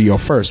video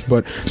first.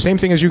 But same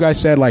thing as you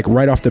guys said, like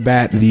right off the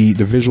bat, the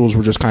visuals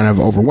were just kind of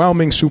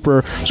overwhelming,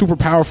 super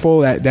powerful.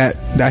 That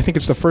I think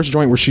it's the first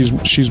joint where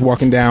she's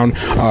walking down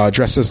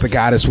dressed as the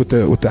goddess with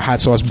the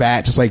hot sauce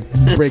bat, just like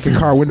breaking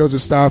car windows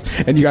and stuff.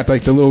 And you got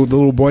like the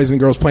little boys and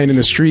girls playing in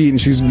the street, and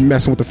she's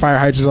messing with the fire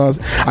hydrants.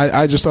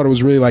 I just thought it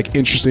was really like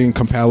interesting,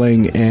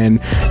 compelling, and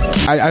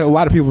a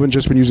lot of people have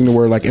just been using the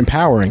word like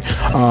empowering.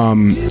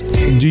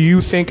 Do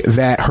you think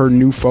that her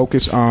new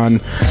focus on,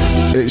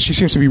 she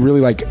seems to be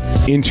really like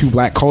into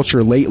black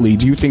culture lately,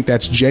 do you think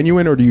that's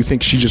genuine, or do you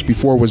think she just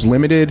before was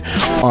limited?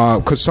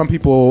 Because some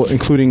people,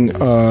 including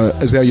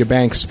Azealia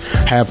Banks,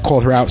 have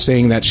called her out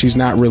saying that she's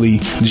not really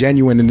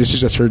genuine, and this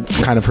is just her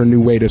kind of her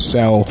new way to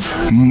sell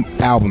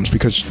albums,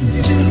 because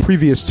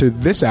previous to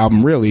this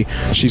album, really,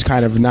 she's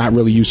kind of not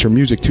really used her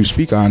music to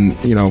speak on,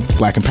 you know,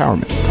 black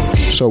empowerment.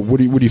 So what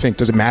do you think?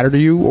 Does it matter to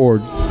you,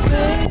 or?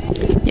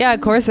 Yeah,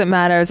 of course it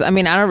matters. I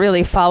mean, I don't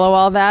really follow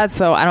all that,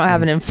 so I don't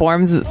have an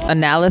informed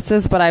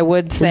analysis, but I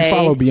would say... You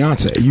follow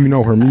Beyonce. You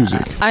know her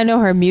music. I know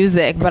her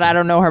music, but I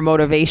don't know her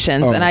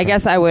motivations. Oh, and I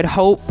guess I would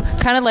hope,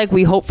 kind of like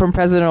we hope from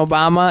President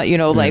Obama, you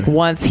know, like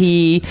once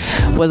he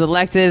was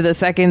elected the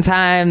second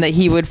time, that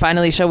he would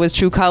finally show his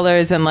true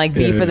colors and like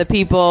be for the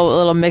people. A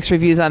little mixed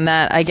reviews on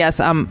that. I guess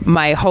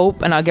my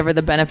hope, and I'll give her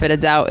the benefit of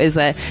doubt, is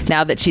that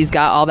now that she's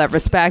got all that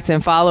respect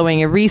and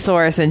following and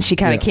resource, and she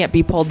kind of can't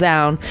be pulled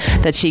down,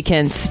 that she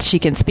can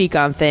speak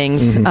on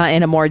things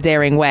in a more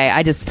daring way.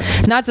 I just,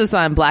 not just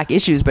on black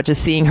issues, but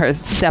just seeing her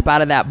step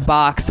out of that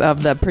box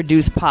of the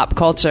produced pop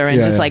culture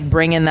and like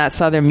bring in that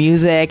Southern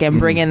music and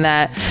bring in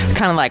that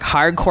kind of like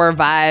hardcore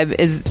vibe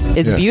is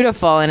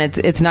beautiful, and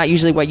it's not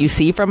usually what you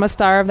see from a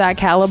star of that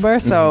caliber.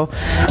 So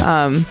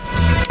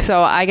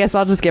so I guess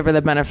I'll just give her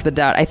the benefit of the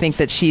doubt. I think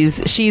that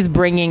she's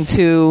bringing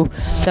to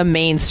the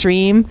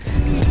mainstream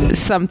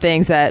some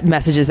things, that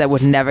messages that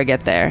would never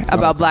get there,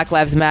 about Black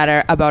Lives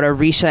Matter, about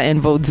Orisha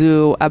and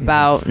Vodou,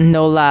 about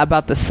Nola,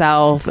 about the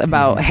South,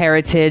 about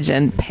heritage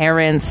and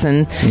parents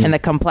and the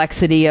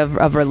complexity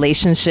of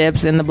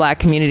relationships in the black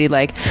community.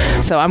 Like,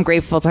 so I'm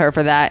grateful to her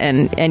for that.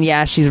 And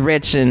yeah, she's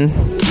rich, and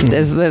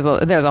there's a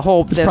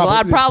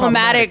lot of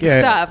problematic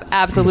stuff,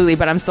 absolutely.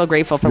 But I'm still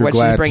grateful for what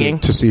she's bringing.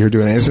 To see her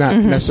doing it. It's not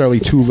necessarily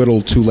too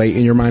little, too late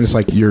in your mind. It's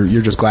like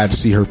you're just glad to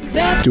see her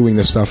doing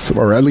this stuff,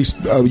 or at least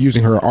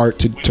using her art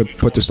to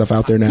put this stuff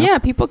out there now. Yeah,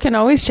 people can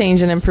always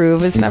change and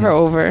improve. It's never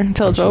over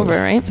until it's over,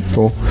 right?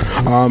 Cool.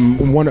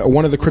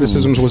 One of the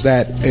criticisms was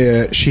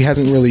that she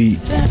hasn't really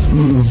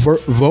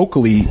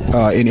vocally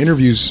in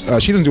interviews.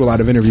 She doesn't do a lot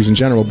of interviews in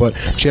general, but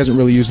she hasn't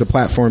really used the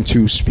platform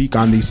to speak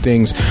on these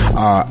things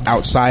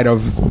outside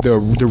of the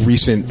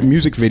recent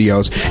music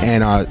videos.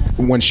 And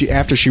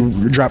after she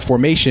dropped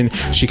Formation,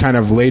 she kind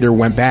of later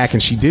went back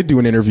and she did do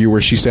an interview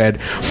where she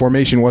said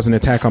Formation was an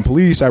attack on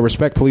police. I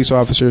respect police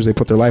officers. They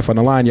put their life on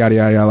the line. Yada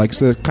yada yada. Like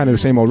kind of the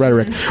same old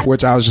rhetoric.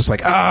 Which I was just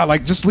like,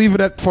 just leave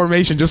it at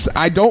Formation.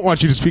 I don't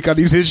want you to speak on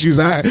these issues.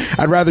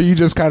 I'd rather you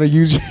just kind of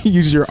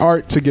use your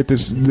art to get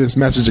this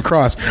message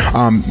across.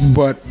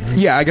 But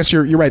yeah, I guess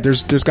you're right.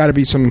 There's got to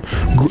be some.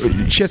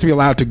 She has to be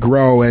allowed to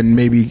grow, and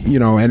maybe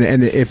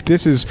and if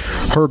this is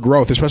her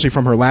growth, especially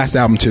from her last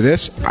album to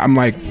this, I'm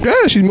like,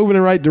 she's moving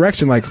in the right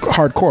direction, like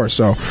hardcore.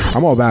 So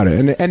I'm all about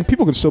it, and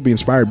people can still be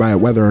inspired by it,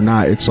 whether or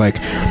not it's like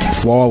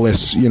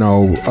flawless,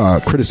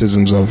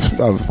 criticisms of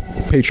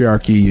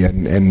patriarchy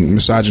and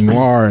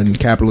misogynoir and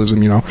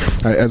capitalism.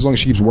 As long as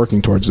she keeps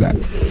working towards that.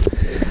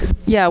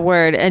 Yeah,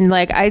 word. And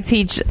like, I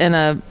teach in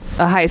a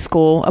high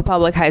school, a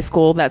public high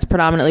school that's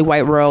predominantly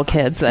white rural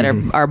kids that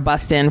are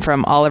bussed in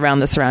from all around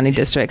the surrounding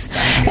districts.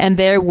 And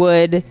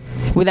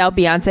without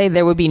Beyonce,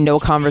 there would be no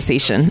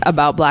conversation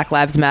about Black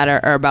Lives Matter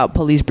or about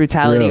police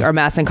brutality or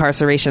mass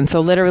incarceration.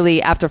 So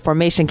literally after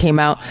Formation came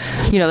out,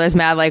 there's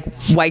mad like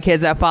white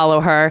kids that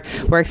follow her.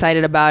 We're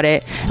excited about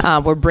it.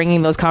 We're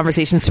bringing those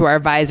conversations to our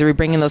advisory,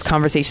 bringing those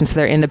conversations to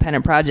their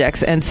independent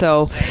projects. And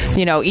so,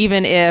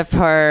 even if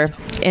her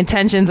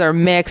intentions are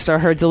mixed or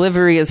her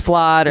delivery is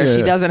flawed or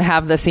she doesn't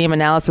have the same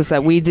analysis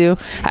that we do,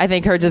 I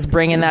think her just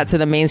bringing that to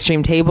the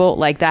mainstream table,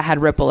 like that had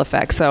ripple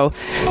effects. So,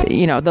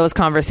 those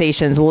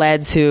conversations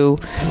led to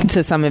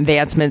some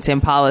advancements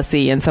in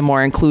policy and some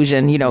more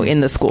inclusion,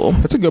 in the school.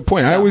 That's a good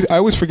point. So, I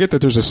always forget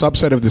that there's a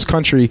subset of this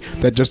country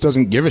that just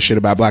doesn't give a shit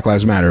about Black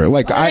Lives Matter.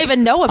 Like I don't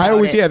even know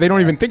about it. Yeah, they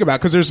don't even think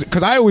about it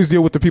because I always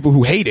deal with the people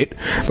who hate it,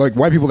 like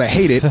white people that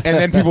hate it, and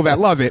then people that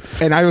love it.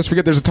 And I always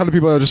forget there's a ton of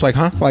people that are just like,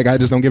 like I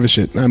just don't give a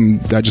shit.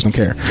 I just don't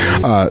care,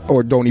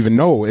 or don't even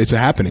know it's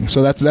happening.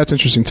 So that's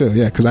interesting too.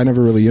 Yeah, because I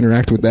never really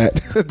interact with that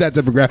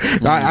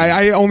demographic.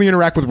 I only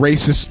interact with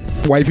racist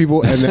white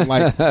people and then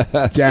like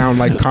down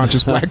like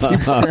conscious black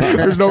people.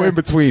 There's no in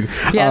between.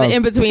 Yeah, the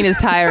in between is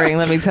tiring.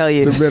 Let me tell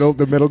you.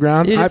 The middle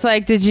ground. You're just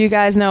like, did you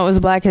guys know it was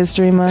Black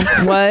History Month?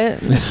 What?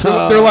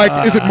 They're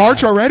like, is it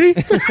March already?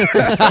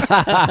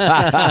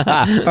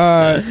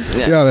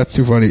 Yeah, that's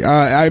too funny.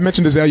 I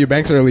mentioned Azealia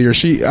Banks earlier.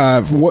 She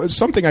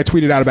something I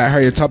tweeted out about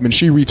Harriet Tubman.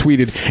 She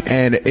retweeted,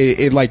 and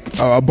it like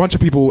a bunch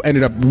of people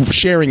ended up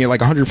sharing it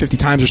like 150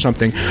 times or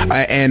something.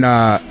 And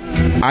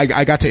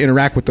I got to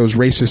interact with those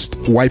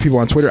racist white people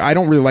on Twitter. I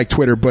don't really like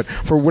Twitter, but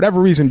for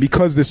whatever reason,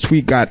 because this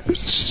tweet got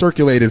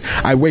circulated,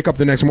 I wake up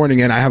the next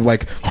morning and I have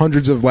like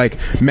hundreds of like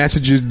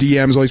messages,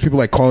 DMs, all these people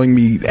like calling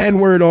me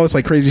N-word, all this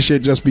like crazy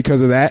shit just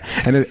because of that.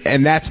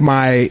 And that's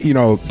my,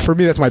 for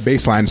me, that's my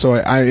baseline. So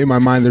I in my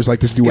mind, there's like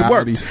this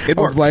duality. It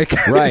worked. Of like,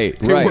 right.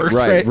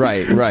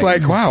 It's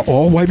like, wow,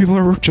 all white people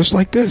are just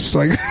like this.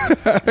 Like,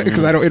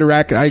 because I don't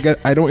interact.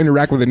 I don't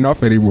interact with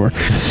enough anymore.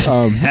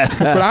 But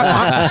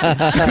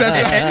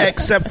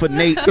except for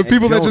Nate, the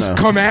people that Jonah. just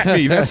come at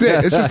me. That's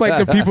it. It's just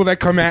like the people that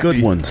come at me.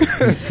 Good ones.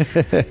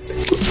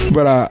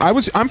 But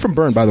I'm from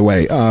Bern, by the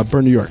way,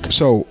 Bern, New York.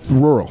 So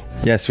rural.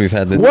 Yes, we've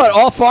had the. What,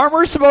 all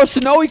farmers supposed to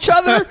know each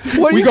other?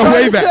 What are you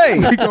trying to say?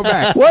 We go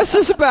back. What's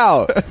this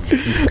about?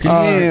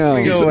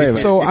 Damn.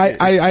 So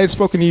I had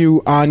spoken to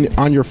you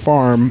on your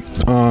farm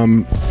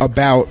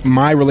about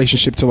my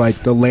relationship to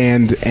like the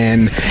land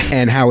and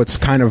how it's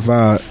kind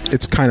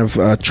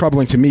of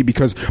troubling to me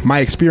because my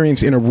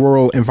experience in a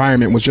rural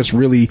environment was just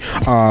really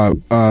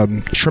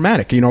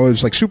traumatic. It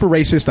was like super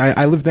racist.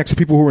 I lived next to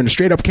people who were in the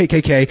straight up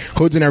KKK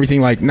hoods and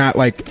everything, like not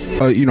like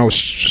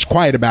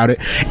quiet about it.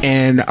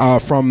 And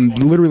from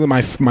literally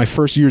my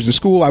first years in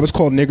school, I was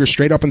called nigger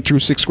straight up and through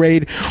 6th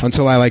grade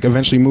until I like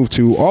eventually moved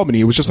to Albany.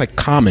 It was just like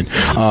common.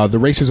 The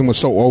racism was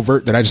so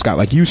overt that I just got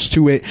like used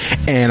to it,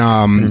 and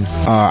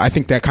I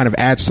think that kind of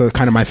adds to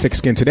kind of my thick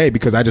skin today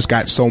because I just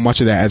got so much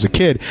of that as a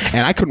kid,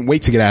 and I couldn't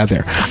wait to get out of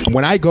there.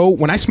 When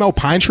I smell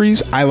pine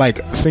trees, I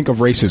like think of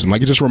racism.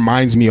 Like it just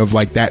reminds me of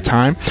like that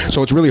time.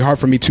 So it's really hard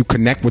for me to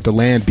connect with the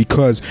land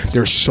because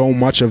there's so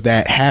much of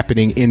that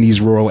happening in these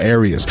rural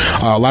areas.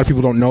 A lot of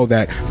people don't know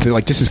that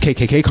like this is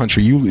KKK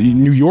country.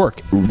 New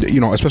York,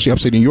 especially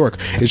upstate New York,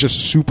 is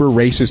just super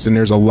racist, and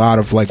there's a lot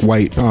of like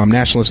white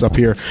nationalists up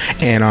here,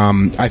 and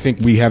I think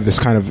we have this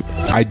kind of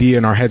idea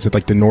in our heads that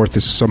like the North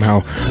is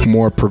somehow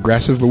more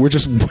progressive, but we're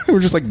just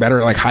like better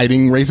at like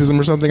hiding racism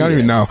or something. I don't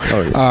even know.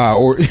 I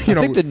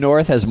think the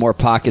North has more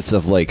pockets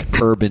of like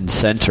urban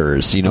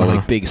centers,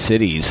 like big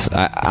cities.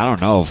 I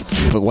don't know,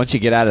 but once you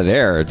get out of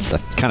there, it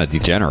kind of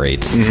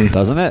degenerates,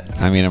 doesn't it?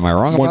 I mean, am I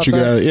wrong about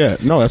that?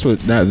 No,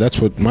 that's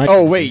what my.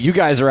 Oh wait, you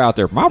guys are out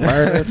there. My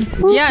bad.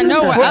 Yeah,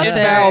 no, we're out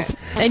there,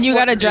 and you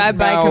got to drive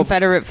by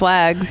Confederate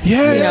flags,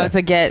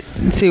 to get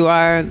to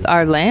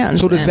our land.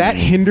 So does that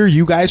hinder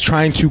you guys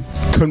trying to?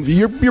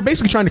 You're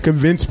basically trying to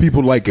convince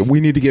people like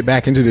we need to get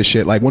back into this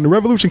shit. Like when the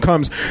revolution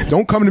comes,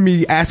 don't come to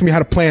me asking me how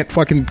to plant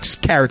fucking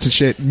carrots and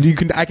shit.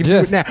 I can do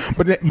it now,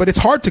 but it's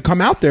hard to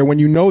come out there when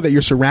you know that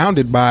you're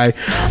surrounded by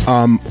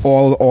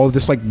all of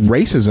this like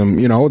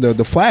racism.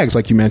 The flags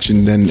like you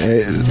mentioned, and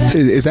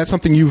is that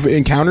something you've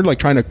encountered, like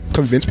trying to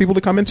convince people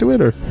to come into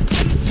it, or?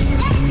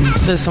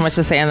 There's so much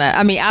to say on that.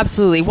 I mean,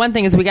 absolutely. One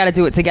thing is we got to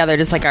do it together,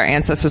 just like our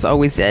ancestors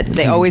always did.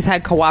 They always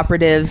had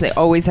cooperatives. They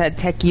always had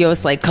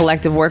techios, like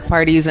collective work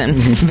parties and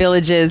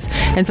villages.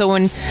 And so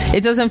when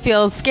it doesn't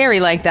feel scary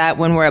like that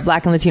when we're at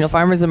Black and Latino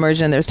Farmers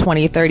Immersion, there's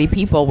 20 or 30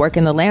 people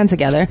working the land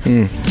together.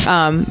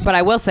 But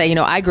I will say,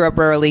 I grew up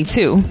rurally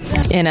too,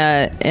 in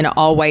an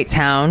all-white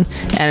town,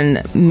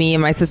 and me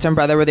and my sister and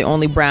brother were the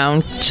only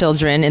brown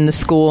children in the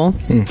school,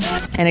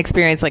 and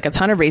experienced like a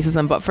ton of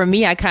racism. But for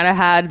me, I kind of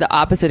had the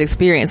opposite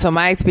experience. So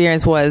my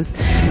experience was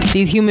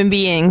these human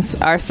beings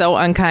are so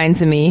unkind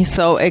to me,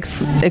 so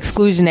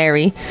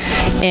exclusionary,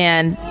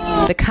 and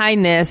the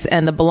kindness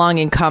and the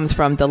belonging comes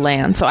from the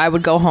land. So I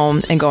would go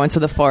home and go into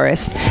the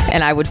forest,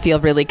 and I would feel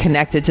really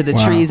connected to the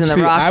trees and the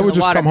rocks. I would and the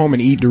just water. come home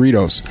and eat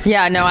Doritos.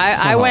 Yeah, no,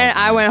 I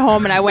went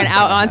home and I went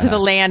out onto the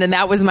land, and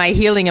that was my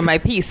healing and my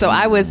peace. So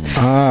I was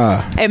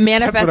it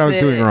manifested. That's what I was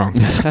doing wrong.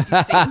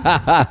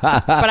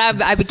 But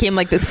I became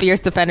like this fierce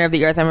defender of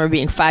the earth. I remember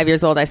being 5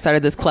 years old. I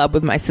started this club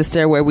with my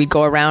sister where we'd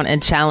go around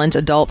and challenge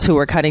adults who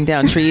were cutting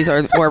down trees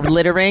or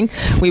littering.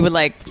 We would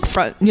like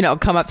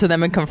come up to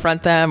them and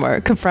confront them,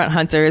 or confront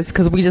hunters,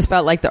 because we just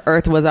felt like the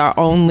earth was our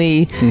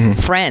only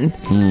friend.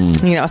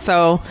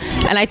 So,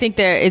 and I think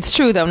it's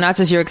true though, not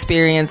just your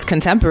experience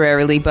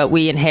contemporarily, but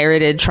we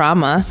inherited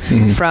trauma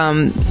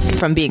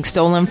from being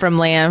stolen from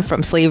land,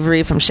 from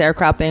slavery, from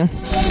sharecropping,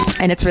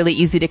 and it's really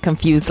easy to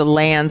confuse the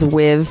lands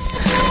with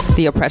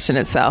the oppression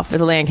itself.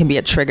 The land can be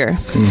a trigger.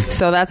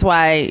 So that's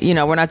why,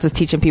 we're not just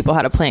teaching people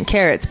how to plant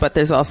carrots, but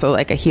there's also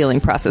like a healing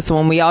process. So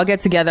when we all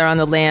get together on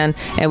the land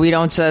and we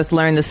don't just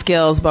learn the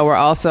skills, but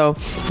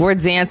we're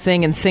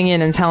dancing and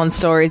singing and telling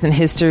stories and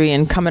history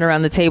and coming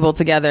around the table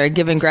together,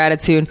 giving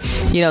gratitude,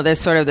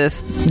 there's sort of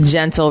this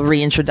gentle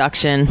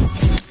reintroduction,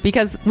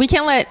 because we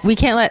can't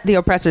let the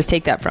oppressors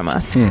take that from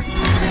us.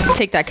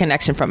 Take that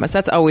connection from us.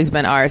 That's always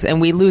been ours, and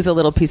we lose a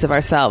little piece of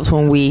ourselves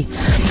when we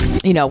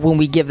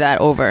give that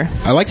over.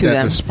 I like to that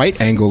them. the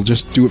spite angle.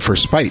 Just do it for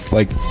spite.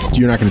 Like,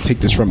 you're not going to take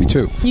this from me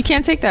too. You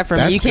can't take that from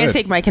me. You can't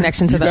take my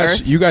connection to the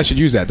earth. You guys should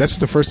use that. That's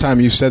the first time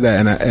you've said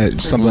that,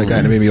 and something like that,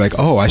 and it made me like,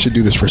 oh, I should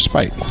do this for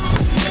spite.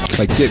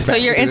 Like, get So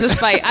back you're to into this.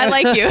 spite. I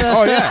like you.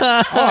 Oh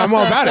yeah. Oh, I'm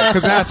all about it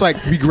because now it's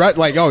like regret.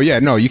 Like, oh yeah,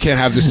 no, you can't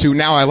have this too.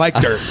 Now I like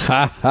dirt.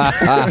 All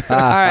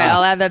right,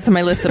 I'll add that to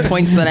my list of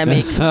points that I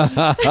make.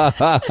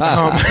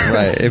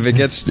 Right. If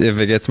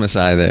it gets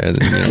Masai there,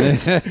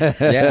 then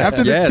yeah.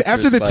 After the it's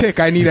after the respect. tick,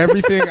 I need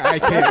everything I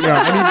can.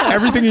 I need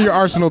everything in your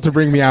arsenal to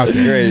bring me out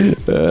there. Great.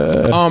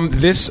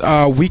 This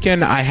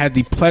weekend, I had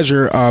the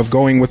pleasure of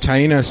going with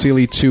Taina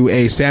Sealy to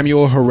a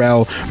Samuel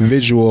Harrell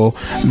visual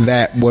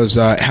that was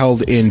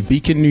held in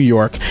Beacon, New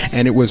York,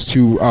 and it was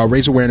to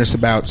raise awareness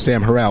about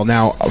Sam Harrell.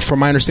 Now, from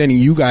my understanding,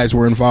 you guys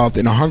were involved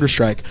in a hunger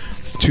strike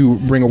to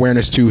bring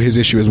awareness to his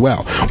issue as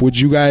well. Would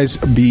you guys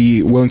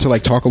be willing to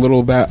talk a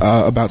little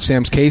about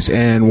Sam's case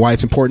and why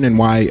it's important and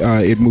why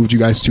it moved you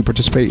guys to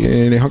participate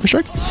in a hunger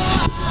strike?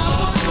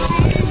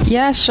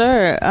 Yeah,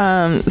 sure.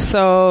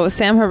 So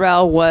Sam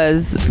Harrell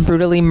was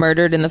brutally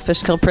murdered in the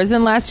Fishkill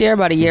prison last year,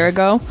 about a year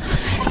ago,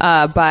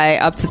 by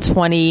up to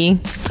 20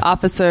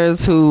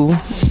 officers who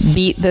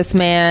beat this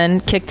man,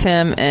 kicked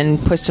him, and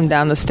pushed him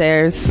down the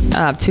stairs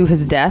to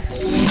his death.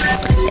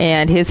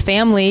 And his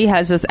family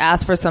has just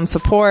asked for some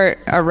support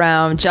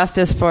around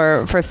justice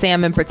for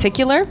Sam in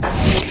particular,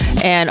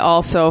 and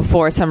also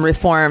for some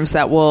reforms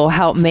that will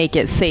help make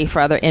it safe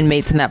for other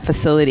inmates in that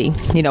facility.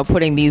 You know,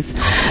 putting these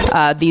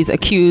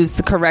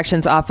accused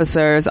corrections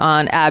officers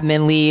on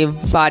admin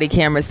leave, body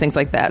cameras, things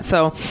like that.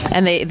 So,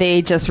 and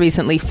they just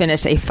recently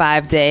finished a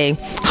 5-day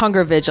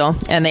hunger vigil,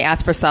 and they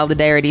asked for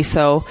solidarity.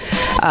 So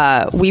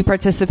we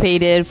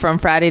participated from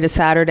Friday to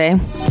Saturday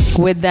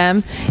with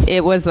them.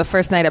 It was the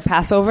first night of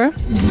Passover.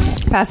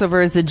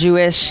 Passover is the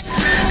Jewish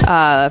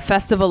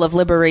festival of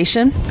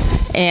liberation,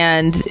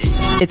 and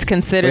it's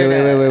considered...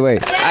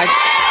 Wait.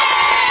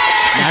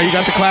 Now you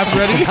got the claps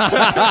ready?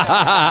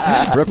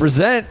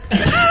 Represent.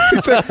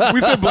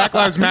 We said Black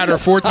Lives Matter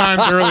 4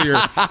 times earlier.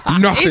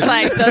 Nothing. He's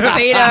like, the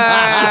Seder.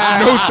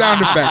 No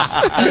sound effects.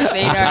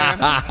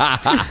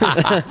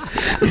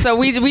 So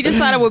we just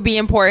thought it would be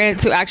important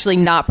to actually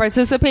not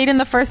participate in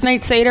the first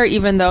night Seder,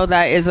 even though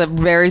that is a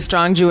very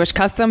strong Jewish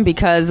custom,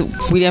 because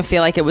we didn't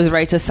feel like it was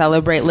right to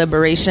celebrate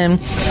liberation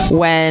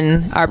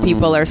when our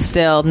people are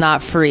still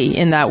not free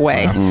in that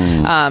way.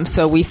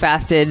 So we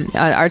fasted.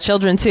 Our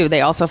children too,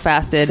 they also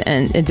fasted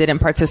and didn't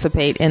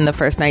participate in the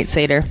first night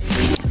Seder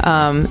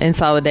in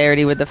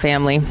solidarity with the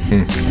family.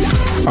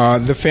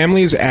 The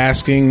family is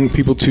asking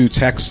people to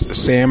text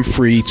Sam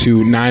Free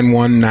to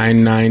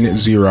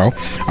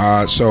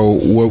 91990. So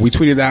we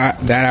tweeted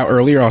that out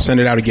earlier. I'll send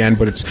it out again,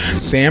 but it's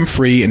Sam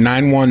Free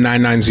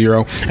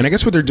 91990. And I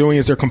guess what they're doing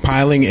is they're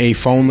compiling a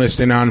phone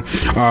list, and on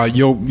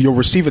you'll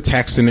receive a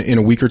text in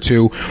a week or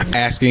two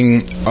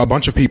asking a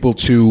bunch of people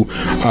to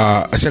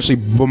essentially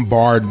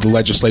bombard the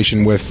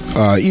legislation with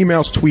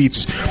emails,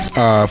 tweets,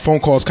 phone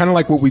calls, kind of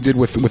like what we did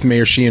with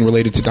Mayor Sheehan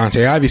related to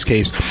Dante Ivy's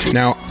case.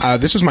 Now,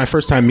 this was my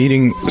first time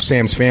meeting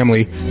Sam's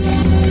family,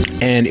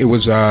 and it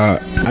was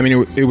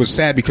it was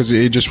sad because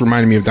it just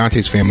reminded me of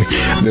Dante's family.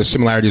 The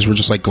similarities were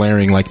just like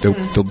glaring, like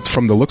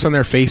from the looks on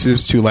their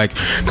faces to like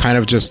kind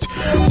of just,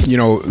 you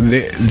know,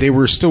 they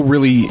were still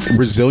really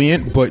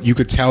resilient, but you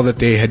could tell that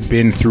they had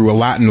been through a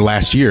lot in the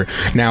last year.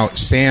 Now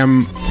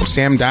Sam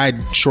died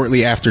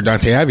shortly after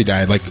Dante Ivy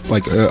died, like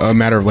a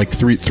matter of like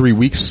three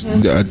weeks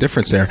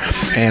difference there,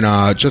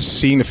 and just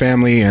seeing the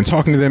family and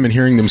talking to them and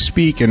hearing them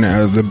speak, and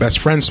the best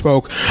friend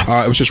spoke,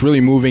 it was just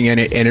really moving, and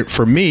it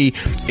for me,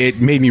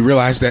 it made me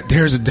realize that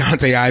there's a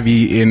Dante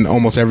Ivy in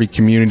almost every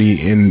community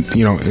in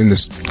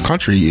this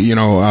country,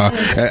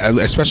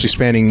 especially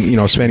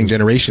spanning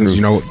generations.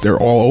 You know, they're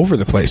all over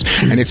the place,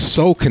 and it's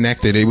so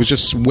connected. It was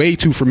just way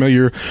too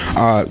familiar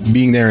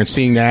being there and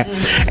seeing that,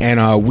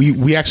 and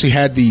we actually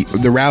had the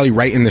rally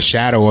right in the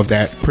shadow of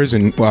that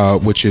prison,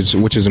 which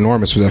is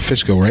enormous, with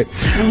Fishkill, right?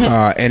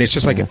 And it's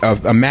just like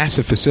a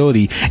massive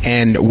facility,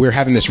 and we're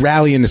having this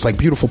rally in this like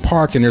beautiful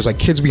park, and there's like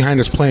kids behind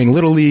us playing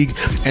Little League,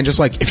 and just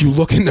like if you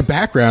look in the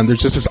background,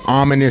 there's just this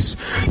ominous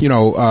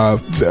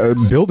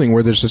building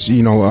where there's just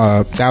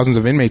thousands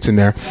of inmates in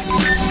there.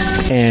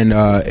 And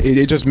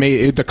it just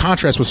made the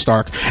contrast was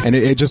stark, and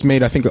it just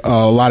made, I think,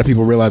 a lot of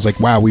people realize, like,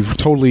 wow, we've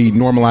totally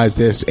normalized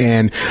this,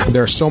 and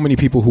there are so many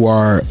people who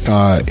are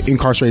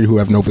incarcerated who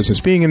have no business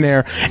being in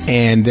there,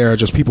 and there are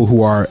just people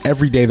who are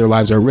every day their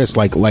lives are at risk,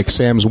 like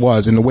Sam's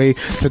was. And the way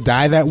to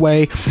die that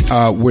way,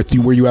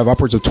 where you have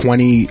upwards of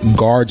 20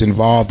 guards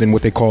involved in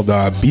what they called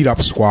beat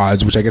up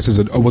squads, which I guess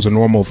was a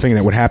normal thing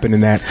that would happen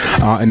in that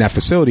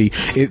facility.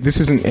 This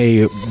isn't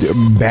a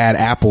bad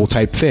apple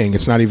type thing.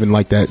 It's not even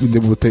like that,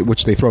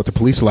 which they throw at the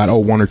police a lot.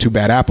 1 or 2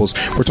 bad apples.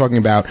 We're talking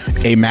about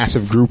a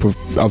massive group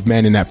of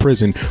men in that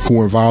prison who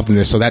were involved in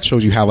this. So that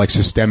shows you how like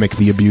systemic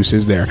the abuse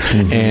is there.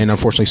 And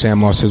unfortunately, Sam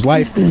lost his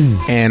life.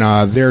 And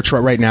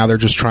right now they're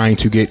just trying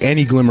to get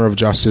any glimmer of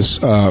justice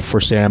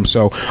for Sam.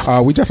 So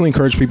we definitely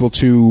encourage people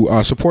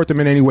to support them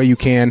in any way you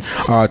can.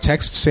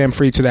 Text Sam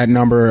Free to that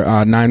number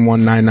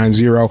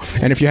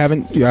 91990. And if you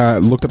haven't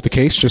looked up the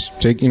case,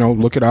 just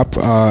look it up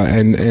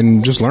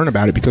and just learn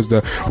about it, because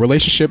the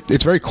relationship,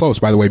 it's very close.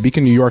 By the way,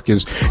 Beacon, New York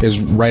is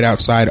right right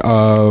outside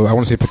of, I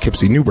want to say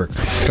Poughkeepsie, Newburgh.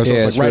 So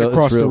it's like right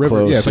across the river.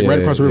 Close. Yeah, it's like right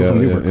across the river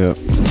from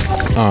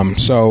Newburgh.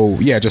 So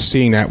yeah, just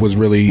seeing that was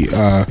really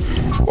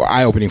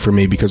eye-opening for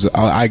me, because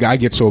I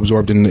get so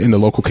absorbed in the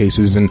local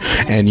cases, and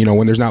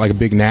when there's not like a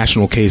big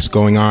national case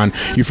going on,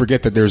 you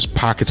forget that there's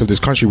pockets of this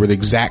country where the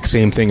exact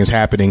same thing is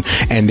happening,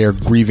 and they're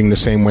grieving the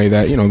same way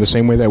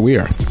that we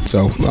are.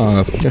 So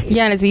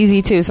yeah, and it's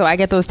easy too. So I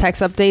get those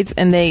text updates,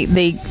 and they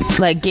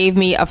like gave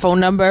me a phone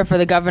number for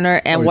the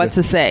governor and what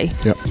to say.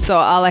 Yep. So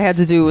all I had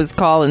to do was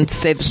call and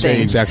say the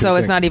thing. Exactly. So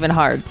it's not even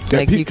hard.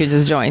 Yeah, you could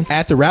just join.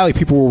 At the rally,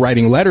 people were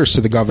writing letters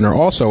to the governor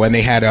also, and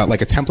they had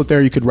like a template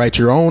there. You could write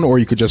your own, or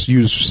you could just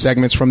use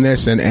segments from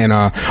this, and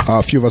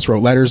a few of us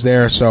wrote letters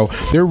there. So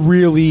they're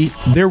really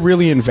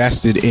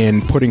invested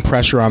in putting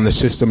pressure on the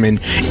system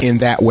in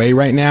that way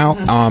right now.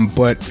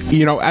 But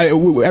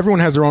everyone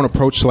has their own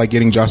approach to like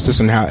getting justice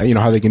and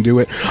how they can do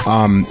it.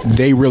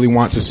 They really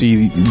want to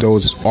see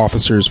those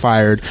officers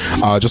fired,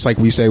 just like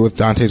we say with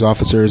Dante's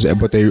officers.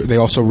 But they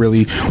also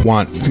really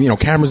want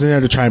cameras in there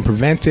to try and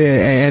prevent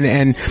it,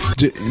 and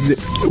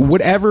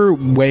whatever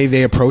way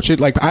they approach it.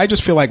 Like, I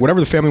just feel like whatever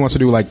the family wants to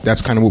do, like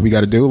that's kind of what we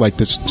got to do. Like,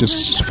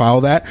 just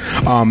follow that.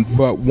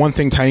 But one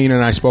thing Taina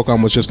and I spoke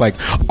on was just like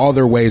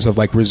other ways of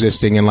like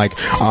resisting, and like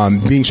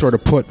being sure to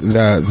put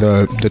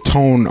the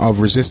tone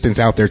of resistance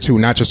out there too,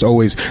 not just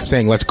always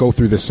saying let's go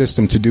through the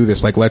system to do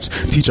this. Like, let's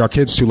teach our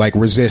kids to like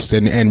resist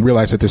and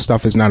realize that this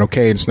stuff is not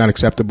okay, it's not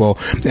acceptable,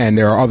 and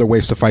there are other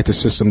ways to fight the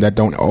system that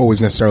don't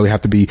always necessarily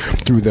have to be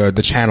through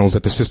the channels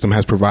that the system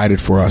has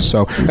provided for us.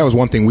 So that was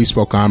one thing we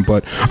spoke on.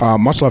 But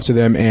much love to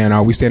them,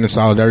 and we stand in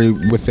solidarity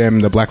with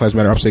them. The Black Lives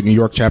Matter Upstate New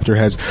York chapter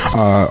has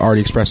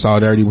already expressed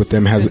solidarity with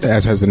them, as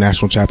has the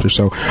national chapter.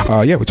 So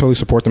yeah, we totally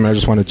support them. I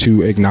just wanted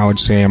to acknowledge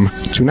Sam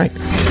tonight.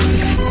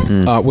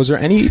 Was there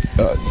any?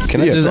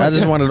 I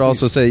just wanted to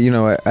also say,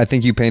 I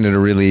think you painted a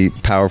really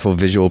powerful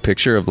visual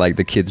picture of like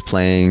the kids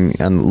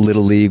playing on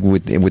Little League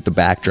with the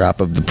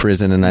backdrop of the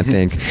prison, and I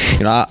think,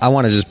 I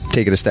want to just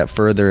take it a step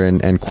further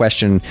and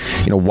question,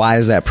 why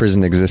does that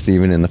prison exist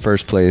even in the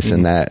first place,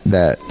 and that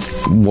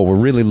what we're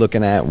really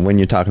looking at when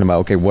you're talking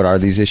about, okay, what are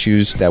these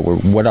issues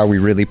what are we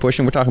really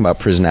pushing? We're talking about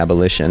prison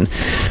abolition,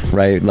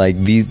 right? Like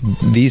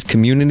these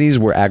communities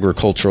were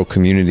agricultural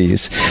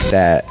communities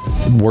that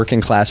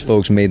working class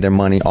folks made their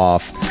money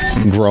off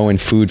growing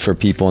food for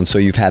people, and so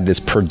you've had this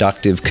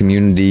productive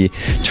community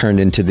turned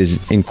into this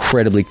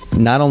incredibly,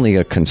 not only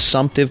a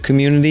consumptive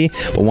community,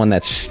 but one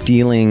that's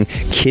stealing,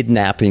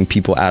 kidnapping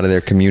people out of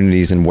their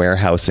communities and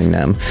warehousing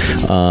them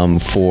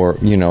for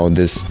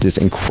this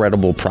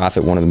incredible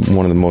profit, one of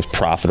the most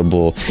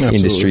profitable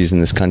industries in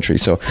this country.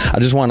 So I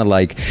just want to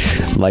like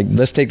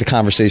let's take the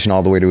conversation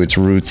all the way to its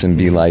roots and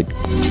be like,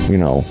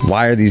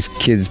 why are these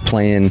kids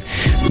playing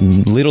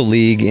Little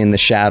League in the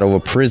shadow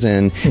of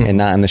prison and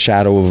not in the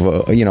shadow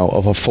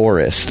of a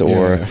forest,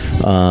 or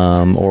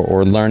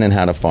learning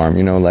how to farm,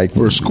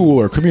 or a school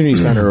or community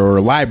center or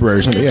a library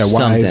or something. Yeah,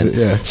 why is it?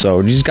 Yeah. So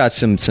you just got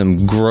some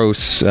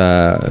grossly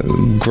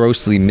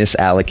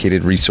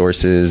misallocated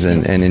resources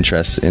and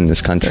interests in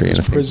this country.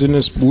 Prison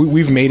is,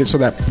 we've made it so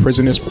that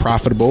prison is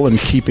profitable, and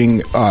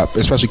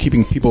especially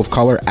keeping people of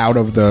color out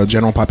of the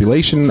general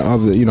population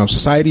of the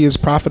society is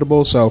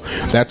profitable. So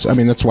that's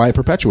why it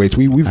perpetuates.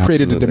 We've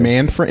created a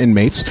demand for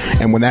inmates,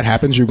 and when that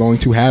happens, you're going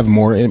to have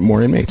more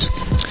inmates.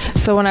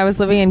 So when I was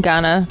living in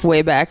Ghana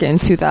way back in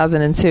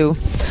 2002,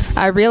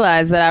 I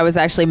realized that I was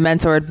actually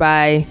mentored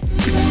by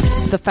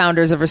the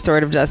founders of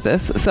restorative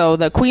justice. So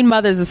the Queen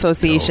Mothers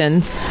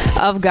Association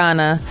of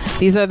Ghana,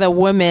 these are the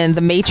women,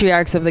 the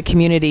matriarchs of the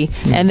community,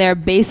 and their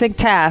basic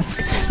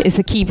task is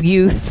to keep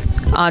youth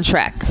on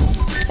track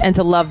and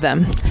to love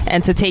them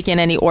and to take in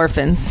any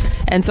orphans.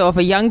 And so if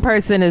a young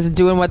person is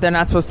doing what they're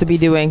not supposed to be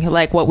doing,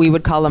 like what we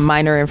would call a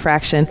minor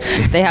infraction,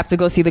 they have to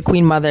go see the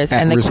Queen Mothers.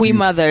 And the Queen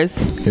Mothers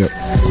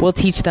will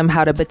teach them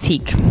how to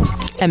batik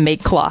and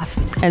make cloth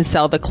and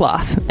sell the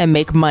cloth and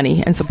make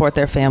money and support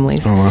their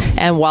families. Oh, wow.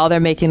 And while they're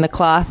making the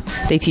cloth,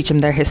 they teach them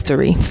their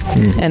history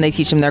and they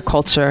teach them their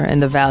culture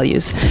and the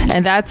values.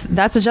 And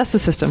that's a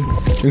justice system.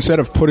 Instead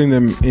of putting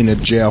them in a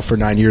jail for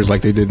 9 years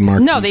like they did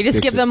Mark. No, they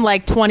just give them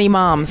like 20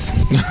 moms.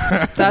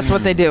 That's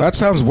what they do. That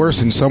sounds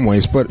worse in some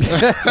ways, but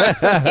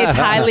it's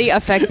highly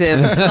effective.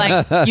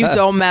 Like, you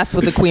don't mess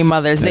with the Queen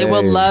Mothers. They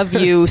will love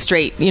you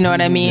straight. You know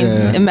what I mean?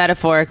 Yeah.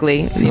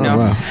 Metaphorically,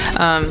 Wow.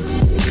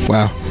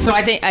 Wow. So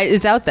I think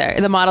it's out there.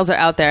 The models are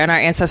out there, and our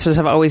ancestors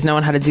have always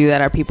known how to do that.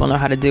 Our people know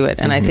how to do it.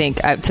 And I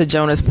think, to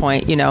Jonah's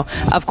point,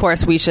 of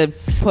course we should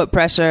put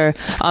pressure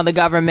on the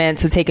government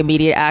to take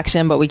immediate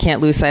action, but we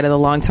can't lose sight of the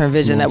long-term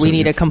vision that we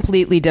need a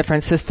completely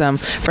different system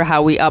for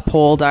how we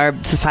uphold our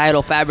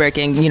societal fabric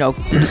and,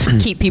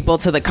 keep people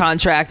to the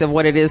contract of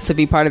what it is to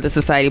be part of the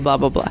society, blah,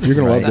 blah, blah. You're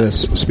going to love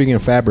this. Speaking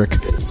of fabric,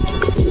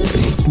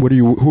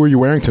 who are you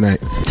wearing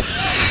tonight?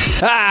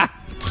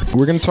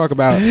 we're going to talk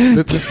about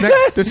this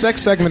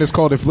next segment is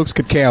called "If Looks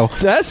Could Kale."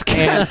 That's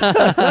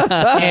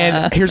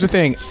And here's the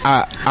thing: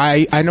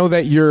 I know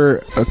that your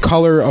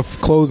color of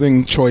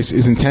clothing choice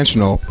is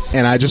intentional,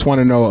 and I just want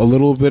to know a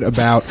little bit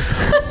about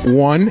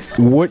one,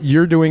 what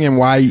you're doing and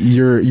why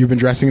you've been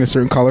dressing in a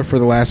certain color for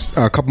the last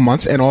couple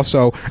months, and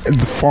also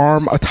the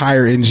farm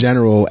attire in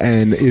general,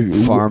 and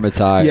farm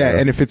attire. Yeah,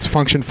 and if it's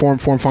function, form,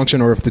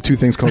 function, or if the two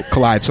things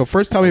collide. So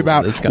first, tell me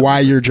about why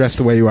you're dressed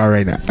the way you are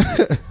right now.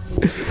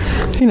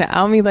 You know,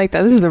 out me like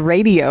that. This is the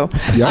radio.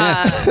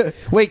 Yeah.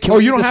 Wait, can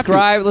we you don't have to.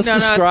 describe? Let's No,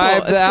 it's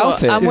describe cool. the It's cool.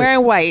 outfit. I'm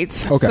wearing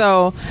white. Okay.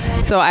 So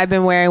I've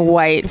been wearing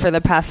white for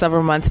the past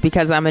several months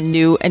because I'm a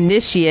new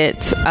initiate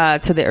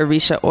to the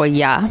Orisha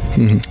Oya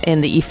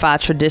in the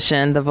Ifa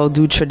tradition, the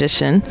Vodou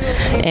tradition.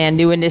 And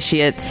new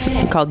initiates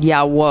called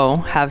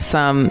Yawo have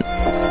some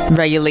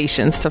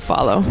regulations to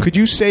follow. Could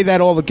you say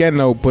that all again,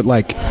 though, but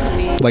like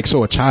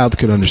so a child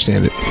could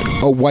understand it?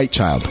 A white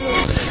child.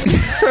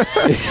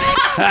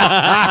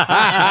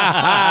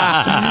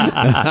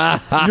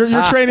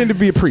 You're training to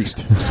be a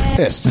priest.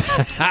 Yes.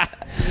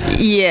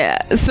 Yeah.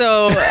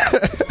 So,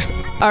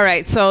 all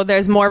right. So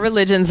there's more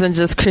religions than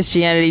just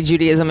Christianity,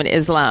 Judaism, and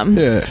Islam.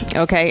 Yeah.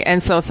 Okay.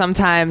 And so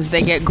sometimes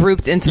they get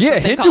grouped into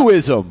something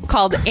Hinduism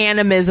called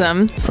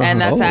animism,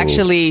 and that's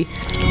actually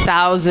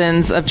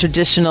thousands of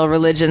traditional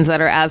religions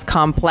that are as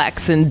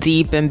complex and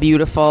deep and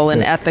beautiful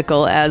and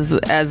ethical as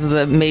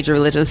the major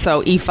religions.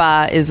 So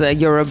Ifa is a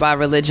Yoruba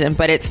religion,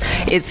 but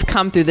it's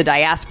come through the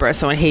diaspora.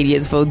 So in Haiti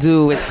it's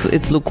Vodou,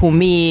 it's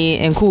Lukumi,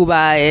 in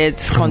Cuba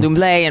it's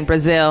Candomblé, in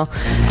Brazil,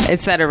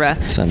 etc.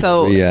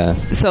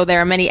 So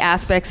there are many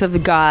aspects of the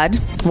God.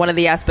 One of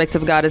the aspects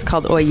of God is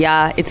called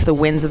Oya. It's the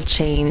winds of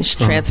change,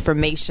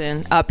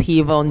 transformation,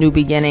 upheaval, new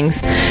beginnings.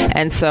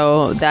 And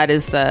so that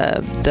is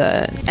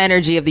the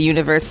energy of the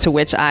universe to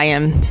which I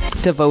am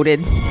devoted.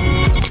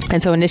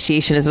 And so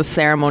initiation is a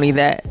ceremony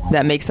that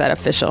makes that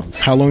official.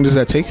 How long does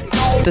that take?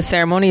 The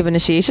ceremony of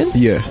initiation?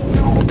 Yeah.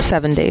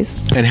 7 days.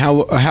 And how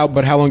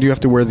long do you have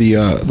to wear the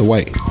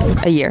white?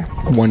 A year.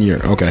 1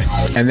 year. Okay.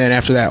 And then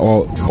after that,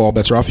 all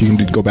bets are off. You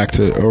can go back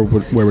to or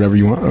wear whatever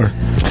you want. Or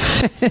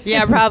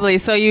Yeah, probably.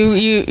 So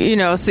you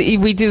know, so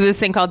we do this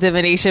thing called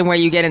divination where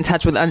you get in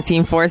touch with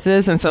unseen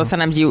forces, and so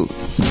sometimes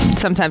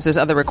there's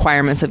other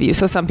requirements of you.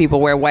 So some people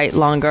wear white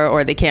longer,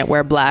 or they can't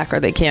wear black, or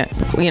they can't,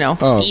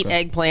 eat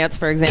eggplants,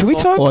 for example. Can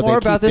we talk Or more they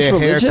about keep this their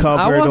hair religion? I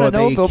covered, want or to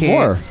know they a bit can't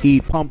more.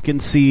 eat pumpkin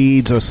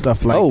seeds or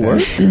stuff like Oh,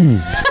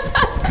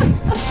 that.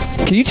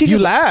 Can you teach You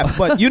us? laugh,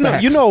 but you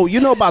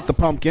know about the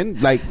pumpkin.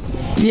 Like,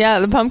 Yeah,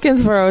 the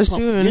pumpkin's for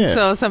Oshun. Yeah.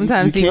 So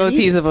sometimes You can't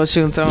devotees of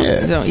Oshun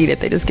Yeah. don't eat it.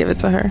 They just give it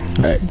to her.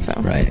 Right. So.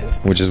 Right.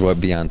 Which is what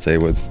Beyonce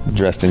was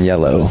dressed in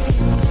yellow.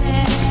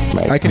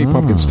 Right. I can eat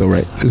pumpkin still,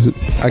 right? Is it?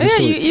 I can Yeah,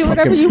 still you eat eat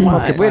whatever pumpkin- you want.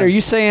 pumpkin Wait, pie. are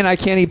you saying I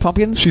can't eat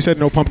pumpkins? She said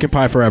no pumpkin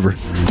pie forever.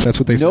 That's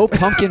what they said. No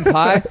pumpkin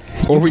pie?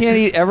 You can't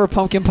eat ever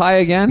pumpkin pie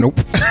again? Nope.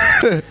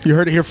 You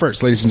heard it here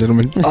first, ladies and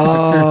gentlemen.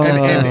 Oh.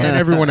 and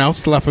everyone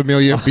else, La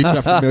Familia, Beach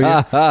La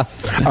Familia.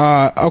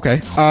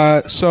 Okay.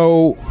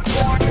 So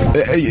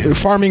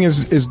farming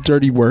is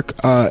dirty work.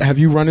 Have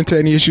you run into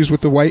any issues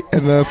with the white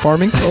and the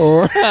farming?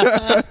 Or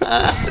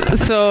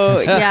So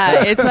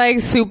yeah, it's like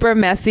super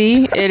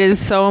messy. It is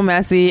so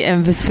messy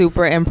and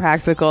super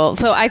impractical.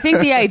 So I think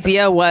the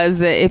idea was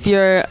that if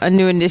you're a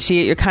new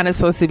initiate, you're kind of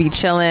supposed to be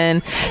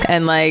chilling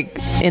and like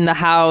in the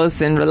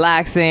house and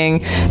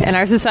relaxing. And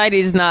our society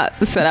is not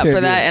set up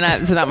for that,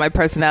 and it's not my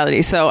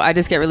personality. So I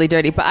just get really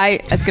dirty. But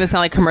it's going to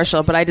sound like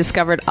commercial, but I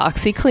discovered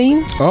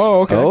OxyClean.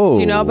 oh, okay. Oh. Do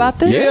you know about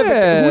this?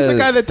 Yeah, who's the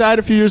guy that died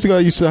a few years ago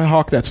that used to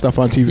hawk that stuff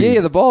on TV?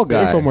 Yeah, the bald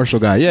guy. The infomercial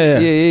guy. Yeah.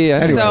 Yeah.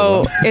 Anyway,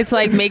 So it's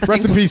like makes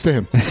rest in things peace to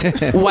him.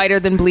 whiter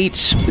than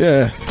bleach.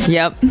 Yeah.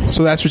 Yep.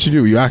 So that's what you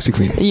do. You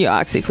OxyClean. You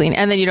OxyClean.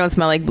 And then you don't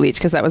smell like bleach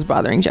because that was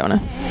bothering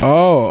Jonah.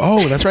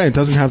 Oh, that's right. It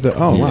doesn't have the.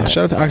 Oh, wow.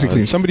 Shout out to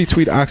OxyClean. Somebody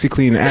tweet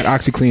OxyClean at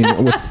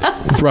OxyClean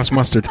with Russ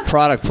Mustard.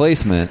 Product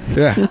placement.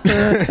 Yeah.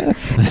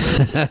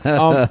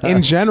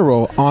 In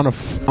general, on a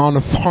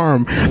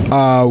farm,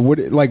 what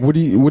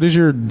is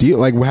your deal?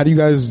 Like, how do you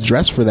guys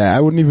dress for that?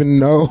 I wouldn't even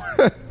know.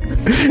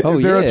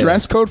 Is there a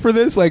dress code for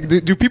this? Like,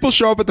 do people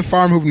show up at the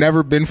farm who've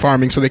never been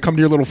farming, so they come to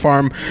your little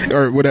farm,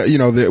 or what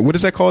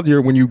is that called?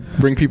 When you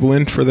bring people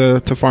in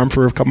to farm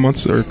for a couple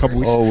months or a couple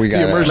weeks? Oh, we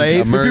got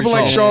the immersion. Do people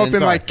like show up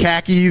in like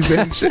khakis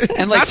and shit?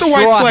 And like not the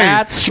white straw slaves,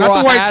 hats, not the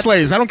straw white hats.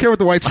 slaves. I don't care what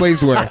the white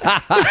slaves wear.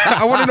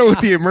 I want to know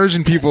what the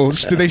immersion people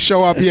do. They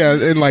show up,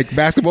 in like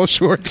basketball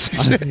shorts.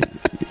 I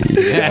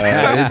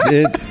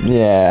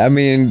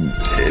mean,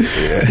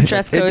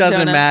 Dress code, it doesn't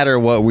Jonah. matter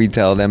what we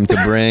tell them to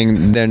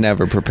bring; they're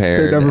never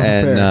prepared. They're never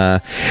prepared.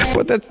 And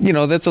but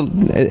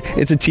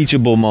it's a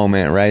teachable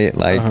moment, right?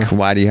 Like,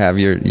 why do you have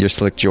your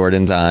slick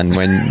Jordans on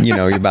when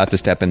you're about to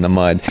step in the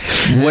mud?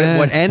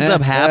 What ends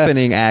up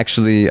happening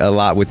actually a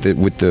lot with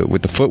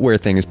the footwear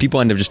thing is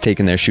people end up just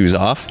taking their shoes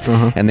off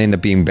and they end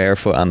up being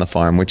barefoot on the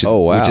farm, which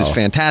is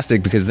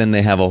fantastic because then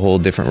they have a whole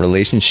different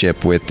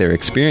relationship with their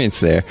experience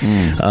there.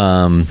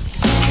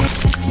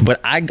 But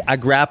I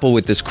grapple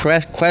with this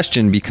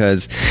question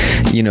because,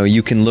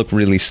 you can look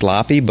really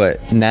sloppy,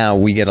 but now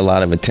we get a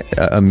lot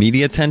of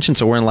media attention,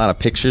 so we're in a lot of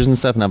pictures and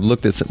stuff, and I've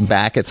looked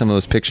back at some of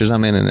those pictures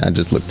I'm in, and I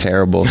just look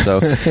terrible. So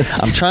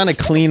I'm trying to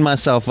clean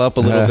myself up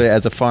a little bit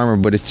as a farmer,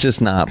 but it's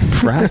just not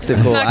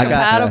practical. Not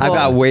I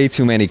got way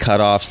too many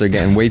cutoffs. They're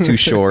getting way too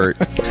short.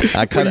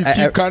 I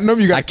keep cutting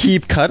them? I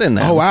keep cutting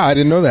them. Oh, wow. I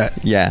didn't know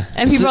that. Yeah.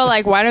 And people are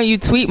like, why don't you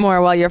tweet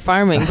more while you're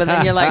farming? But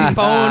then you're like,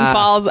 phone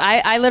falls.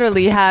 I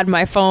literally had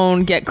my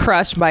phone get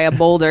crushed by a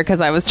boulder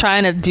because I was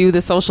trying to do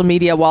the social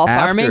media while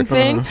farming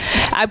thing.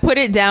 I put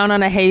it down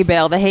on a hay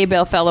bale. The hay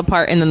bale fell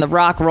apart, and then the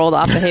rock rolled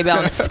off the hay bale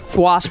and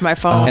squashed my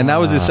phone. And that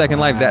was the second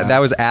life. That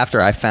was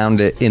after I found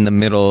it in the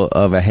middle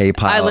of a hay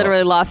pile. I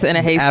literally lost it in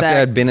a haystack. After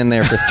I'd been in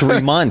there for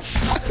 3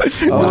 months.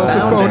 Lost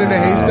the phone in a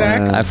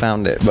haystack? I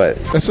found it, but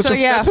that's such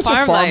a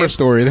farmer life.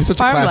 story. That's such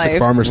a classic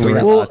farmer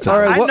story. Well,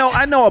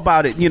 I know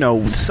about it.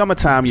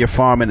 Summertime you're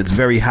farming, it's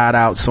very hot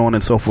out, so on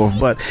and so forth.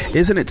 But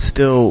isn't it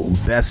still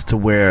best to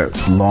wear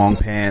long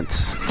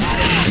pants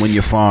when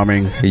you're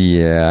farming?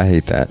 Yeah, I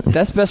hate that.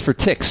 That's best for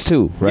ticks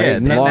too,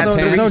 right? Yeah,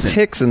 there's no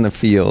ticks in the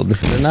field.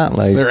 They're not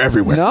like they're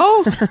everywhere.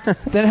 No?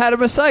 Then how did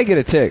Messiah get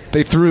a tick?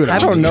 They threw it. I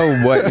don't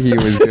know what he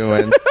was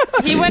doing.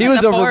 He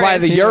was over by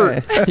the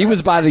yurt. He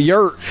was by the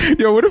yurt.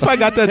 Yo, what if I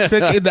got that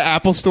tick in the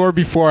Apple store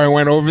before I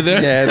went over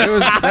there? Yeah,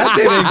 that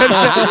didn't.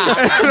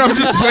 And I'm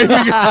just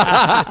blaming it.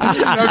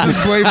 I'm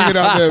just blaming it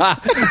on them.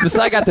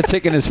 Messiah got the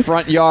tick in his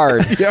front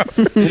yard. Yeah.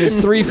 In his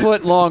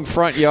 3-foot long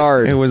front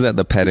yard. It was at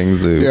the petting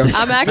zoo. Yeah.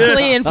 I'm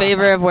actually in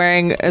favor of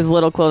wearing as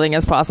little clothing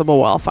as possible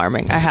while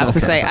farming. I have to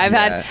say,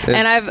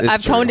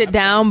 I've toned it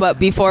down, but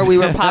before we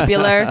were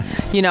popular,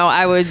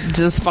 I would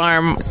just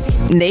farm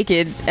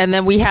naked, and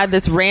then we had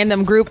this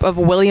random group of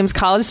Williams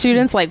College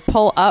students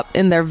pull up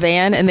in their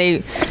van, and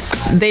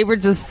they were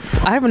just,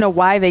 I don't know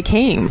why they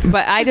came,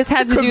 but I just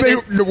had to do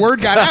this. The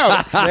word got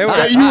out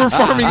that you were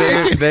farming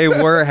naked. They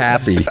were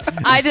happy.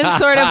 I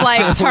just sort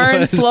of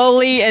turned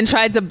slowly and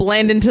tried to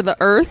blend into the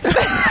earth.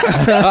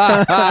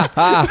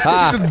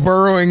 Just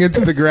burrowing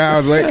into the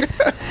ground.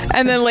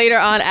 And then later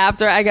on,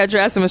 after I got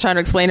dressed and was trying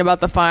to explain about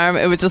the farm,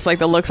 it was just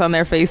the looks on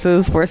their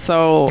faces were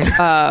so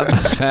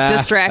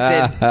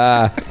distracted.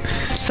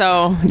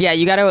 So, yeah,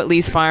 you got to at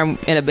least farm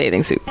in a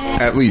bathing suit.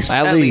 At least.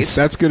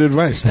 That's good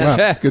advice. Wow,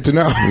 that's good to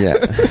know. Yeah.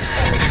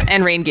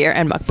 And rain gear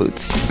and muck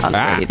boots on the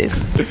rainy days.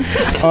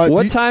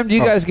 What time do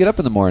you guys get up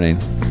in the morning?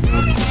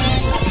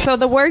 So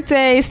the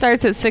workday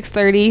starts at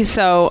 6:30.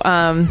 So,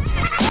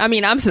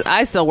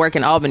 I still work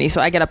in Albany,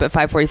 so I get up at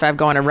 5:45,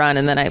 go on a run,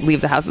 and then I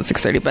leave the house at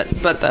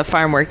 6:30. But the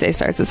farm workday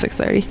starts at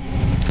 6:30.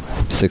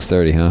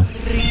 6:30, huh?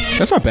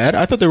 That's not bad.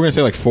 I thought they were going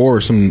to say 4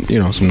 or some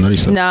nutty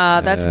stuff.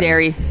 Nah, that's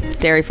dairy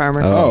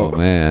farmers. Oh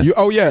man.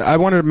 I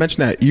wanted to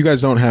mention that you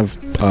guys don't have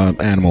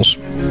animals.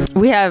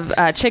 We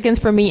have chickens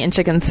for meat and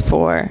chickens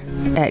for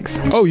eggs.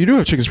 Oh, you do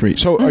have chickens for meat.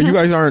 So you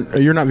guys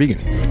you're not vegan?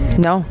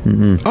 No.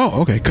 Mm-hmm.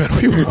 Oh, okay, good.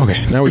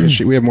 Okay, now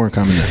we have more in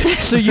common then.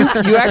 So you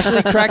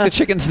actually crack the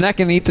chicken's neck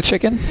and eat the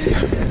chicken?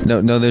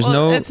 No, there's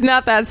no. It's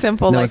not that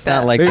simple. No, it's that.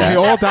 not like they that. They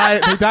all die.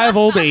 They die of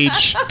old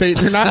age.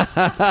 They're not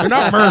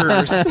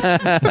murderers.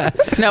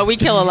 No, we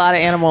kill a lot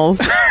of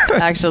animals.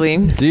 Actually.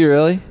 Do you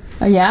really?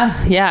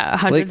 Yeah,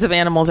 hundreds of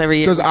animals every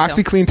year. Does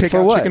OxyClean take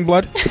out chicken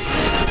blood?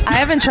 I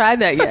haven't tried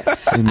that yet.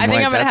 I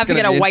think I'm going to have to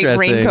get a white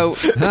raincoat.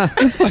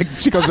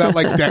 She comes out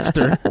like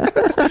Dexter.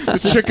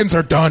 The chickens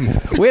are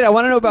done. Wait, I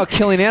want to know about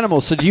killing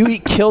animals. So do you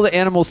kill the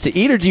animals to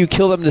eat, or do you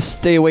kill them to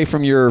stay away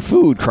from your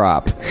food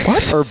crop?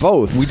 What? Or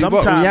both?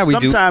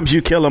 Sometimes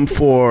you kill them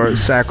for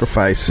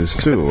sacrifices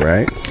too,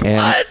 right?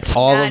 And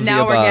all of the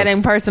now we're above.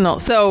 getting personal.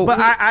 So, but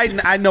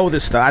I know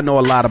this stuff. I know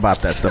a lot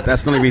about that stuff.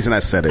 That's the only reason I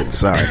said it.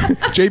 Sorry.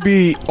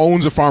 JB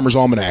owns a farmer's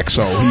almanac,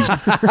 so he's.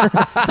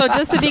 So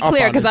just to be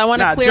clear, because I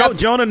want to clear up.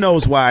 Jonah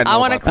knows why. I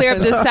want to clear up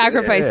this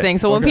sacrifice thing.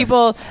 So when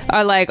people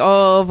are like,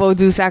 "Oh,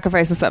 voodoo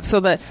sacrifice and stuff," so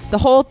the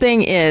whole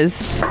thing is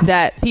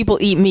that people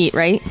eat meat,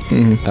 right?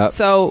 Mm-hmm.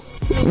 So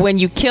when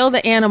you kill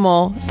the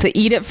animal to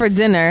eat it for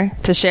dinner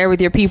to share with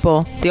your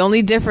people, the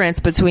only difference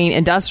between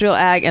industrial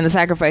ag and the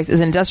sacrifice is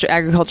industrial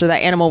agriculture.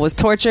 That animal was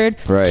tortured,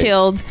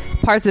 killed,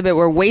 parts of it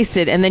were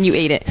wasted, and then you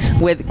ate it.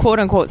 With quote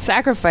unquote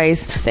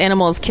sacrifice, the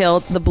animal is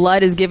killed, the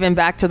blood is given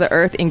back to the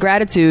earth in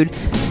gratitude,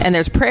 and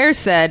there's prayers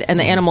said, and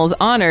the animal is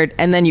honored,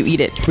 and then you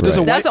eat it. But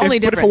that's the only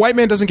difference. But if a white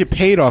man doesn't get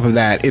paid off of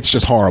that, it's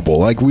just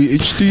horrible. Do you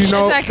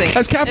know? Exactly.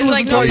 Has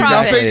capitalism taught you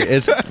nothing?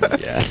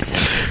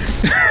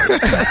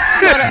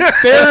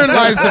 Therein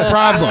lies the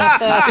problem.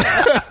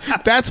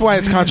 That's why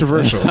it's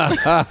controversial.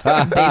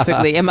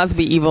 Basically, it must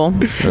be evil.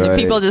 Right.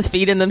 People just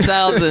feeding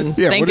themselves and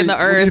thanking the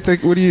earth.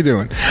 What are you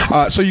doing?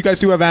 So you guys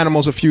do have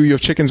animals. A few. You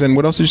have chickens, and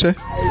what else did you say?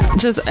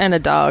 And a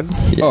dog.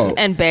 Oh.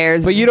 And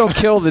bears. But you don't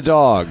kill the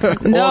dog.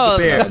 No,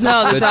 the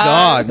the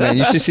dog, man.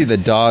 You should see the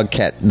dog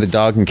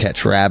can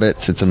catch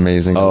rabbits. It's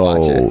amazing to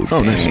watch it.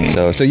 Oh,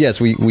 nice. So yes,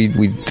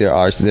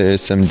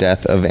 there's some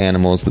death of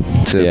animals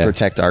to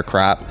protect our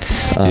crop.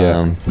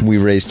 We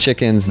raise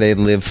chickens. They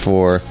live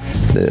for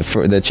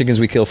for the chickens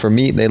we kill for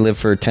meat, they live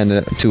for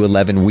 10 to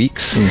 11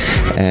 weeks,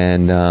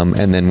 and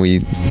then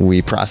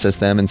we process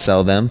them and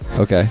sell them.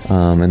 Okay.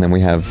 And then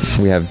we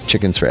have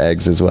chickens for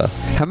eggs as well.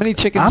 How many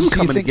chickens I'm do you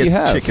coming to think get you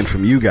some have? chicken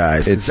from you guys.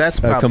 'cause It's that's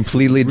a probably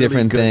completely some really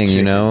different good thing, you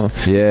chicken. know.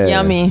 Yeah.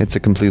 Yummy. It's a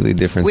completely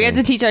different. We thing.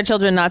 had to teach our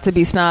children not to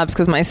be snobs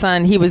because my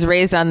son, he was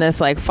raised on this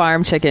like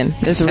farm chicken.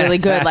 It's really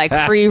good, like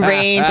free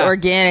range,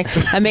 organic,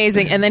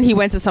 amazing. And then he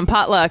went to some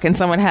potluck and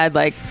someone had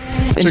like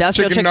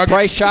industrial chicken chicken. nuggets?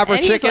 Price Chopper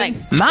And he's chicken?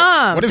 like,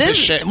 Mom, What is this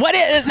shit? What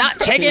is not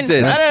chicken?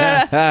 did. Da,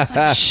 da, da,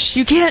 da. Shh,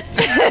 you can't.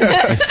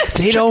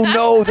 They don't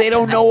know. They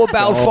don't know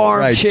about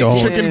farm Right, chicken. don't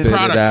Chicken spit it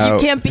products.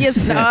 out. You can't be a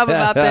snob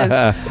about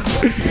this.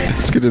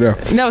 It's good to know.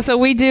 No, so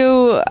we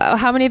do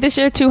how many this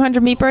year?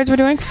 200 meat birds. We're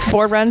doing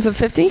 4 runs of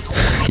 50.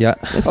 Yeah.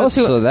 Oh,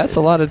 so that's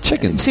a lot of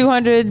chickens.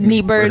 200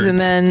 meat birds, and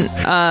then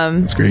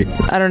That's great.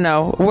 I don't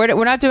know. We're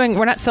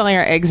not selling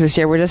our eggs this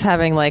year. We're just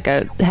having like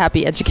a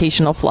happy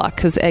educational flock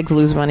because eggs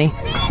lose money.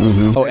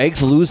 Oh,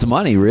 eggs lose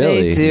money,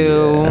 really? They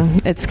do. Yeah.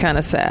 It's kind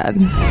of sad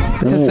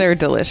because they're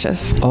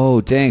delicious.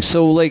 Oh, dang.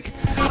 So, like,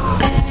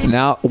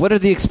 now, what are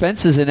the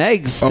expenses in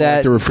eggs Oh, like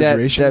that the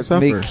refrigeration that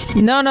stuff, make?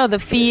 No, the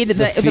feed,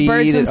 the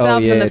birds feed? themselves Oh,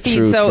 and yeah, the feed.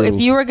 true, So true.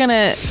 if you were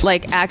gonna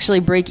like actually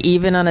break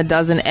even on a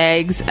dozen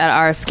eggs at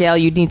our scale,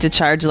 you'd need to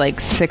charge like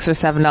 $6 or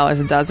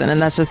 $7 a dozen,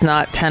 and that's just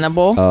not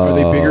tenable. Are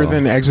they bigger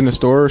than eggs in the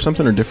store or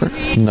something, or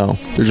different? No.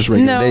 They're just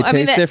regular. No. They I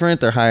mean, taste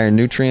different. They're higher in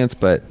nutrients,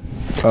 but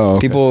Oh,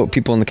 okay.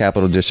 people in the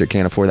Capital District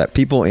can't afford that.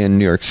 People in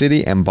New York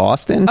City and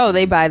Boston, Oh,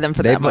 they buy them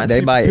for that much.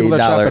 they buy People that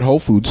shop $8. at Whole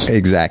Foods.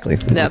 Exactly.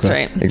 That's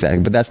right. Exactly.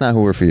 But that's not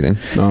who we're feeding.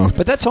 No.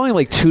 But that's only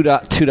like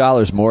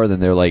 $2 more than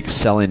they're like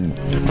selling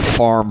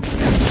farm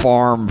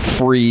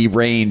free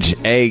range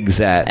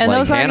eggs at. And like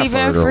those aren't Hannaford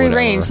even or free whatever.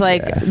 range.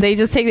 Like Yeah. they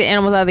just take the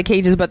animals out of the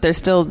cages, but they're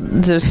still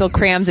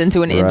crammed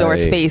into an indoor Right.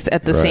 space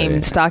at the same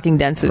Right. stocking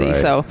density. Right.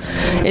 So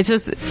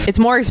it's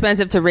more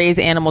expensive to raise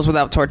animals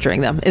without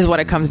torturing them, is what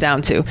it comes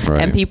down to.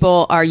 Right. And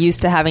people are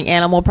used to having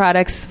animal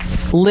products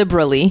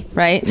liberally,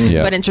 right?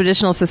 Yeah. But in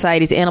traditional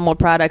societies, animal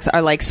products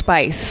are like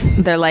spice.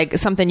 They're like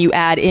something you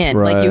add in.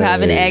 Like you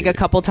have an Right. egg a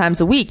couple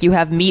times a week. You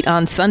have meat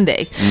on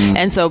Sunday.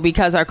 And so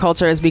because our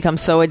culture has become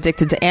so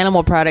addicted to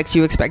animal products,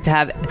 you expect to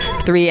have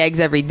 3 eggs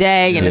every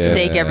day and a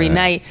steak every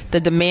night. The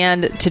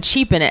demand to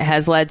cheapen it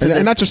has led to this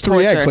And not just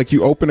 3 torture. eggs. Like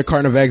you open a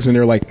carton of eggs and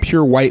they're like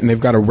pure white and they've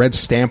got a red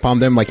stamp on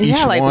them, like each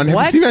Yeah, like, one. Have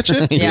what? you seen that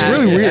shit? Yeah. It's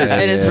really weird.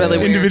 It is really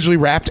weird. Individually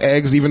wrapped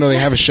eggs, even though they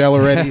have a shell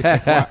already. It's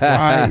like,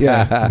 why?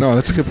 Yeah. No,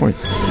 that's a good point.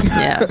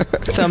 Yeah.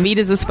 So meat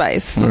is the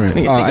spice. All right. When you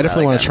think I about it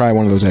definitely like want that. to try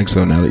one of those eggs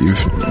though. Now that you've,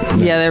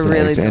 Yeah, they're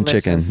really and delicious.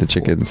 chicken. The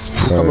chickens.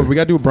 we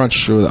got to do a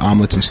brunch with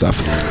omelets and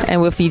stuff.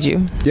 And we'll feed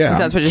you. Yeah,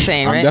 That's what you're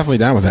saying, I'm right? definitely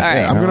down with that. All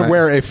Yeah, right. I'm gonna All right.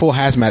 wear a full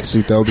hazmat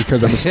suit though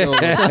because I'm still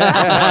tick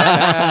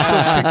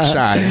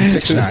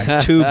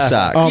shy. Tube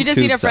socks. You just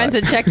need a friend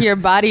to check your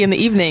body in the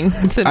evening.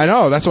 I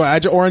know. That's why.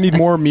 I need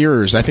more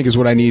mirrors. I think is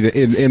what I need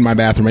in my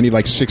bathroom. I need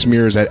like 6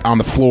 mirrors on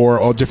the floor,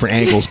 all different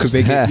angles, because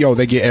they get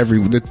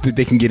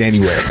they can get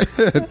anywhere.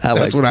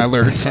 That's what I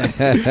learned.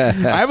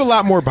 I have a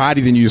lot more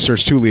body than you,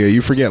 Search too, Leah.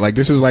 You forget. Like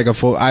this is like a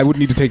full. I would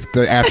need to take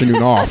the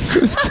afternoon off to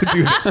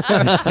do this.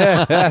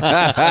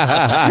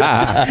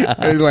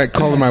 I'm like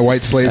calling my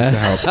white slaves to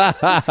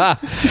help.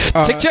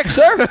 Tick check,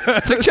 sir.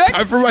 Tick check.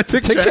 Time for my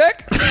tick Tick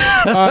check.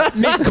 check.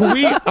 Nate, can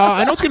we?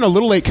 I know it's getting a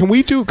little late. Can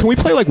we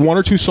play like 1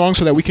 or 2 songs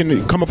so that we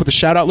can come up with a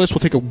shout out list? We'll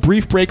take a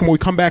brief break, and when we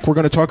come back, we're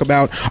going to talk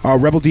about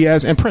Rebel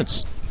Diaz and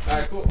Prince.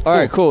 All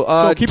right, cool.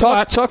 So keep it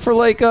hot. Talk for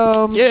like 2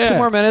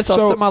 more minutes. I'll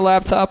So- set my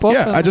laptop up.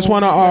 Yeah, and I just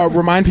we'll- want to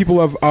remind people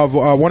of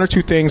 1 or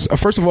 2 things.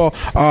 First of all,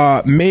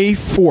 May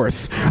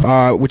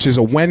 4th, which is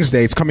a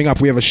Wednesday, it's coming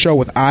up. We have a show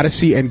with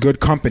Odyssey and Good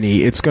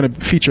Company. It's going to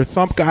feature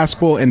Thump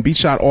Gospel and Beat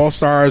Shot All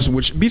Stars,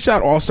 which Beat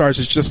Shot All Stars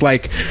is just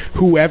like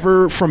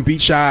whoever from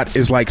Beat Shot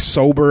is like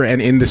sober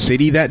and in the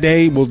city that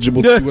day will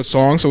do a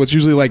song. So it's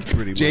usually like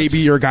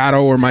JB or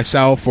Gatto or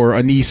myself or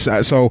Anise.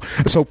 So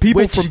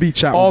people Which from Beat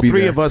Shot all will be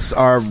 3 there. of us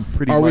are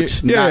pretty Are we-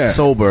 much yeah. not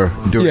sober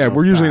during Yeah, those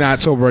we're usually times. not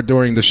sober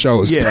during the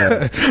shows.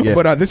 Yeah, yeah.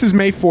 But this is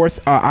May 4th.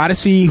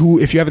 Odyssey, who,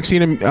 if you haven't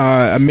seen him,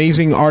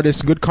 amazing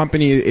artist. Good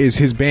Company is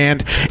his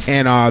band,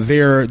 and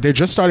they're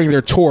just starting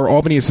their tour.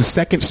 Albany is the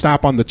second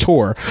stop on the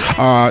tour,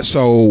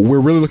 so we're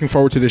really looking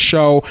forward to this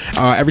show.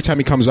 Every time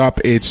he comes up,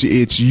 it's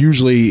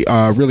usually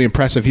really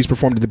impressive. He's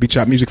performed at the Beat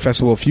Shop Music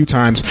Festival a few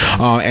times,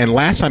 and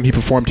last time he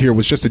performed here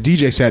was just a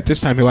DJ set.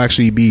 This time he'll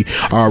actually be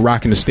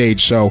rocking the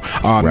stage. So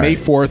May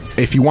 4th.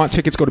 If you want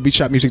tickets, go to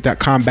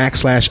beatshopmusic.com/Odyssey.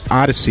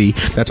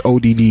 That's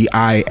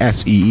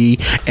ODDISEE,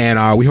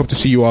 and we hope to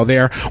see you all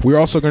there. We're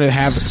also going to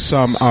have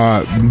some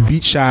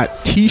Beat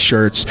Shot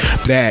T-shirts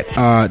that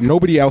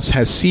nobody else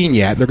has seen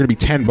yet. They're going to be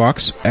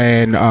 $10,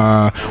 and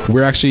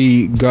we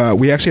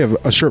actually have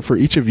a shirt for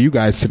each of you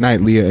guys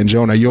tonight, Leah and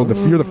Jonah. You're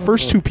the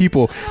first 2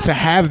 people to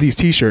have these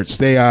T-shirts.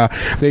 They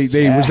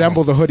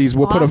resemble the hoodies.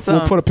 We'll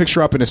put a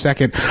picture up in a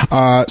second.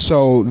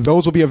 So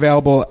those will be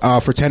available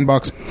for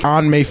 $10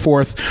 on May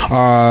 4th.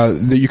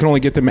 You can only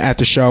get them at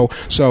the show.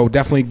 So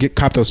definitely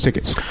cop those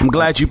tickets. I'm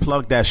glad you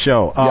plugged that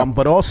show.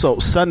 But also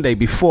Sunday,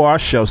 before our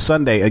show,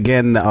 Sunday,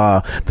 again,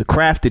 the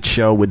Crafted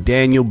Show with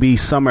Daniel B.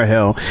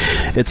 Summerhill.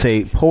 It's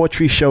a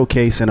poetry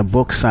showcase and a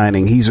book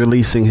signing. He's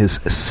releasing his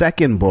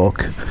second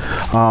book.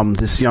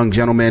 This young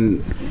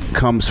gentleman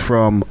comes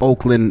from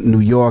Oakland, New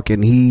York,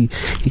 and he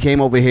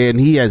came over here, and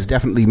he has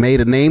definitely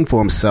made a name for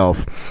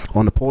himself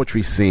on the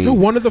poetry scene.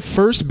 One of the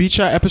first Beat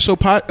Shot episode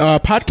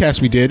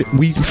podcasts we did,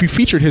 we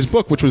featured his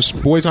book, which was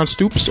Boys on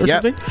Stoops or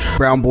something.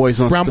 Brown Boys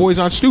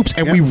on Stoops.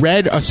 And we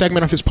read a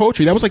segment of his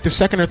poetry. That was like the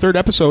second or third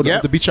episode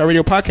of the Beat Shot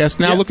Radio podcast.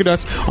 Now look at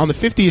us on the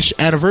 50th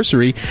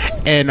anniversary,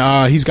 and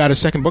he's got a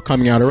second book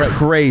coming out already.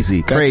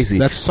 Crazy.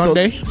 That's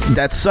Sunday? So,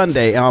 that's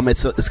Sunday.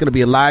 It's going to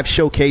be a live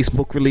showcase,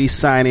 book release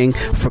signing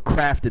for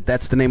Crafted.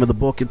 That's the name of the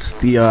book. It's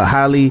the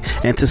highly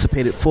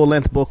anticipated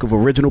full-length book of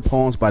original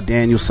poems by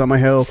Daniel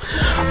Summerhill.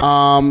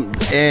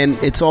 And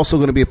it's also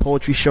going to be a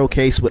poetry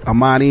showcase with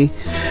Amani,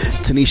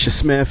 Tanisha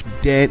Smith,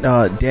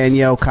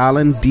 Danielle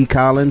Collins, D.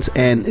 Collins,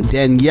 and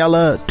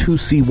Daniela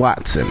Tusi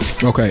Watson.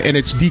 Okay, and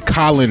it's D.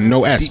 Collin,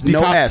 no S.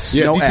 No S.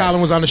 Yeah, no D. S.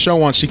 Collin was on the show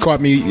once. She caught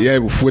me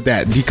with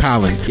that. D.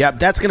 Collin. Yep,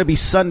 that's going to be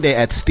Sunday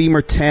at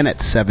Steamer 10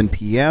 at 7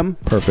 p.m.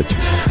 Perfect.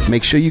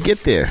 Make sure you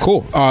get there.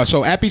 Cool.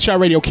 So at Beat Shot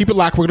Radio, keep it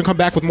locked. We're going to come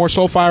back with more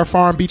Soulfire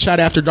Farm, Beat Shot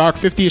After Dark,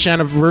 50th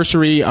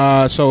anniversary.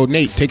 So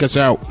Nate, take us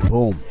out.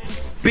 Boom.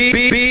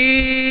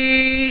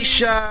 Beat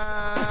Shot.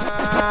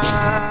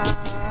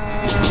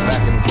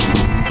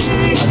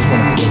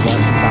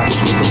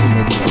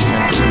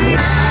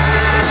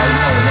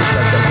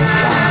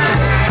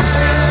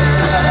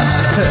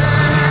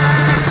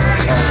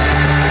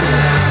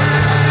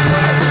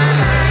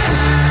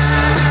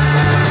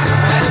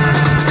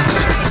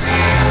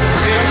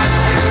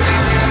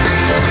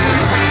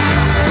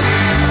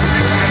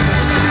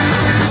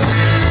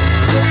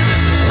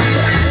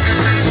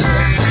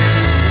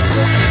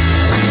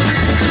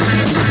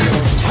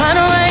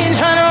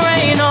 Trying to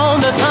rain on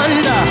the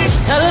thunder.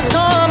 Tell a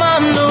storm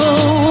I'm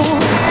new.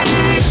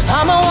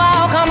 I'm a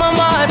walk, I'm a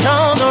march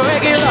on the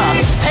regular.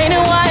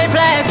 Painted white,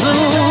 black,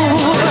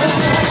 blue.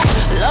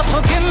 Love,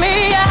 forgive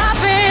me,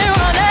 I've been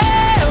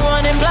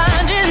running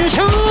blind in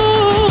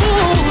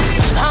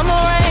truth. I'm a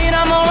rain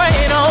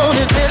on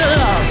this bitter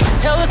love.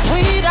 Tell the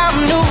sweet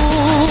I'm new.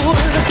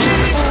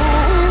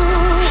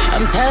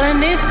 I'm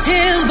telling these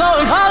tears go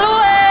and fall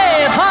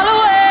away, fall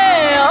away.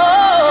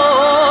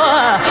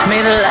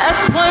 May the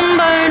last one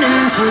burn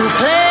into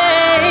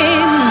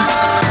flames.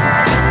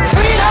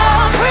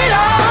 Freedom,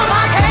 freedom,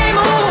 I can't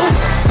move.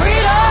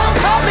 Freedom,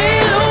 cut me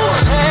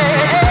loose.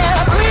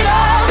 Yeah.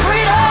 Freedom,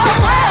 freedom,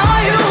 where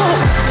are you?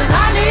 'Cause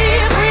I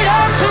need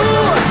freedom too.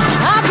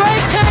 I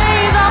break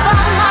chains all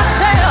by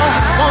myself.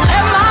 Won't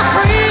let my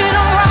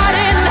freedom rot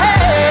in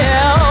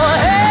hell.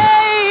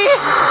 Hey,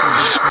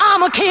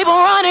 I'ma keep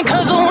on running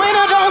 'cause the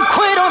winner don't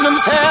quit on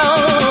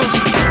themselves.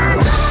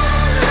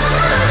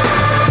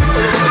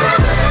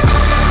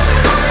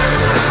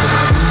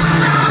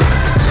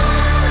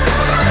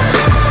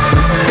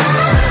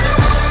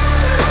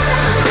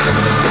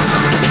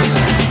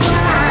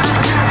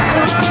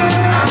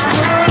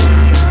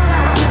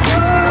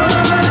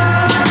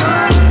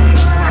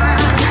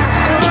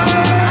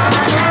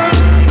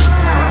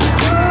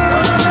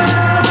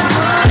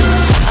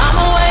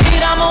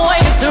 I'ma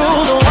wade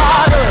through the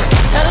waters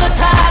till the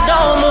tide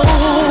don't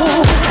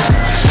move.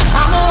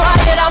 I'ma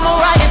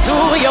ride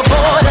through your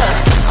borders.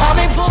 Call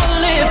me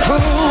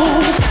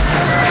bulletproof.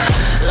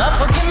 Love,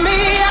 forgive me,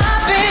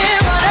 I've been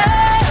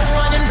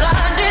running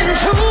blind in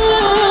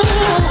truth.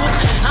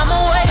 I'ma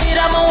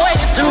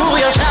wade through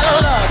your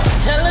shallow love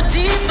till the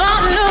deep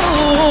I'm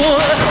new.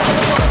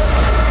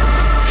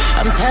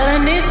 I'm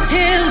telling these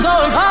tears go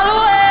and fall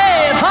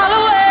away, fall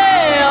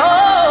away.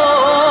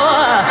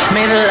 Oh,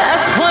 may the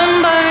last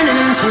one burn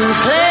into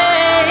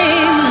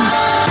flames.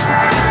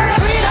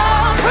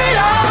 Freedom,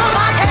 freedom,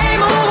 I can't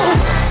move.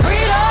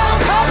 Freedom,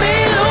 cut me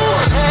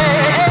loose.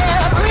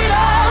 Yeah.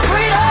 Freedom,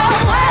 freedom,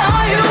 where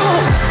are you?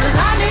 'Cause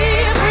I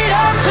need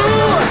freedom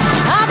too.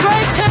 I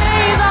break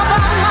chains all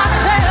by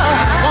myself.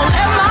 Won't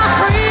let my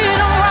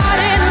freedom rot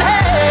in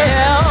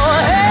hell.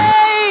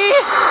 Hey,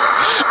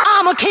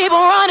 I'ma keep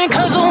on running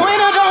 'cause the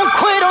winner don't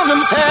quit on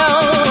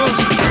themselves.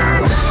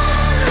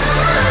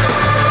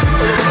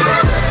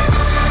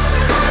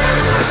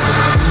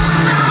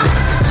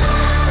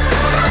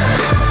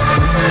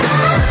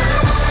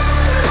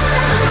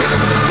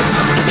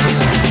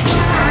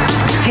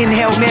 Ten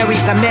Hail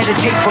Marys, I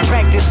meditate for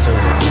practice.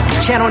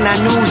 Channel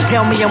 9 News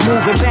tell me I'm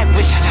moving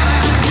backwards.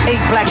 8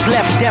 blacks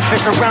left, death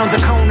is around the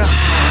corner.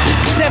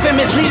 7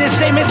 misleading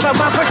statements by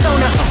my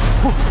persona.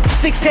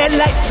 6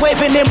 headlights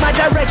waving in my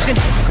direction.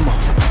 Come on.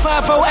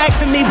 5-0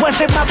 asking me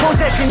what's in my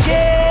possession.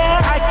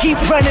 Yeah, I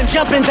keep running,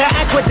 jumping the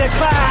aqueducts,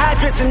 fire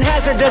hydrants and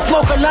hazardous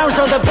smoke alarms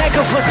on the back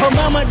of us. But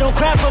mama, don't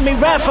cry for me,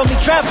 ride for me,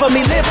 try for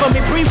me, live for me,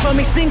 breathe for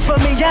me, sing for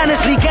me.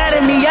 Honestly,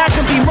 guiding me, I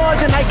can be more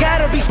than I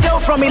gotta be. Stole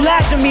from me,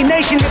 lied to me,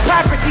 nation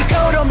hypocrisy,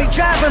 gold on me,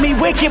 driving me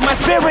wicked. My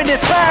spirit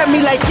inspired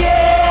me like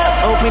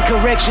yeah. Open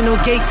correctional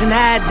gates in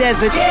high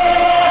desert.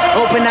 Yeah.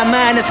 Open our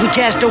mind as we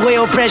cast away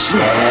oppression.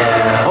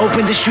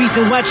 Open the streets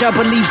and watch our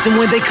beliefs. And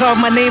when they carve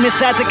my name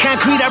inside the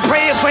concrete, I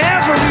pray it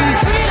forever.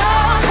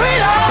 Freedom,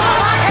 freedom,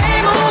 I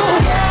can't move.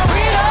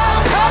 Freedom,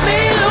 cut me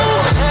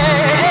loose.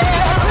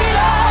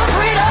 Freedom,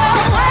 freedom,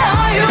 where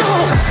are you?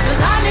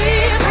 'Cause I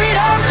need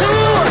freedom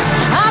too.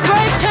 I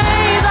break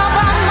chains all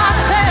by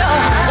myself.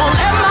 Won't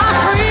let my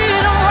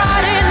freedom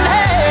rot in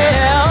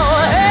hell.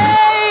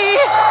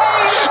 Hey,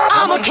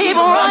 I'ma keep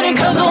on running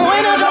 'cause the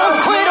winner don't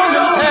quit on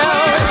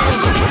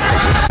themselves.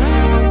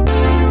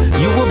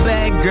 You a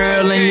bad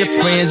girl and your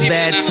friends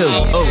bad too.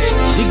 Oh,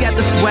 you got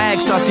the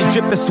swag, saucy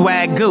drippin'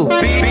 swag goo. You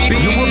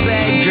a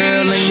bad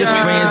girl and your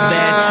friends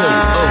bad too.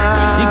 Oh,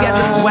 you got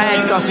the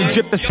swag, saucy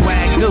drippin'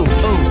 swag goo.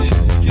 Ooh.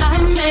 I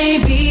may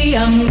be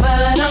young,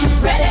 but I'm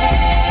ready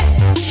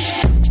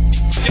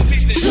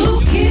to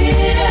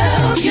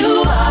give you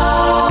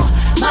all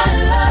my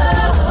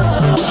love.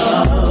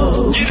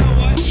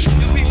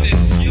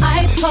 I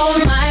told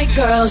my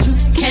girls you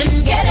can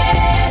get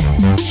it.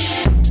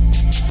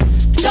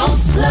 Don't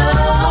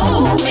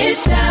slow it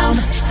down,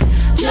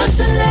 just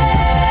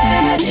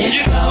let it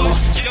go.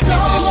 So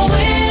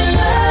in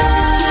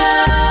love,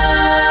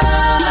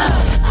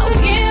 I'll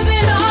give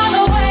it all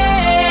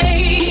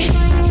away.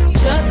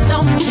 Just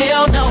don't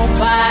tell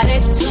nobody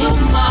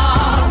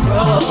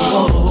tomorrow.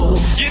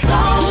 So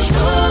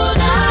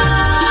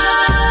tonight,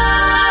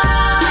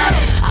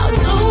 I'll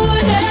do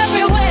it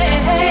every way.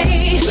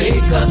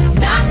 Because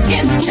knock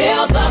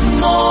until the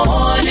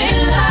morning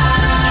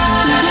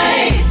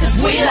light. 'Cause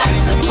we like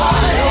to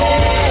party.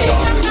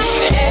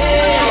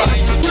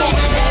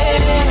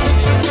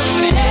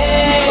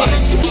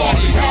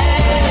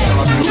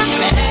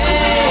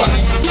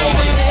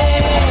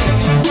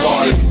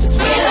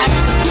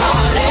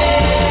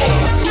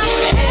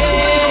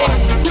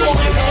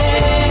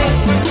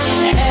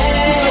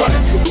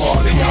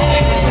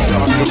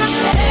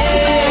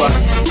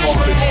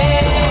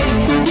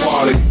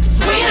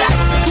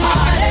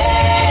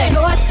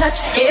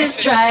 It's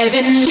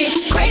driving me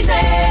crazy.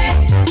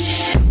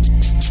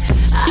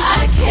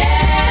 I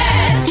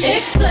can't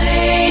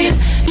explain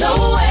the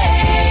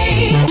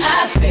way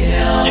I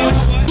feel.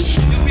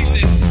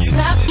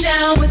 Top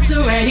down with the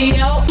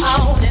radio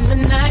on, and the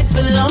night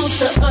belongs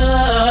to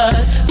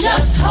us.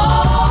 Just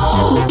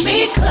hold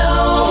me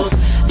close,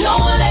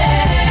 don't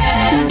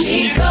let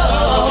me go.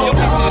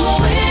 So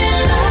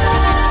in love,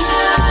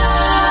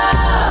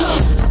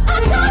 I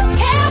don't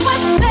care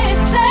what they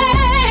say.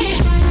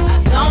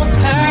 I don't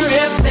care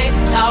if they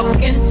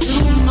talking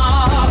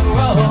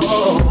tomorrow.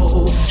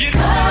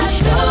 'Cause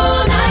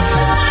tonight,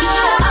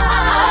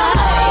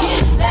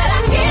 that I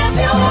give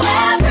you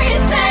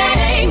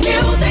everything.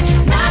 Music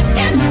not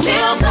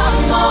until the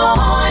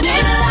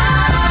morning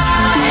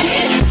light.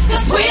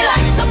 'Cause we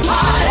like to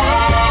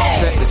party.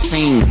 Set the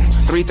scene,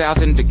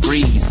 3,000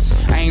 degrees.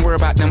 I ain't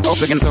worried about them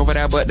Oaklands over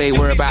there, but they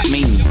worry about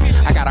me.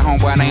 I got a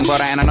homeboy named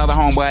Butter and another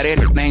homeboy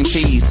that named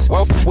Cheese.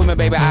 Well, with me,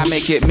 baby, I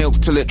make it milk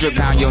till it drip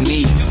down your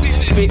knees.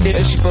 Spit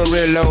it, she for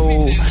real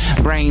low,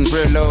 brain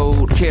real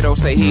low. Kiddo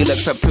say he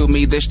looks up to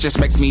me, this just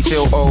makes me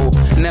feel old.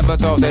 Never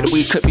thought that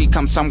we could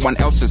become someone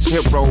else's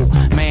hero.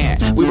 Man,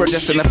 we were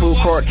just in the food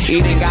court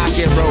eating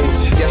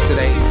gyros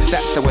yesterday.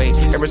 That's the way.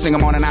 Every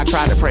single morning I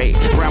try to pray.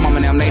 Grandmama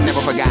and them, they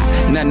never forgot.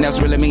 Nothing else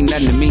really mean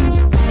nothing to me.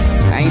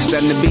 I ain't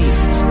studying the beat.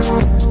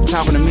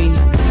 Talking to me.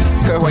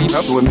 Girl, why you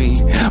up with me?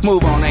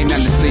 Move on, ain't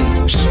nothing to see.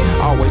 Shh,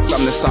 always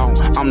something to song.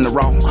 I'm the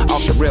raw,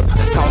 off the rip.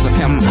 Cause of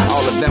him,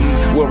 all of them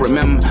will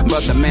remember.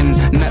 But the men,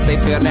 not they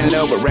fell in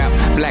love with rap.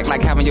 Black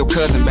like having your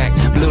cousin back.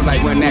 Blue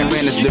like when that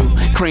rent is due.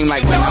 Cream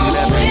like when I'm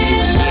loving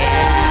you.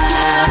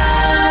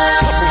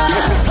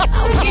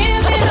 I'll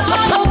give it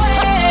all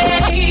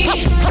away.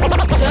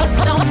 Just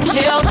don't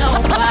tell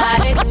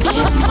nobody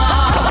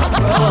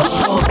tomorrow.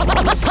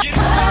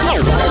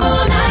 'Cause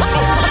tonight,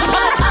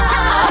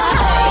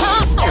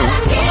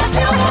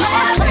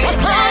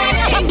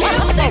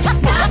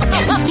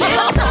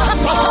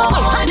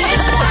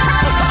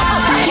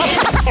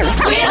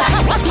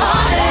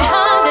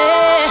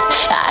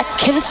 I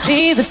can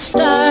see the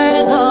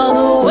stars all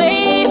the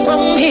way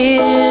from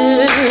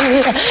here.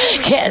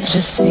 Can't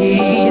you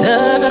see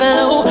the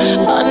glow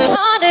on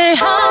honey,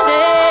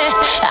 honey?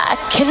 I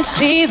can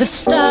see the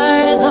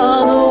stars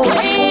all the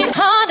way,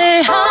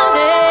 honey,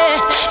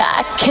 honey.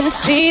 I can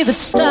see the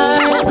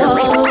stars all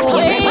the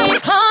way,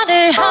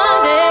 honey,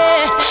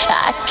 honey.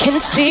 I can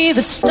see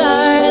the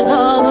stars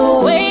all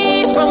the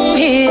way from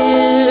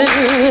here.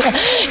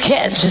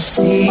 Can't you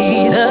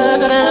see the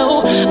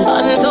glow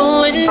on the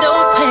window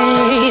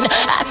pane?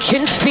 I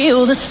can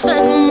feel the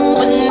sun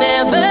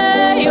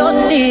whenever you're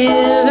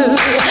near.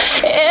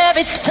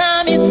 Every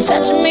time you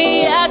touch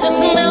me, I just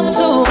melt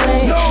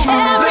away.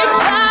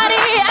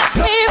 Everybody asks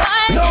me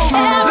why.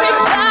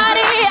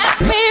 Everybody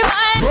asks me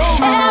why.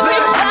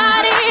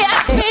 Everybody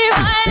asks me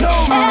why.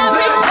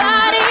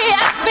 Everybody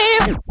asks me.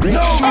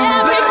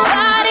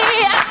 Everybody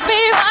asks me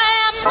why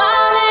I'm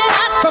smiling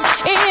out from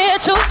ear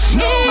to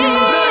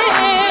ear.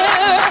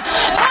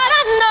 But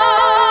I know,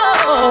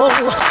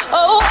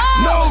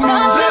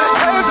 nothing's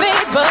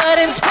perfect, but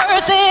it's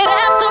worth it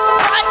after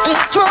fighting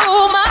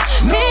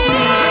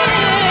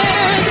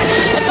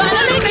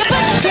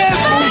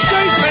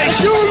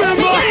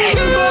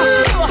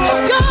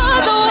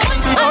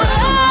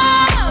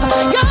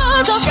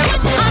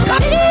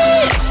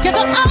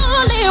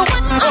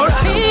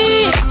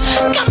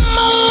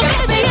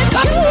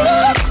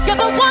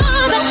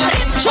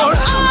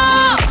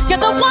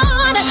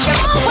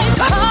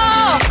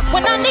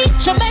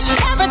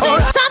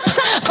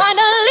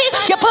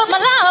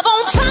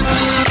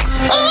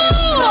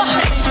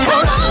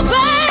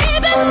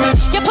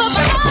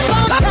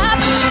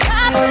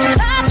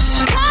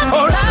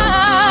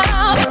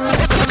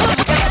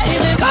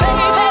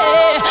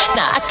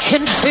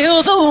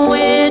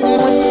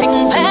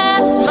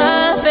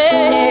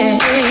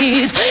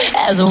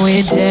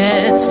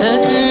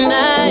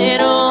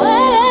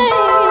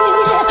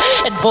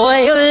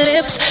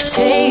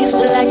taste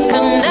like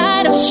a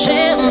night of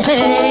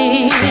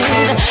champagne.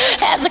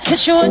 As I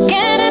kiss you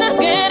again and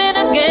again and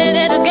again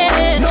and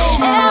again.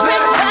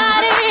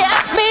 Everybody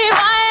asks me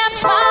why I'm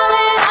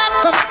smiling hot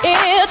from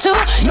ear to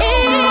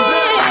ear.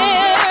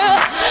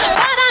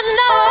 But I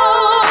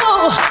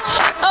know,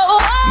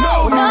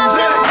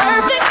 nothing's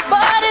perfect,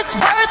 but it's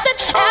worth it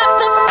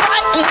after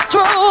fighting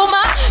through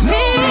my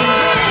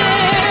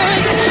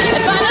tears. And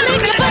finally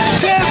you put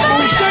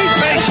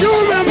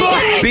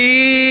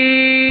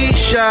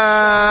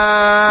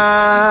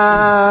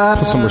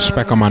Put some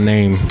respect on my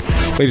name.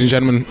 Ladies and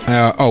gentlemen,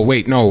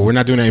 we're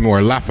not doing it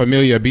anymore. La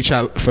Familia, Beach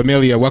Shot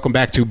Familia, welcome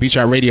back to Beach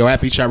Shot Radio, at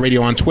Beach Shot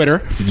Radio on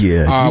Twitter.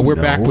 Yeah, we're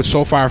back with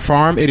Soulfire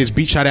Farm. It is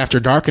Beach Shot After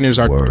Dark, and it is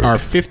our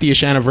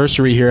 50th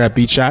anniversary here at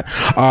Beach Shot.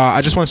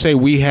 I just want to say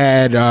we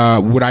had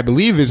what I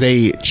believe is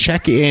a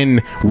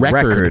check-in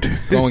record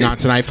going on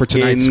tonight for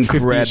tonight's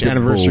 50th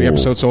anniversary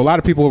episode. So a lot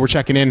of people were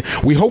checking in.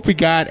 We hope we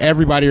got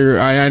everybody.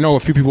 I know a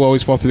few people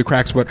always fall through the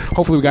cracks, but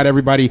hopefully we got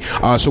everybody.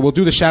 So we'll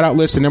do the shout-out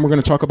list, and then we're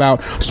going to talk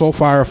about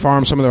Soulfire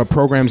Farm, some of the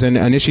programs and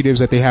initiatives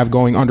that they have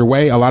going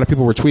underway. A lot of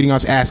people were tweeting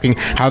us asking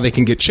how they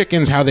can get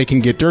chickens, how they can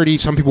get dirty.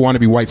 Some people want to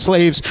be white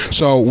slaves.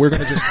 So we're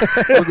going to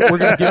we're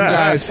going to give you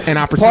guys an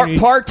opportunity.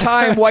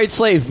 Part-time white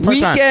slave.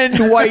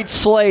 Weekend white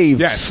slaves.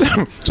 Yes.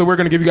 So we're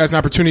going to give you guys an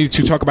opportunity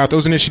to talk about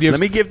those initiatives. Let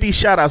me give these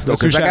shout outs though,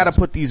 because I got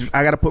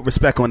to put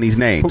respect on these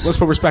names. Let's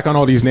put respect on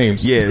all these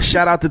names. Yeah.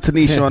 Shout out to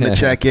Tanisha on the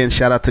check-in.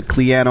 Shout out to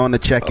Cleanna on the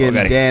check-in.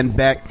 Dan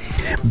Beck,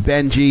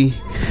 Benji,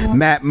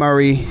 Matt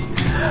Murray,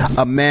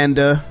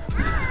 Amanda,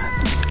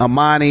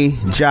 Amani,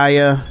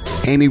 Jaya,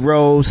 Amy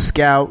Rose,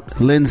 Scout,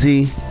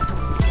 Lindsay,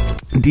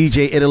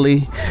 DJ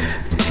Italy,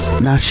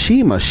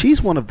 Nashima,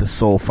 she's one of the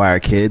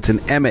Soulfire kids,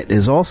 and Emmett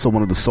is also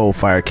one of the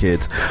Soulfire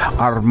kids.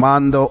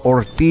 Armando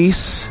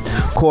Ortiz,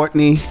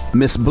 Courtney,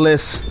 Miss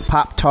Bliss,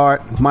 Pop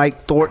Tart,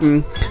 Mike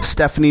Thornton,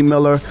 Stephanie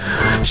Miller.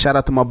 Shout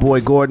out to my boy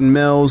Gordon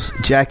Mills,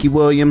 Jackie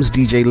Williams,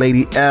 DJ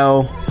Lady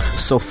L,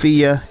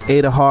 Sophia,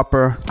 Ada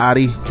Harper,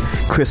 Adi,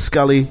 Chris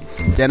Scully,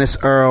 Dennis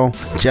Earl,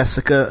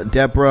 Jessica,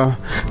 Deborah,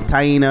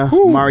 Taina,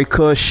 Mari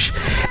Cush,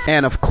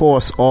 and of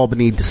course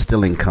Albany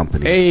Distilling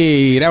Company.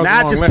 Hey, that was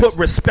now a long just list. Put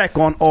respect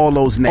on all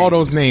those names. All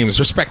those names.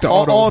 Respect to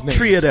all those all names.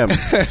 three of them.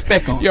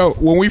 Yo,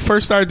 when we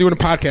first started doing the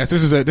podcast,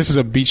 this is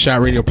a Beach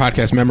Shot Radio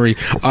podcast memory.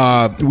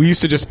 We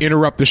used to just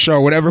interrupt the show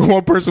whenever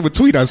one person would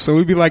tweet us. So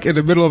we'd be like in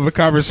the middle of a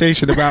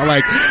conversation about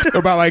like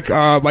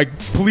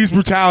police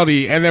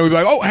brutality, and then we'd be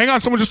like, oh, hang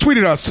on, someone just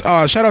tweeted us.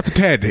 Shout out to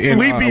Ted in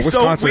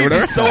Wisconsin. We'd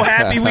be so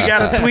happy we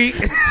got a tweet.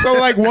 So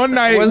like one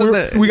night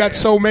we got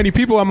so many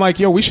people. I'm like,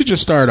 yo, we should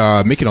just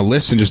start making a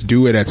list and just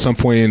do it at some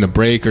point in the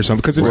break or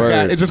something, because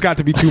it just got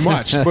to be too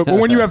much. But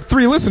when you have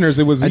 3 listeners,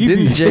 it was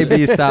easy. Didn't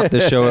JB stop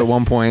the show at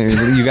one point?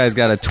 You guys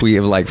got a tweet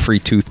of like free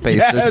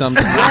toothpaste or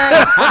something.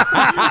 Yes. Yo,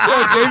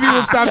 JB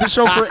will stop the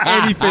show for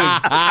anything.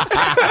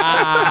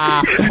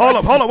 Hold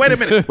up, wait a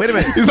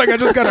minute. He's like, I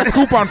just got a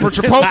coupon for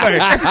Chipotle.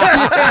 That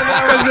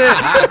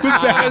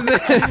was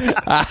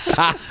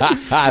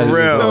it. For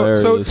real.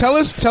 So tell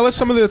us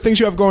some of the things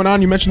you have going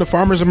on. You mentioned the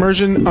Farmers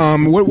Immersion.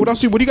 What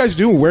else? What do you guys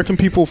do? Where can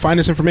people find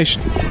this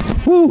information?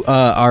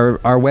 Our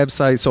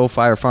website,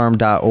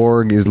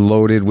 soulfirefarm.org, is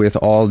loaded with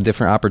all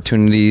different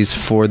opportunities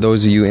for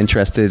those of you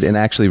interested in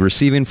actually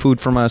receiving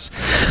food from us.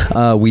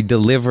 We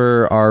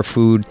deliver our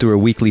food through a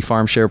weekly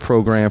farm share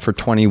program for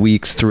 20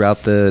 weeks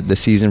throughout the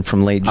season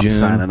from late June. I'm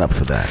signing up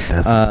for that.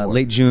 That's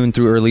late June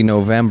through early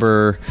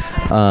November.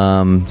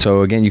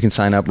 So again, you can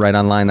sign up right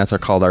online. That's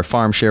called our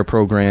farm share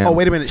program. Oh,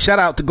 wait a minute. Shout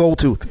out to Gold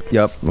Tooth.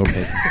 Yep.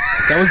 Okay.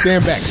 That was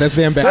Dan Beck. That's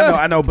Dan Beck.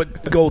 I know,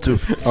 but Gold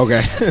Tooth.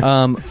 Okay.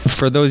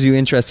 For those of you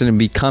interested in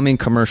becoming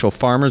commercial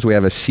farmers, we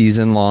have a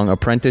season-long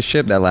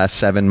apprenticeship that lasts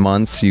 7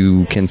 months.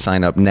 You can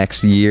sign up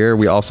next year.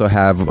 We also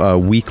have a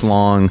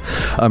week-long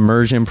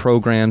immersion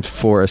programs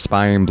for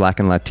aspiring Black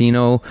and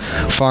Latino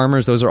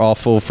farmers. Those are all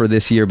full for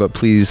this year, but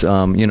please,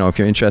 if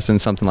you're interested in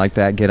something like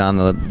that,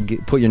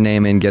 put your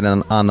name in, get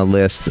on the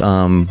list,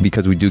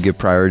 because we do give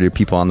priority to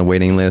people on the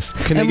waiting list.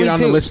 Can they get on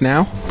the list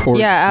now?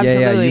 Yeah,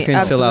 absolutely. Yeah, you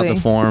can fill out the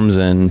forms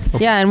and.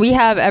 Yeah, and we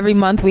have every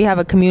month we have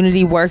a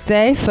community work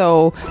day.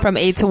 So from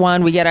 8 to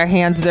 1, we get our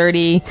hands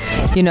dirty,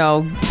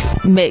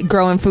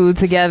 growing food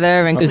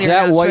together and Is clear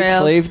that out White trails.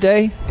 Slave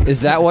Day?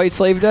 Is that White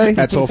Slave Day?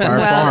 That's Soulfire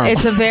Well, Farm.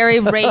 it's a very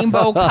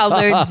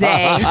rainbow-colored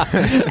day.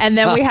 And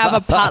then we have a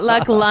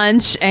potluck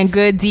lunch and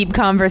good, deep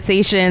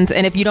conversations.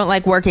 And if you don't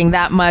like working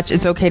that much,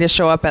 it's okay to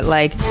show up at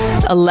like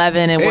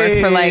 11 and work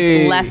for like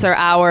lesser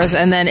hours.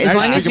 And then as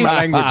long as you...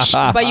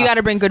 But you got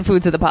to bring good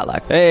food to the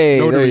potluck. Hey,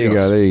 No there you Doritos.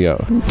 go. There you go.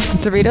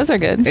 Doritos are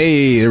good.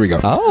 Hey, there we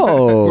go.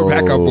 Oh. We're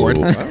back on board.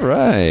 All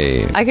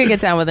right. I could get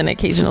down with an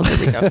occasional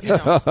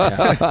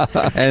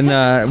Dorito.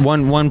 And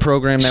one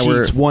program that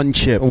Sheets, one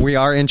chip. we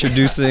are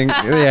introducing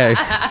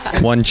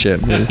introducing one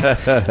chip.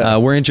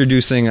 We're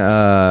introducing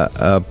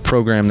a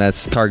program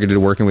that's targeted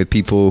at working with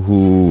people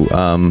who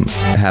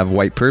have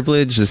white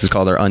privilege. This is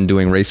called our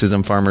Undoing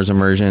Racism Farmers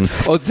Immersion.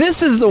 Oh,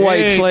 this is the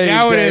white slave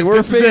now it thing. is. We're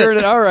This is figuring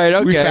it. it. All right,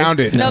 okay. We found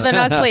it. No, they're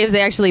not slaves.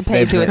 They actually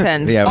pay to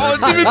attend. Yeah, Oh,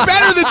 it's even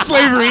better than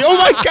slavery. Oh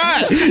my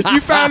God!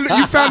 You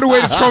found a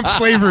way to trump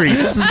slavery.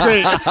 This is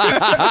great.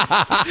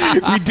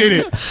 We did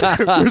it.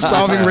 We're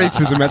solving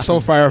racism at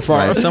Soulfire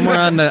Farm. right, somewhere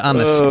on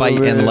the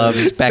spite and love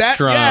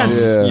spectrum. yes.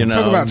 You know,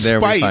 Talk about there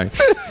we spite.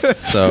 find.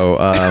 So,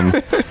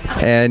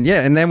 and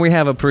then we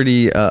have a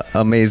pretty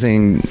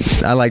amazing.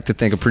 I like to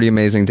think a pretty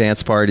amazing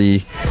dance party,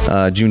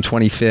 June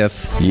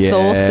 25th.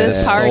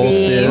 Solstice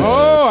party. Solstice.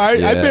 Oh, I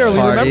barely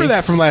Party. remember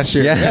that from last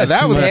year. Yeah. Yeah,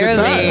 that was a good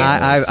Barely.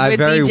 time. I With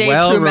very DJ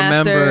well True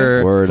Master.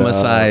 remember Word up.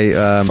 Masai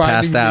Finding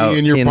passed me out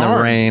in your the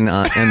barn. rain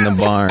in the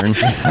barn.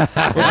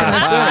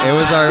 It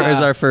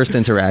was our first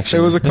interaction.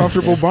 It was a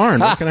comfortable barn.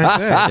 What can I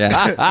say?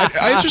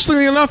 Yeah.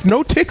 Interestingly enough,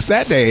 no ticks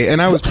that day,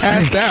 and I was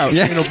passed out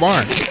in a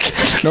barn.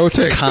 No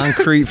ticks.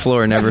 Concrete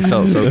floor never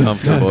felt so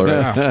comfortable.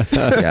 Right?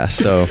 Yeah.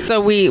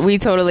 So We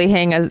totally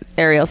hang a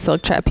aerial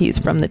silk trapeze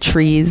from the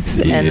trees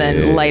and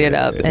then light it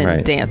up and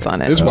Right. dance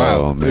on it. It's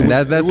wild. It was-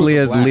 that's it was a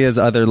Leah's blast. Leah's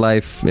other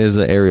life is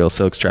an aerial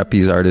silk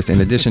trapeze artist,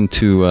 in addition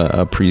to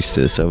a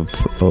priestess of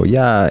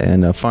Oya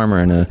and a farmer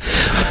and a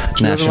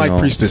She doesn't like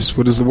priestess.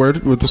 What is the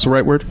word? What's the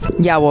right word?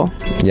 Yawo.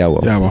 Yeah,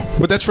 well, Yawo.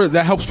 But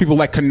that helps people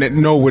like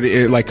know what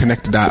it like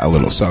connect the dot a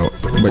little. So,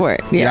 but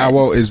Word, yeah.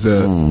 Yawo is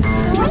the.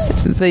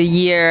 The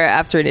year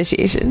after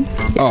initiation.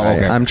 Oh,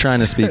 okay. I'm trying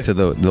to speak to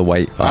the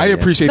white. I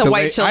audience. appreciate The the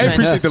white I children.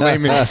 appreciate the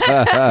layman's.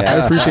 I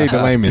appreciate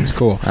the layman's.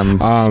 Cool. I'm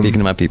speaking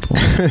to my people.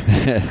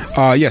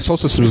 Yeah,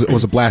 Solstice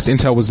was a blast.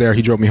 Intel was there.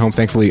 He drove me home,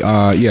 thankfully.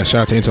 Yeah,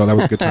 shout out to Intel. That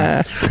was a good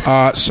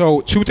time.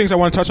 So, two things I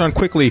want to touch on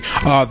quickly.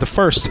 The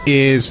first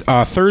is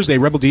Thursday,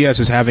 Rebel Diaz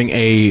is having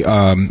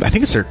I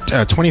think it's their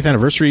 20th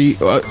anniversary.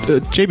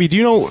 JB, do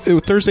you know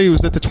Thursday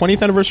was at the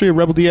 20th anniversary of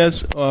Rebel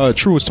Diaz?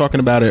 True was talking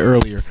about it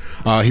earlier.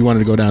 He wanted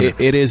to go down there.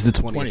 It is the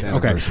 20th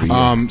anniversary.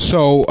 Okay.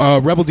 So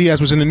Rebel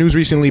Diaz was in the news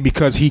recently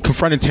because he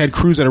confronted Ted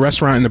Cruz at a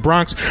restaurant in the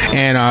Bronx,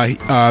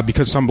 and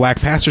because some black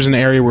pastors in the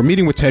area were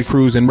meeting with Ted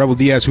Cruz, and Rebel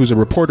Diaz, who's a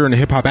reporter and a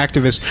hip hop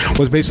activist,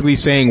 was basically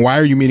saying, "Why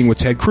are you meeting with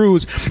Ted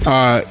Cruz?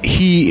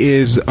 He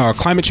is a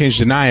climate change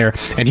denier,"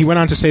 and he went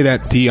on to say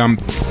that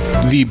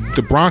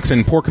the Bronx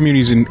and poor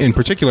communities in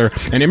particular,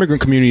 and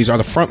immigrant communities, are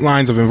the front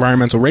lines of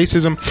environmental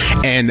racism,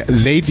 and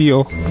they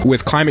deal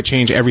with climate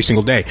change every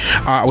single day.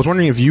 I was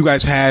wondering if you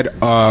guys had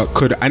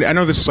I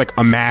know this is like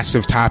a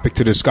massive topic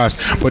to discuss,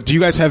 but do you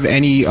guys have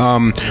any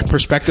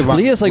perspective on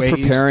Leah's like ways-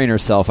 preparing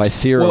herself. I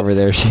see her over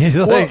there. She's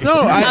like, no,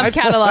 I'm I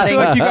feel like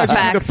you guys would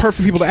be the facts.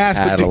 perfect people to ask.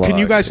 But can you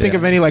Catalog, guys think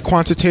of any like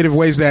quantitative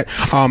ways that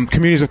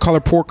communities of color,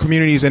 poor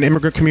communities, and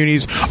immigrant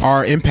communities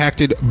are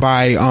impacted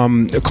by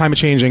climate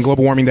change and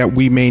global warming that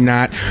we may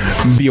not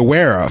be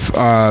aware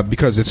of?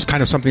 Because it's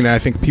kind of something that I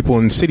think people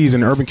in cities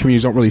and urban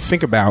communities don't really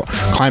think about.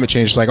 Climate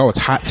change is like, oh, it's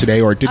hot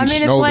today, or it didn't I mean,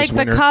 it's snow like this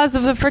winter. the cause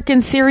of the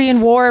freaking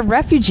Syrian war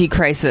refugee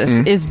crisis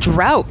is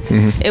drought.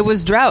 It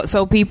was drought,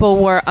 so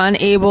people were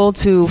unable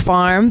to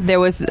farm. There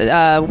was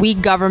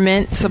weak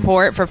government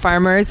support for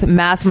farmers,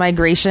 mass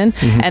migration,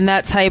 and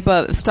that type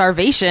of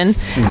starvation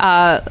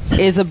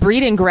is a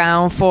breeding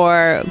ground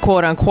for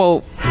quote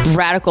unquote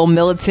radical,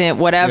 militant,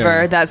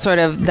 whatever,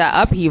 that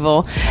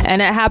upheaval.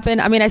 And it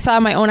happened. I mean, I saw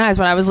in my own eyes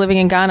when I was living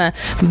in Ghana.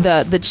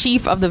 The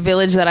chief of the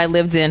village that I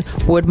lived in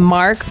would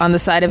mark on the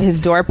side of his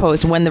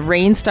doorpost when the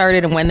rain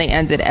started and when they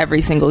ended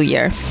every single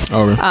year.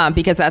 Oh, really?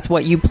 Because that's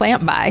what you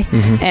plant by.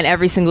 And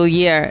every single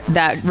year,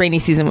 that rainy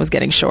season was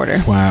getting shorter.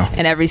 Wow.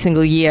 And every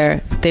single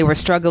year, they were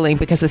struggling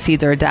because the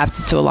seeds are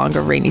adapted to a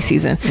longer rainy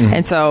season.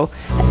 And so,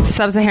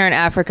 sub-Saharan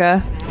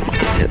Africa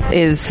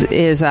is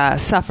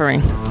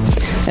suffering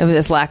of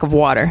this lack of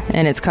water,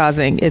 and it's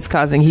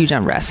causing huge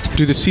unrest.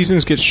 Do the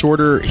seasons get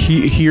shorter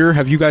here?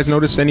 Have you guys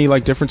noticed any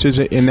like differences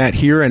in that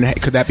here, and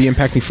could that be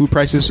impacting food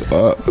prices?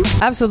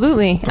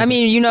 Absolutely. I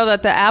mean, you know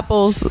that the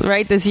apples,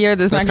 right, this year,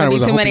 there's That's not going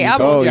to kinda be too what I was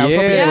many hoping apples. you'd go. Yeah, I was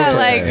hoping you'd Yeah, go to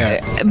like,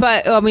 that,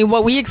 but I mean,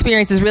 what we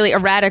experience is really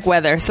erratic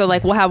weather. So,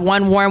 like, we'll have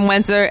one warm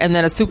winter and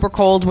then a super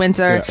cold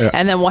winter,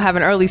 and then we'll have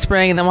an early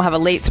spring and then we'll have a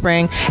late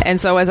spring. And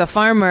so, as a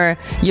farmer,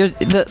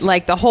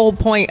 the whole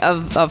point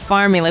of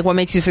farming, like, what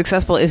makes you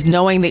successful is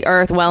knowing the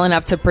earth well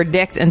enough to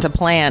predict and to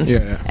plan.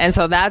 And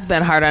so that's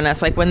been hard on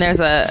us. Like, when there's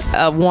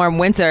a warm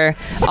winter,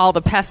 all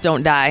the pests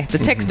don't die, the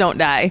ticks don't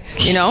die,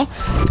 you know.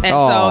 And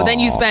so then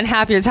you spend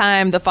half your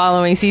time the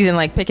following season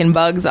like picking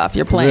bugs off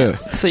your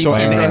plants. Really? So you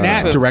can't and grow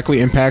that food. directly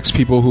impacts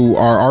people who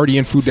are already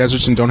in food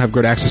deserts and don't have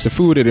good access to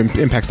food. It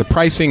impacts the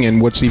pricing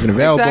and what's even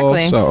available.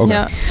 Exactly. So, okay.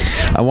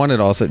 Yeah. I wanted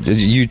also,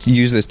 you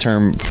use this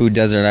term food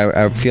desert.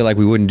 I feel like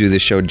we wouldn't do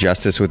this show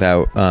justice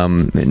without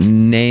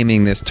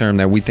naming this term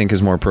that we think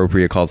is more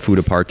appropriate, called food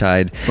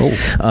apartheid.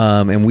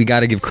 and we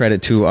got to give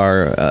credit to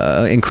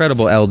our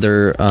incredible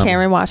elder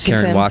Karen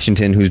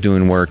Washington, who's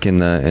doing work in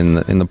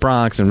the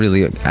Bronx and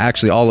really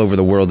actually all over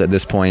the world at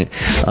this point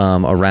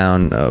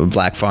around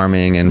black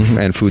farming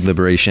and food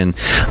liberation.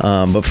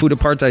 But food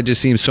apartheid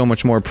just seems so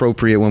much more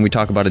appropriate when we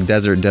talk about a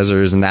desert.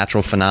 Desert is a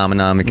natural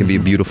phenomenon. It can be a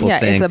beautiful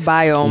thing. It's a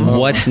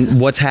biome.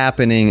 What's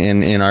happening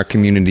in our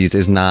communities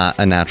is not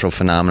a natural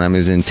phenomenon.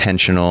 It's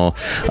intentional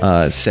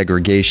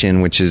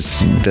segregation, which is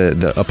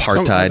the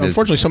apartheid.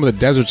 Unfortunately, some of the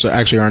deserts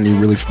actually aren't any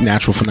really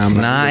natural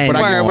phenomena. But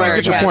I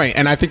get your point,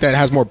 and I think that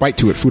has more bite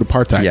to it. Food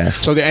apartheid. Yes.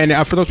 So,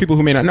 for those people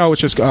who may not know,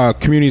 it's just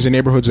communities and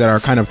neighborhoods that are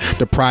kind of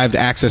deprived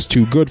access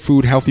to good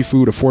food, healthy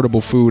food,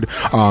 affordable food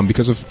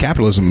because of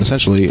capitalism,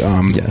 essentially.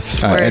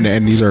 Yes.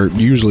 And these are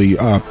usually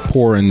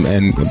poor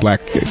and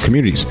black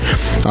communities.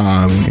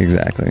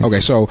 Exactly.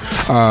 Okay, so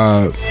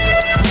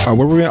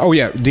where were we? Oh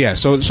yeah.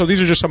 So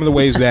these are just some of the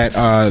ways that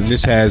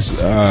this has,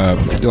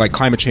 like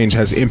climate change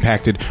has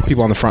impacted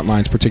people on the front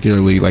lines,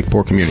 particularly like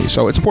poor communities.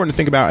 So it's important to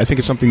think about. I think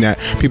it's something that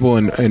people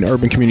in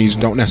urban communities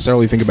don't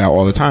necessarily think about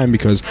all the time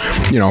because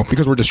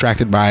we're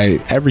distracted by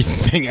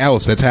everything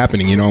else that's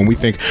happening. And we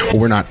think, well,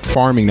 we're not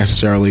farming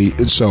necessarily,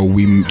 so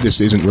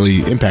this isn't really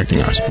impacting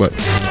us. But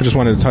I just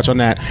wanted to touch on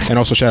that, and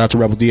also shout out to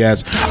Rebel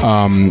Diaz,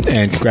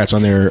 and congrats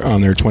on their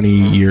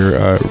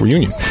 20-year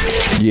reunion.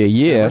 Yeah.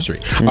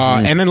 Anniversary.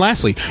 And then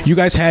lastly, you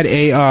guys had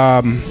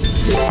a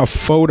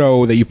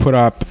photo that you put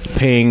up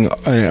paying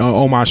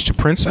homage to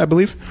Prince, I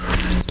believe.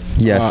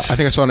 Yes. I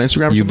think I saw it on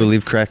Instagram. You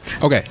believe correct.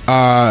 Okay.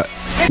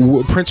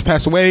 Prince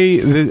passed away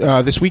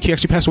this week. He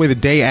actually passed away the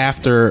day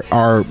after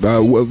our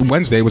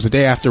Wednesday was the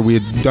day after we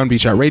had done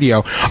Beach Out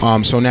Radio.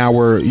 So now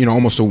we're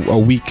almost a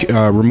week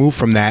removed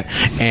from that,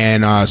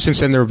 and since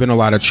then there have been a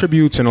lot of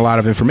tributes and a lot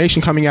of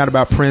information coming out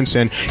about Prince,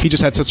 and he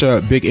just had such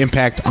a big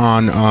impact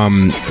on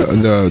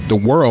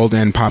the world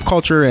and pop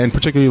culture, and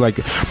particularly like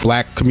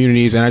black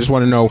communities. And I just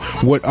want to know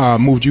what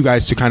moved you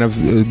guys to kind of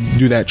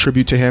do that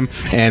tribute to him,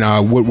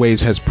 and what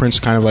ways has Prince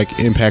kind of like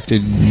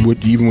impacted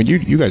what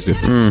you guys did.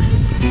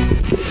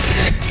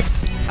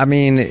 I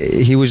mean,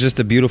 he was just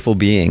a beautiful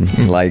being.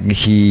 Like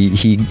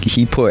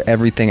he put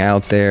everything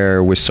out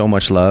there with so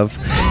much love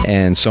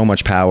and so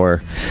much power.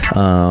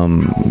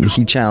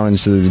 He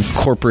challenged the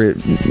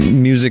corporate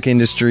music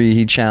industry.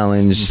 He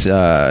challenged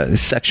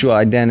sexual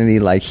identity.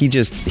 Like he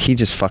just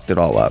fucked it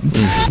all up,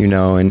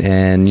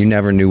 and you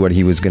never knew what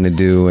he was going to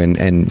do.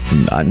 And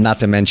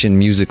not to mention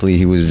musically,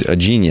 he was a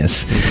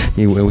genius.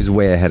 He was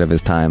way ahead of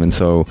his time. And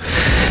so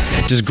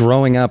just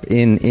growing up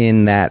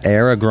in that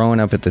era, growing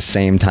up at the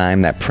same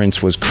time that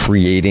Prince was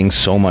creating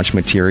so much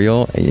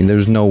material,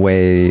 there's no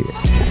way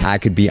I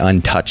could be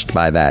untouched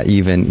by that.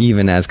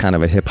 Even as kind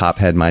of a hip hop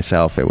head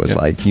myself, it was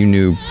like you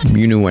knew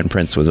when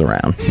Prince was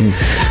around.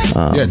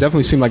 Yeah, it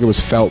definitely seemed like it was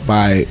felt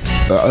by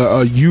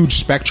a huge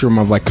spectrum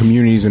of like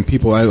communities and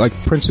people. Like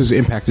Prince's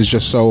impact is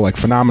just so like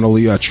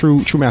phenomenally.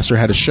 True Master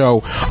had a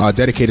show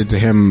dedicated to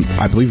him.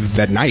 I believe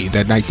that night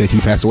that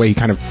he passed away, he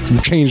kind of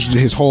changed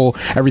his whole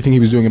everything he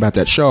was doing about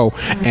that show.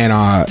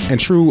 And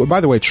True, by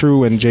the way,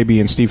 True and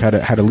JB and Steve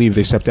had to leave.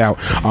 They stepped out.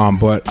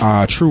 But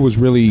True was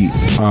really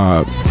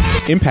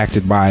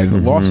impacted by the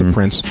loss of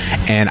Prince,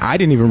 and I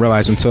didn't even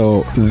realize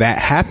until that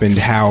happened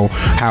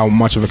how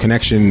much of a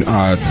connection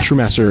True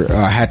Master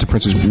had to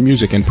Prince's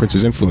music and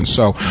Prince's influence.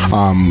 So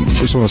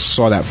someone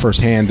saw that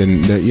firsthand,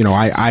 and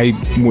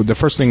the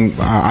first thing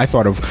I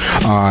thought of,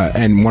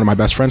 and one of my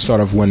best friends thought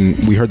of when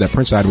we heard that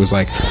Prince died, was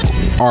like,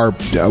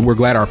 we're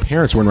glad our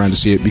parents weren't around to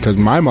see it, because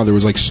my mother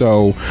was like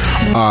so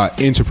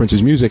into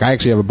Prince's music. I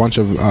actually have a bunch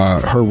of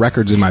her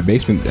records in my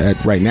basement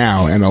right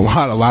now, and a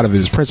lot of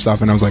his Prince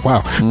stuff, and I was like,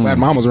 wow, glad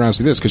mom was around to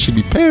see this, because she'd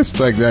be pissed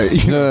like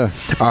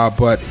that.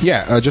 But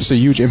yeah, just a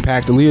huge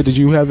impact. Aaliyah, did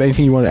you have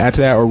anything you want to add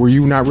to that, or were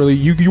you not really,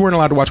 you weren't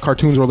allowed to watch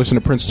cartoons or listen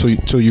to Prince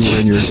till you were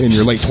in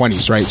your late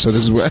 20s, right? So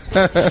this is what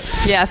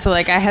yeah, so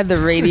like I had the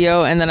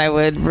radio, and then I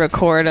would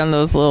record on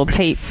those little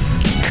tape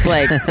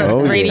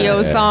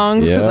radio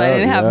songs, because I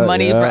didn't have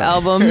money for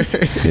albums.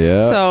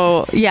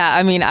 So yeah,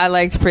 I mean, I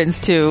liked Prince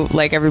too,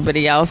 like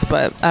everybody else,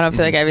 but I don't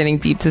feel like I have anything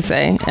deep to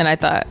say. And I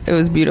thought it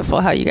was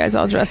beautiful how you guys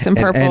all dressed in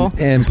purple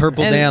and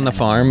Purple Day on the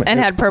Farm, and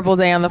had Purple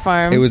Day on the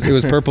Farm. It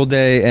was Purple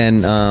Day,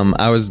 and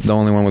I was the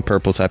only one with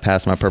purple, so I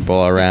passed my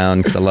purple around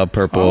because I love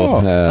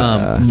purple.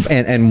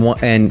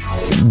 And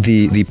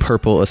the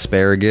purple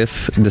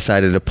asparagus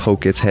decided to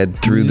poke its head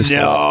through the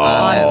store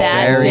on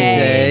that very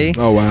day.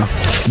 Oh wow,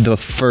 the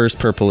first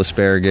purple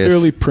asparagus.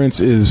 Clearly Prince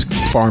is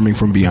farming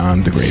from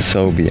beyond the grave.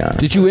 So beyond.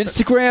 Did you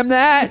Instagram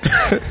that?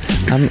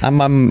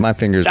 My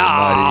fingers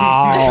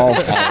are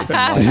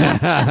muddy.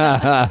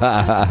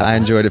 I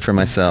enjoyed it for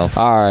myself.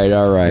 All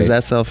right. Is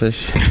that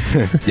selfish?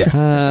 Yes.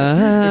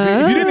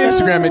 If you didn't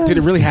Instagram it. Did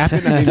it really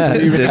happen? I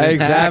mean,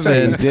 Exactly.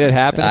 Did it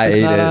happen? I It's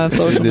ate not it. on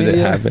social Did it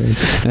media? happen?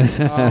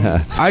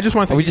 I just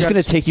want to. Are we just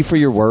going to take you for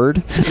your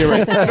word? Yeah,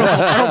 right.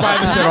 I don't buy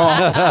this at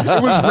all.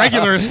 It was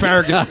regular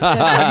asparagus.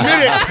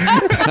 Admit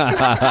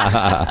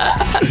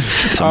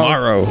it.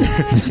 Tomorrow.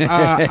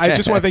 I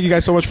just want to thank you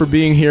guys so much for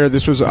being here.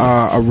 This was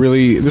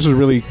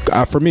really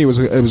for me. It was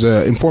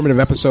an informative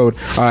episode.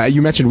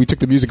 You mentioned we took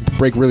the music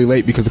break really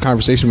late because the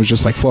conversation was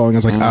just like flowing. I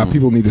was like,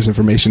 people need this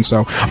information.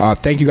 So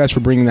thank you guys for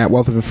bringing that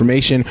wealth of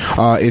information.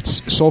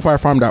 It's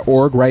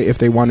soulfirefarm.org, right? If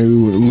they want to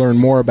learn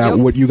more about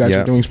what you guys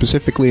are doing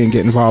specifically and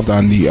get involved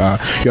on the you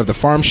have the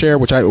farm share,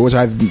 which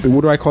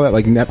what do I call that?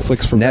 Like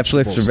Netflix for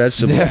vegetables.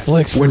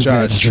 Which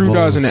True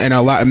does,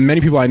 and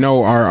many people I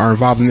know are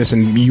involved in this,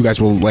 and you guys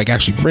will like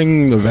actually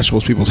bring the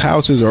vegetables to people's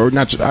houses, or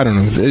not. I don't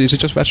know. Is it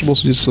just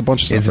vegetables? Just a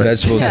bunch of stuff. It's right?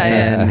 vegetables,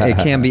 and it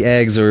can be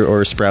eggs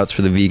or sprouts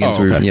for the vegans,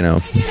 or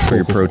for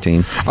your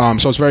protein.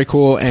 So it's very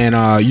cool. And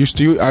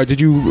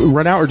did you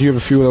run out, or do you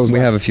have a few of those? We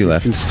have a few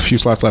left. A few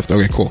slots left.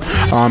 Okay, cool.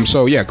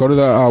 So yeah, go to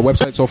the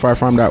website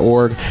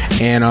soulfirefarm.org,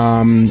 and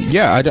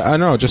I don't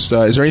know. Just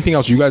is there anything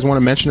else you guys want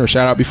to mention or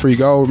shout out before you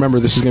go? Remember,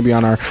 this is going to be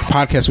on our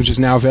podcast, which is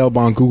now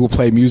available on Google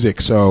Play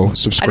Music. So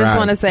subscribe. I just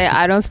want to say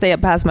I don't stay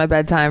up past my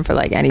bedtime for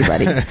like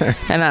anybody,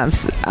 and I'm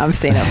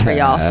staying up for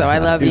y'all. So I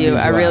love you.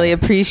 I really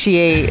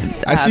appreciate.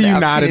 I see you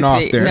nodding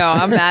off there. No,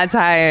 I'm not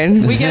tired.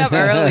 We get up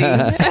early.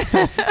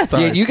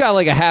 Yeah, you got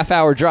like a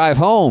half-hour drive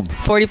home.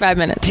 45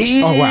 minutes.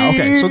 Oh wow.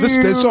 Okay, so this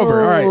it's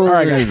over. All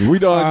right, guys. We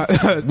done.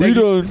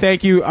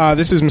 Thank you.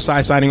 This is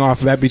Masai signing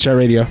off of at Beach Chat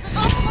Radio.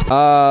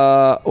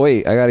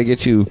 Wait, I gotta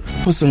get you.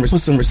 Put some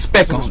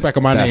respect on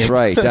my name. That's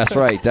right.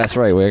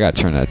 Wait, I gotta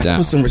turn that down.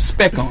 Put some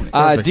respect on it.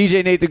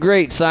 DJ Nate the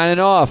Great signing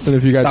off. And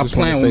if you guys Stop just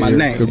want to playing say with my your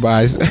name.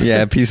 goodbyes.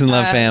 Yeah, peace and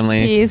love,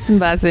 family. Peace and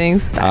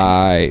blessings.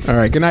 Bye. All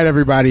right. Good night,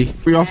 everybody.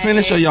 We all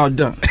finished or y'all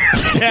done?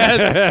 Right.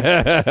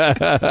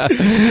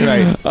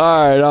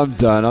 All right, I'm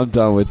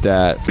done with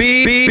that.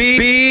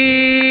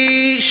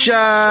 Be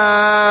shy.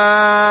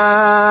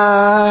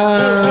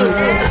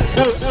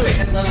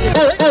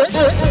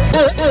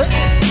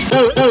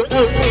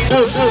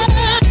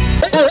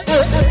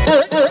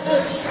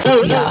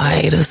 Y'all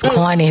haters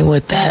corny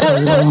with that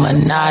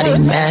Illuminati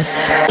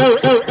mess.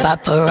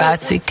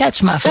 Paparazzi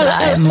catch my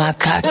fly and my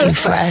cocky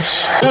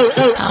fresh.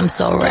 I'm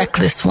so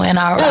reckless when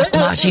I rock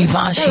my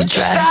Givenchy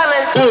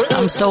dress.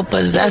 I'm so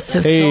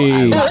possessive,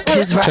 Hey, so I rock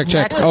his rock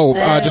check. necklaces. Oh,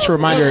 just a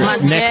reminder,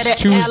 next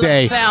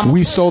Tuesday,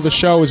 We Sold the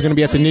Show is going to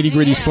be at the Nitty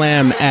Gritty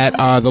Slam at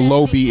the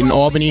Low Beat in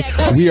Albany.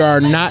 We are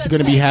not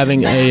going to be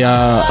having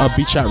a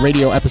Beat Shot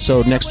Radio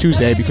episode next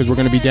Tuesday because we're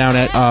going to be down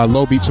at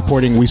Low Beat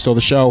supporting We Stole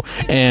the Show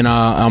and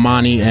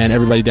Amani and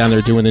everybody down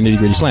there doing the Nitty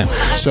Gritty Slam.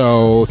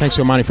 So thanks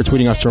to Amani for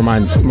tweeting us to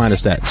remind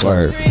us that.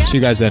 So see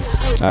you guys then.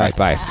 All right,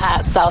 bye.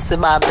 Hot sauce in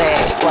my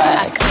bag, swag.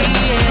 I see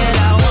it,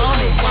 I want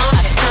it.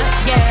 I stunt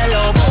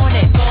yellow, want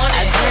it.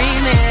 I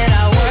dream it,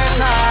 I work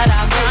hard,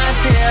 I grind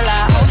till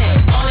I own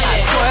it. I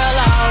twirl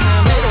on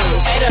the middles,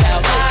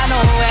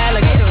 albino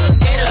alligators.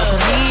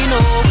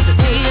 Camino with the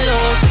CeeLo,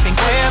 sipping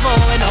Cuervo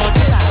and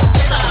Ocho.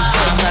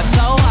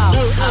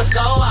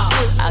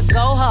 I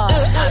go hard,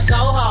 I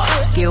go hard.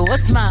 Yeah,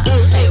 what's mine?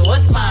 Hey,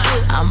 what's mine?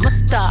 I'm a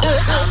star,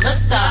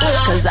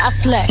 cause I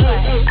slay,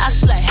 I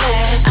slay,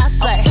 I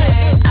slay,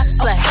 I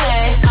slay,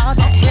 all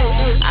day.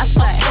 I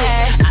slay,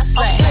 I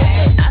slay,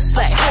 I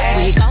slay.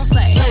 We gon'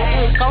 slay,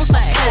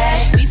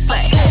 we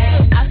slay.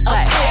 I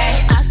slay,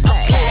 I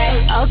slay,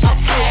 okay,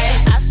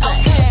 I slay.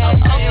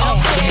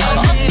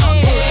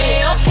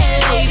 Okay,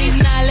 ladies,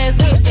 now let's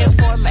get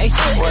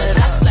information. I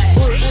slay.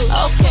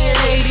 Okay,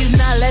 ladies,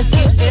 now let's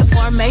get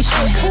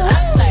information. I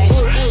slay.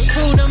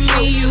 Prove to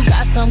me you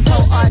got some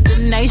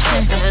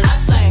coordination. I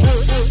slay.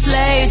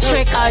 Slay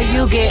trick or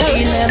you get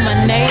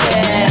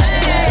eliminated.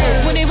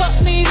 When he fuck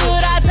me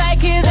good, I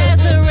take his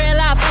ass to real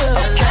life.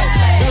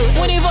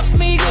 When he fuck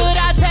me good,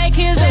 I take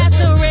his ass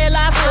to real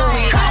life.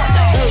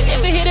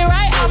 If he hit it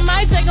right, I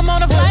might take him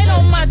on a flight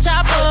on my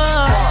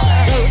chopper.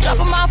 Drop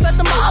him off at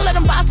the mall, let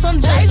him buy some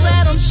J's,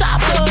 let him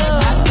shop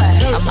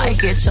I might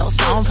get your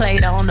song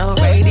played on the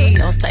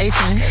radio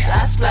station.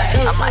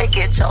 I might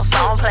get your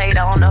song played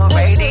on the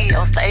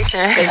radio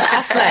station. Cause I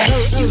slay.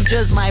 You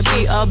just might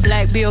be a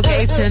black Bill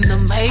Gates in the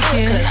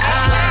making. Cause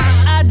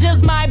I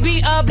just might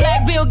be a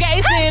black Bill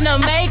Gates in the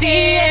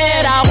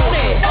making. I want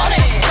it.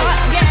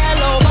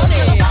 Yellow, want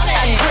it.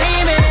 I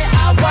dream it.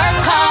 I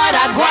work hard.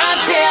 I grind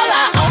till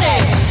I own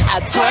it.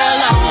 I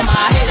twirl on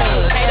my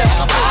haters.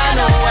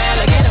 Albino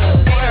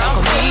alligators.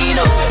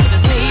 Camino with the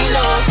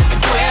CeeLo,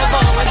 sipping Cuervo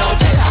and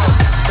Ocho.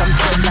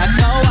 Sometimes I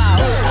go out.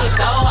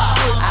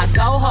 I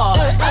go hard.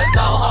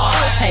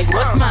 Take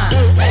what's mine.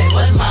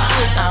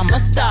 I'm a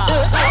star.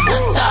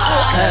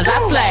 Cause I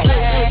slay.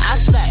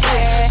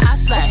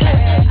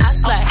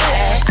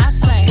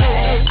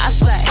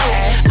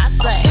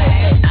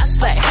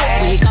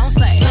 We gon'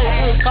 slay.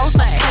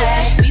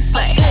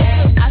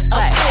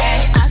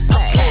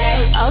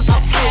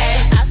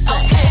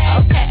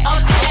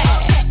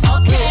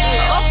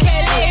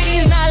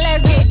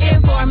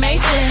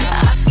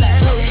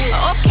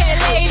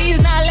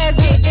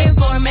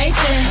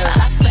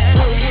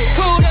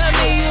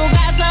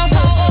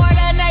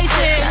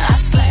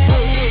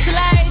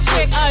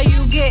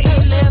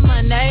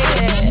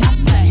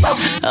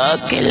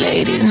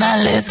 ladies,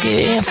 now let's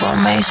get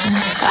information.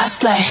 I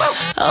slay.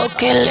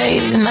 Okay,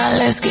 ladies, now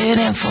let's get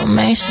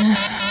information.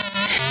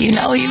 You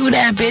know you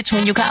that bitch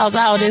when you cause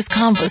all this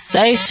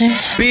conversation.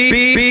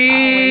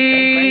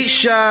 Be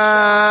shy.